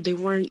didn't know, they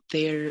weren't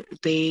there.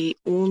 They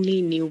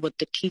only knew what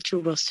the teacher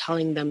was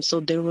telling them. So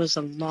there was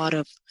a lot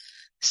of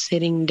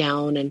sitting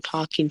down and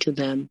talking to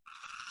them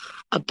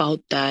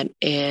about that,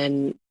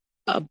 and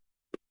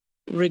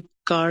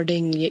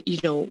regarding,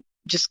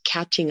 just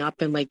catching up.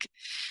 And like,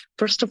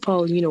 first of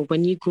all,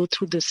 when you go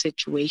through this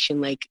situation,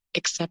 like,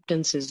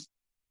 acceptance is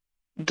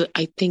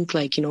I think,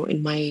 like,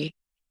 in my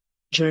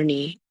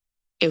journey,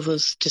 it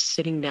was just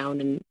sitting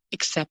down and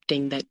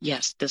accepting that,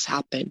 yes, this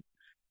happened.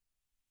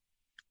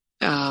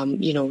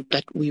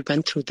 That we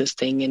went through this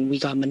thing and we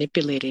got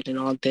manipulated and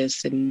all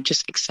this, and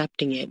just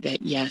accepting it,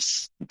 that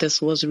yes,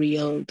 this was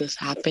real, this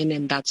happened,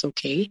 and that's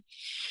okay.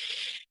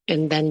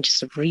 And then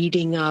just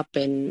reading up,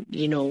 and,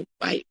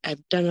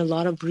 I've done a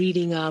lot of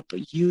reading up,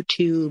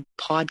 YouTube,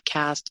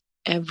 podcast,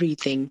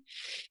 everything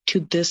to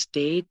this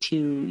day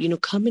to,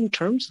 come in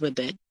terms with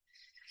it.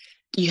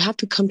 You have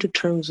to come to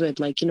terms with,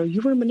 like,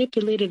 you were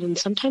manipulated, and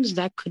sometimes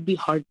that could be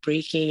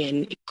heartbreaking,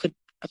 and it could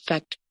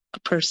affect a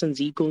person's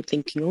ego,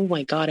 thinking, oh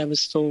my God, I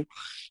was so,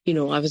 I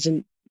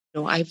wasn't,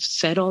 I've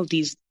said all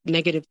these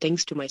negative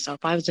things to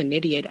myself. I was an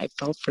idiot. I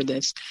fell for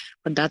this,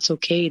 but that's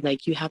okay.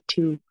 Like, you have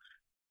to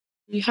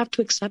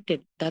accept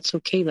it. That's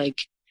okay.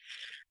 Like,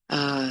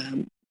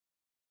 I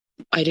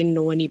didn't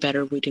know any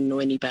better. We didn't know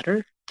any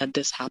better that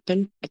this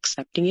happened,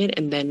 accepting it,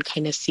 and then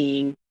kind of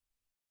seeing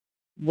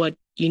what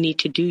you need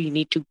to do. You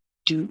need to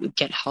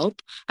get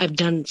help. I've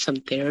done some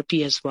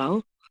therapy as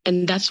well.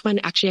 And that's when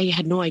actually I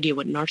had no idea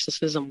what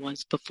narcissism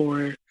was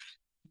before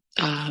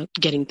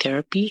getting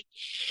therapy.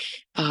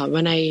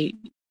 When I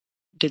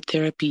did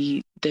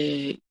therapy,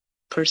 the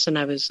person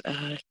I was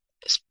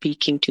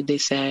speaking to, they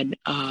said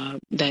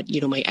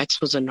that, my ex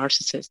was a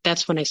narcissist.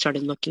 That's when I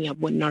started looking at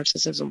what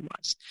narcissism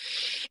was,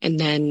 and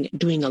then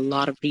doing a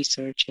lot of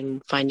research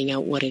and finding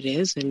out what it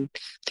is. And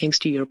thanks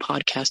to your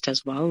podcast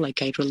as well,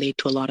 like, I relate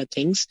to a lot of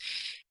things,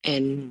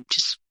 and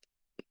just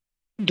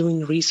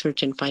doing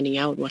research and finding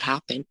out what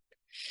happened.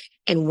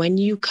 And when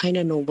you kind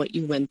of know what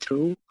you went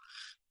through,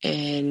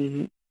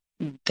 and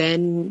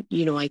then,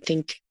 I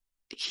think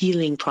the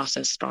healing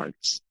process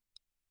starts.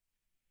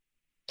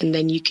 And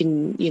then you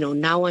can,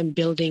 now I'm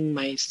building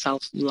my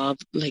self-love,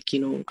 like,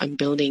 I'm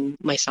building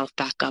myself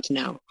back up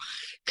now,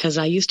 because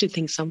I used to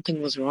think something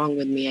was wrong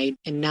with me.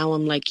 And now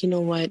I'm like, you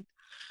know what?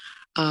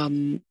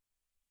 I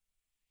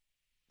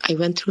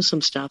went through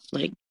some stuff,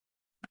 like,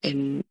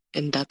 and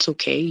that's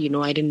okay.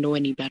 I didn't know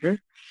any better.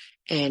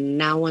 And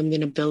now I'm going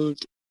to build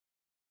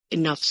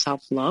enough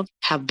self-love,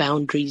 have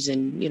boundaries,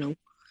 and, and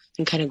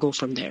kind of go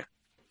from there.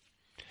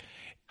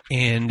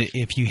 And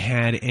if you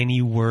had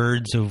any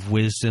words of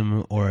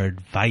wisdom or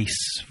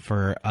advice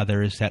for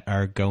others that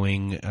are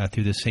going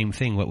through the same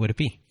thing, what would it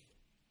be?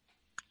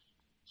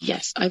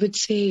 Yes, I would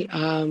say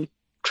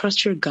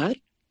trust your gut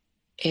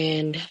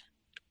and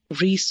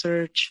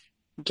research,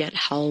 get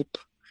help,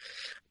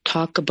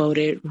 talk about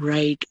it,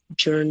 write,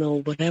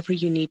 journal, whatever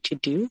you need to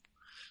do.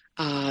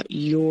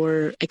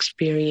 Your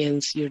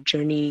experience, your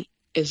journey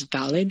is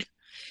valid,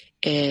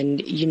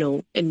 and,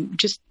 and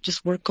just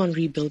work on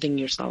rebuilding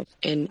yourself.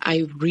 And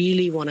I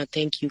really want to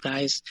thank you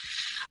guys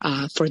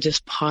for this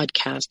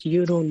podcast.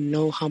 You don't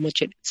know how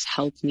much it's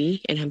helped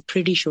me, and I'm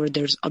pretty sure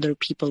there's other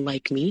people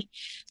like me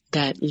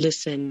that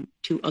listen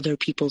to other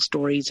people's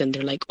stories, and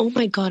they're like, oh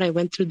my God, I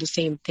went through the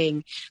same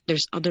thing.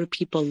 There's other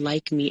people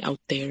like me out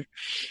there,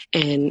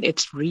 and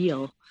it's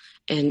real,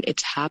 and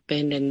it's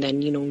happened. And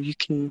then, you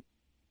can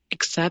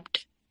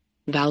accept,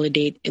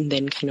 validate, and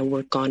then kind of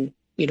work on,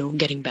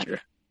 getting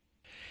better.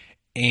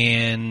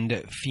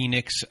 And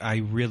Phoenix, I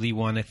really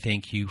want to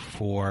thank you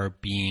for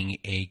being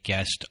a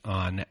guest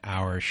on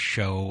our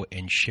show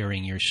and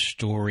sharing your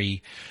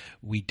story.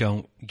 We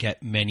don't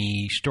get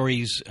many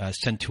stories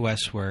sent to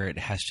us where it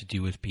has to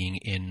do with being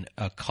in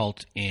a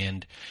cult,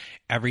 and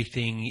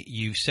everything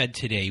you said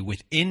today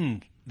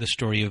within the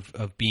story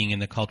of being in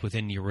the cult,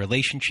 within your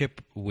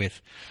relationship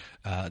with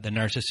the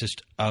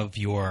narcissist of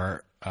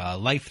your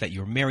life that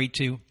you're married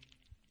to.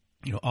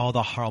 All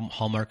the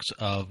hallmarks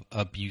of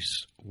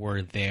abuse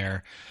were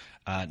there,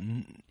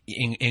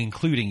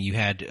 including you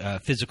had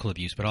physical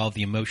abuse, but all of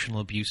the emotional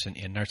abuse and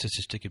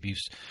narcissistic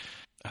abuse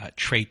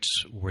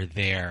traits were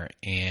there.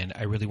 And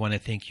I really want to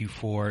thank you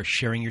for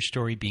sharing your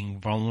story, being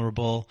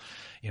vulnerable.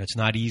 It's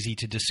not easy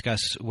to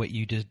discuss what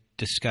you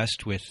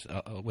discussed with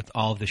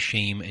all of the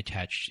shame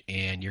attached,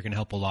 and you're going to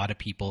help a lot of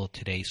people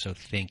today. So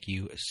thank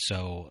you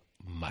so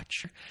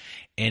much.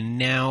 And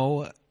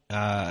now,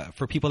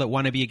 for people that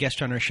want to be a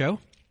guest on our show,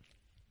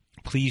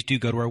 please do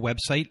go to our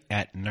website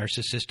at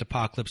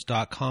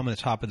narcissistapocalypse.com. On the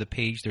top of the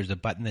page, there's a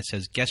button that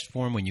says guest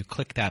form. When you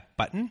click that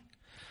button,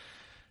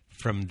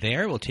 from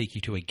there, it will take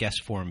you to a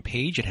guest form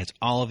page. It has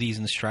all of these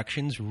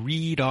instructions.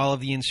 Read all of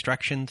the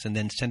instructions and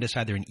then send us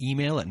either an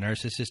email at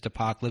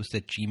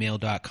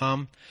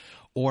narcissistapocalypse@gmail.com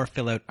or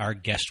fill out our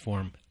guest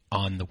form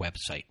on the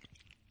website.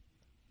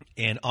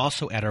 And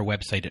also at our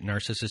website at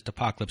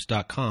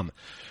narcissistapocalypse.com,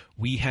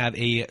 we have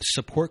a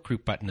support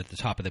group button at the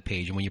top of the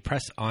page. And when you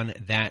press on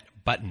that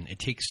button, it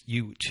takes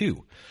you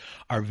to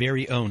our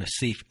very own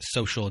safe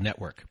social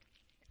network.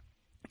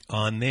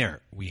 On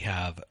there, we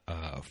have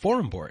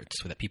forum boards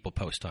that people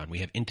post on. We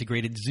have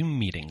integrated Zoom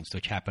meetings,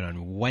 which happen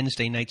on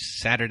Wednesday nights,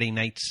 Saturday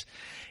nights,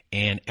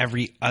 and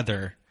every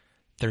other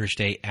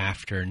Thursday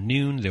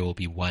afternoon. There will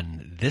be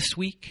one this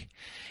week.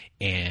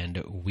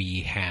 And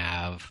we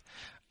have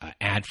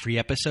ad-free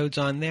episodes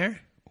on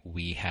there.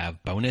 We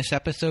have bonus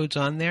episodes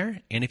on there.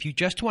 And if you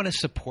just want to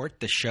support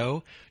the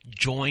show,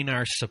 join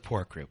our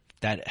support group.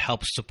 That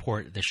helps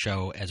support the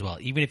show as well.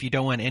 Even if you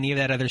don't want any of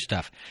that other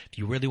stuff, if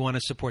you really want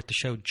to support the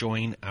show,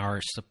 join our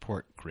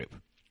support group.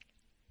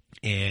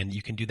 And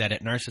you can do that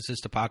at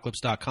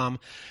narcissistapocalypse.com.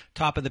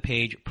 Top of the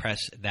page, press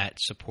that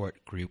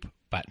support group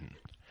button.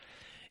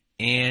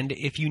 And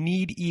if you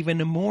need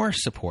even more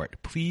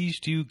support, please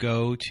do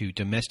go to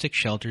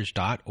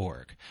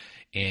domesticshelters.org.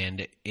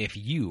 And if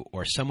you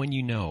or someone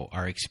you know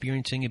are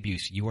experiencing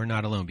abuse, you are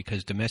not alone,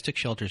 because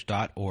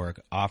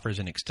domesticshelters.org offers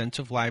an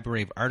extensive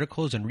library of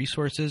articles and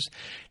resources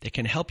that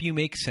can help you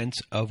make sense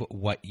of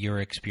what you're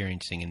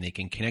experiencing. And they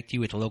can connect you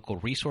with local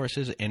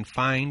resources and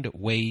find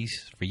ways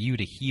for you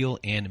to heal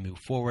and move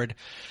forward.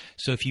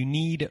 So if you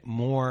need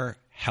more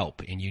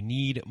help and you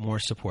need more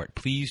support,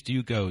 please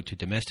do go to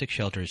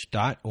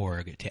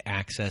domesticshelters.org to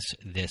access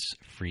this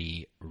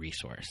free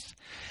resource.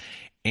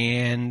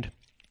 And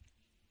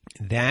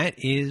that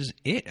is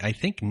it. I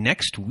think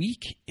next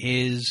week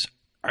is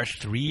our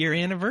 3-year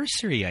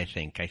anniversary, I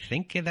think. I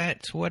think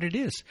that's what it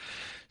is.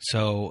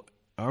 So,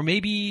 or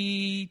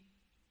maybe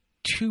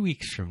 2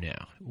 weeks from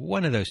now.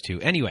 One of those two.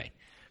 Anyway,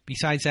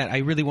 besides that, I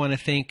really want to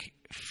thank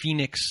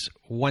Phoenix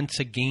once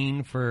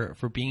again for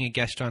being a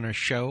guest on our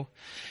show.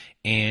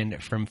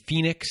 And from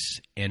Phoenix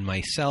and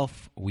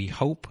myself, we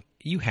hope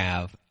you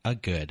have a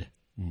good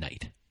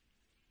night.